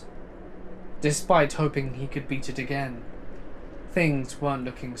force. Despite hoping he could beat it again, things weren't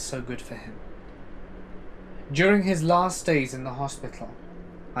looking so good for him. During his last days in the hospital,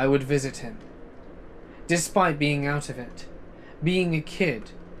 I would visit him. Despite being out of it, being a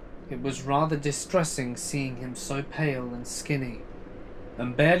kid, it was rather distressing seeing him so pale and skinny,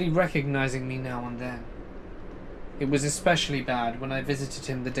 and barely recognizing me now and then. It was especially bad when I visited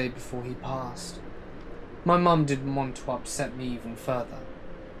him the day before he passed. My mum didn't want to upset me even further,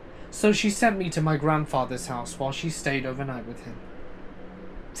 so she sent me to my grandfather's house while she stayed overnight with him.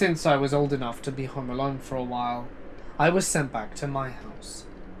 Since I was old enough to be home alone for a while, I was sent back to my house.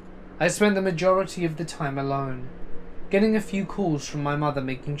 I spent the majority of the time alone, getting a few calls from my mother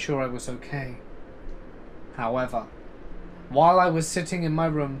making sure I was okay. However, while I was sitting in my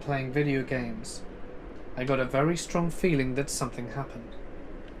room playing video games, I got a very strong feeling that something happened.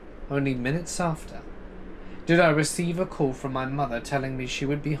 Only minutes after, did I receive a call from my mother telling me she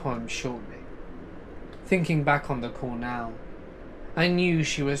would be home shortly. Thinking back on the call now, I knew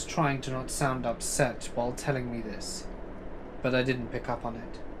she was trying to not sound upset while telling me this, but I didn't pick up on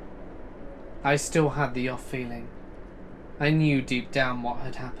it. I still had the off feeling. I knew deep down what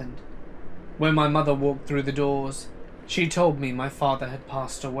had happened. When my mother walked through the doors, she told me my father had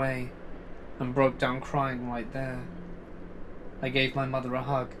passed away, and broke down crying right there. I gave my mother a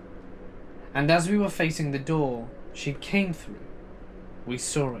hug, and as we were facing the door she came through, we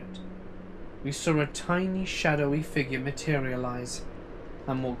saw it. We saw a tiny shadowy figure materialize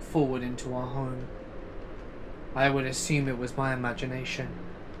and walk forward into our home. I would assume it was my imagination,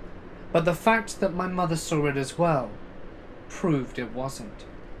 but the fact that my mother saw it as well proved it wasn't.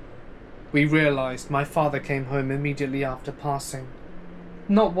 We realized my father came home immediately after passing,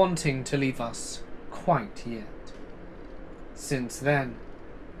 not wanting to leave us quite yet. Since then,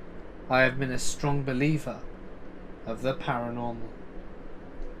 I have been a strong believer of the paranormal.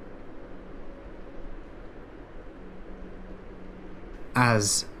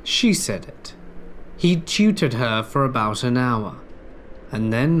 As she said it, he tutored her for about an hour,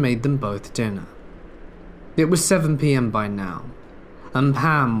 and then made them both dinner. It was 7 p.m. by now, and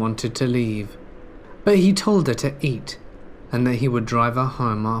Pam wanted to leave, but he told her to eat, and that he would drive her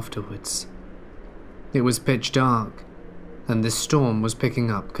home afterwards. It was pitch dark, and the storm was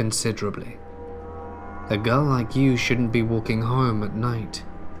picking up considerably. A girl like you shouldn't be walking home at night,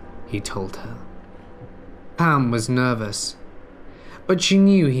 he told her. Pam was nervous, but she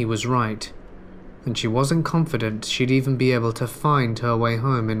knew he was right, and she wasn't confident she'd even be able to find her way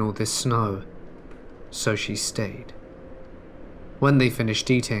home in all this snow, so she stayed. When they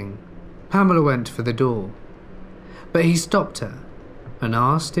finished eating, Pamela went for the door, but he stopped her and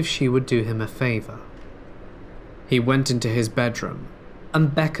asked if she would do him a favor. He went into his bedroom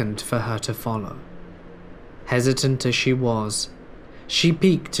and beckoned for her to follow. Hesitant as she was, she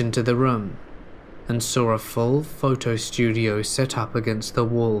peeked into the room and saw a full photo studio set up against the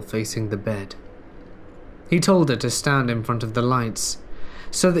wall facing the bed. He told her to stand in front of the lights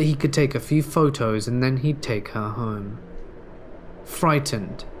so that he could take a few photos and then he'd take her home.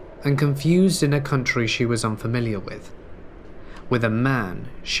 Frightened and confused in a country she was unfamiliar with a man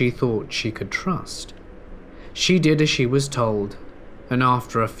she thought she could trust, she did as she was told, and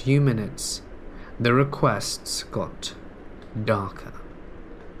after a few minutes, the requests got darker.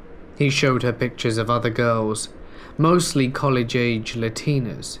 He showed her pictures of other girls, mostly college-age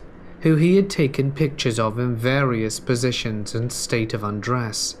Latinas, who he had taken pictures of in various positions and state of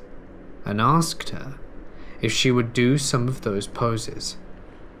undress, and asked her if she would do some of those poses.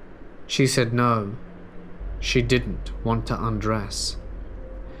 She said no, she didn't want to undress.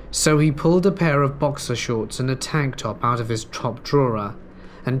 So he pulled a pair of boxer shorts and a tank top out of his top drawer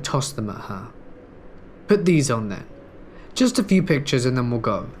and tossed them at her. Put these on then. Just a few pictures and then we'll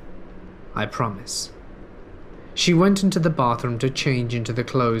go. I promise. She went into the bathroom to change into the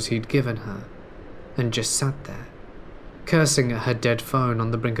clothes he'd given her, and just sat there, cursing at her dead phone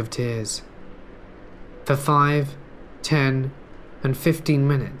on the brink of tears. For 5, 10, and 15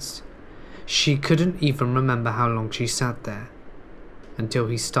 minutes, she couldn't even remember how long she sat there, until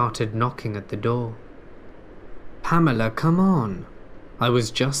he started knocking at the door. Pamela, come on. I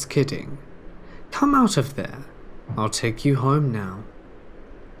was just kidding. Come out of there. I'll take you home now.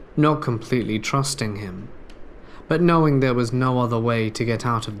 Not completely trusting him, but knowing there was no other way to get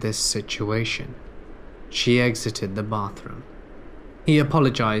out of this situation, she exited the bathroom. He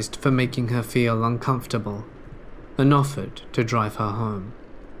apologized for making her feel uncomfortable and offered to drive her home,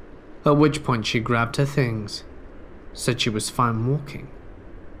 at which point she grabbed her things, said she was fine walking,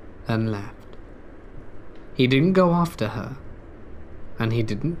 and left. He didn't go after her, and he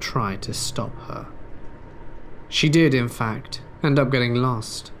didn't try to stop her. She did, in fact, end up getting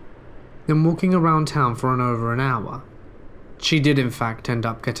lost, and walking around town for over an hour. She did, in fact, end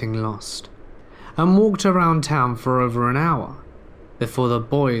up getting lost, and walked around town for over an hour, before the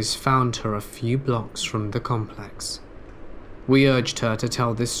boys found her a few blocks from the complex. We urged her to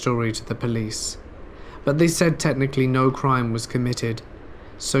tell this story to the police, but they said technically no crime was committed,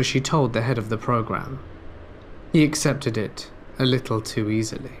 so she told the head of the program. He accepted it a little too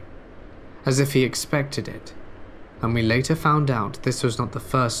easily, as if he expected it, and we later found out this was not the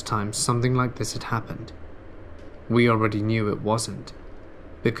first time something like this had happened. We already knew it wasn't,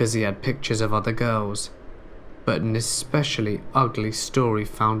 because he had pictures of other girls, but an especially ugly story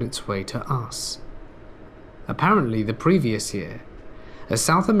found its way to us. Apparently, the previous year, a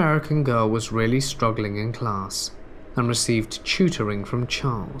South American girl was really struggling in class and received tutoring from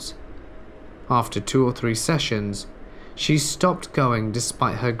Charles. After 2 or 3 sessions, she stopped going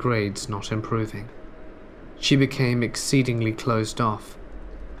despite her grades not improving. She became exceedingly closed off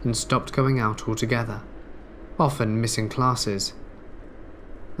and stopped going out altogether, often missing classes.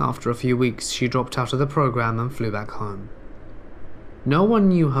 After a few weeks, she dropped out of the program and flew back home. No one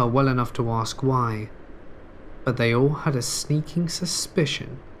knew her well enough to ask why, but they all had a sneaking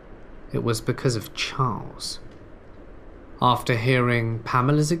suspicion it was because of Charles. After hearing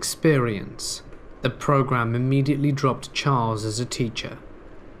Pamela's experience, the program immediately dropped Charles as a teacher,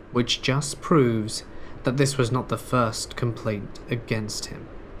 which just proves that this was not the first complaint against him.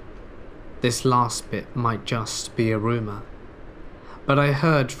 This last bit might just be a rumor, but I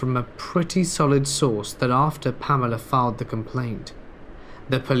heard from a pretty solid source that after Pamela filed the complaint,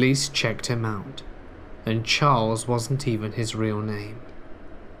 the police checked him out, and Charles wasn't even his real name.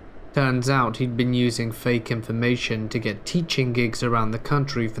 Turns out he'd been using fake information to get teaching gigs around the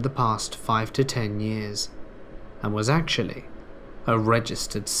country for the past 5 to 10 years, and was actually a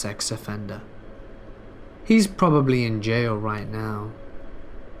registered sex offender. He's probably in jail right now,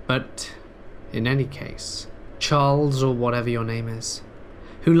 but in any case, Charles, or whatever your name is,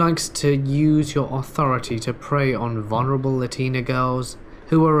 who likes to use your authority to prey on vulnerable Latina girls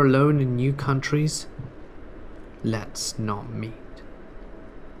who are alone in new countries, let's not meet.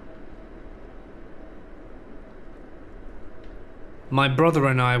 My brother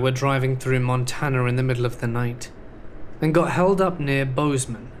and I were driving through Montana in the middle of the night and got held up near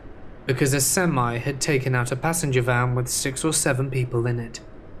Bozeman because a semi had taken out a passenger van with 6 or 7 people in it.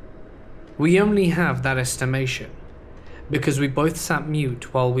 We only have that estimation because we both sat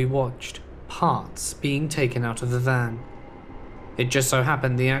mute while we watched parts being taken out of the van. It just so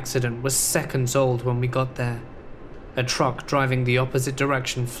happened the accident was seconds old when we got there. A truck driving the opposite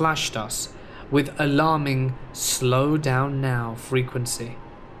direction flashed us with alarming "slow down now" frequency,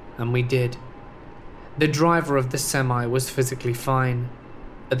 and we did. The driver of the semi was physically fine,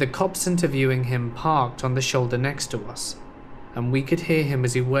 but the cops interviewing him parked on the shoulder next to us, and we could hear him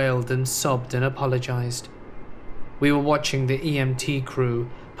as he wailed and sobbed and apologized. We were watching the EMT crew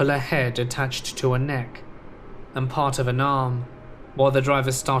pull a head attached to a neck and part of an arm, while the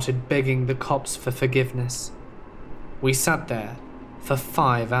driver started begging the cops for forgiveness. We sat there for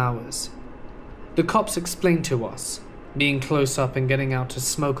 5 hours. The cops explained to us, being close up and getting out to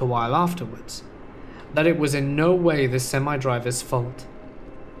smoke a while afterwards, that it was in no way the semi-driver's fault.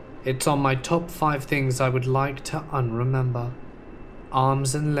 It's on my top 5 things I would like to unremember.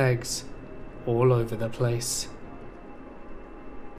 Arms and legs all over the place.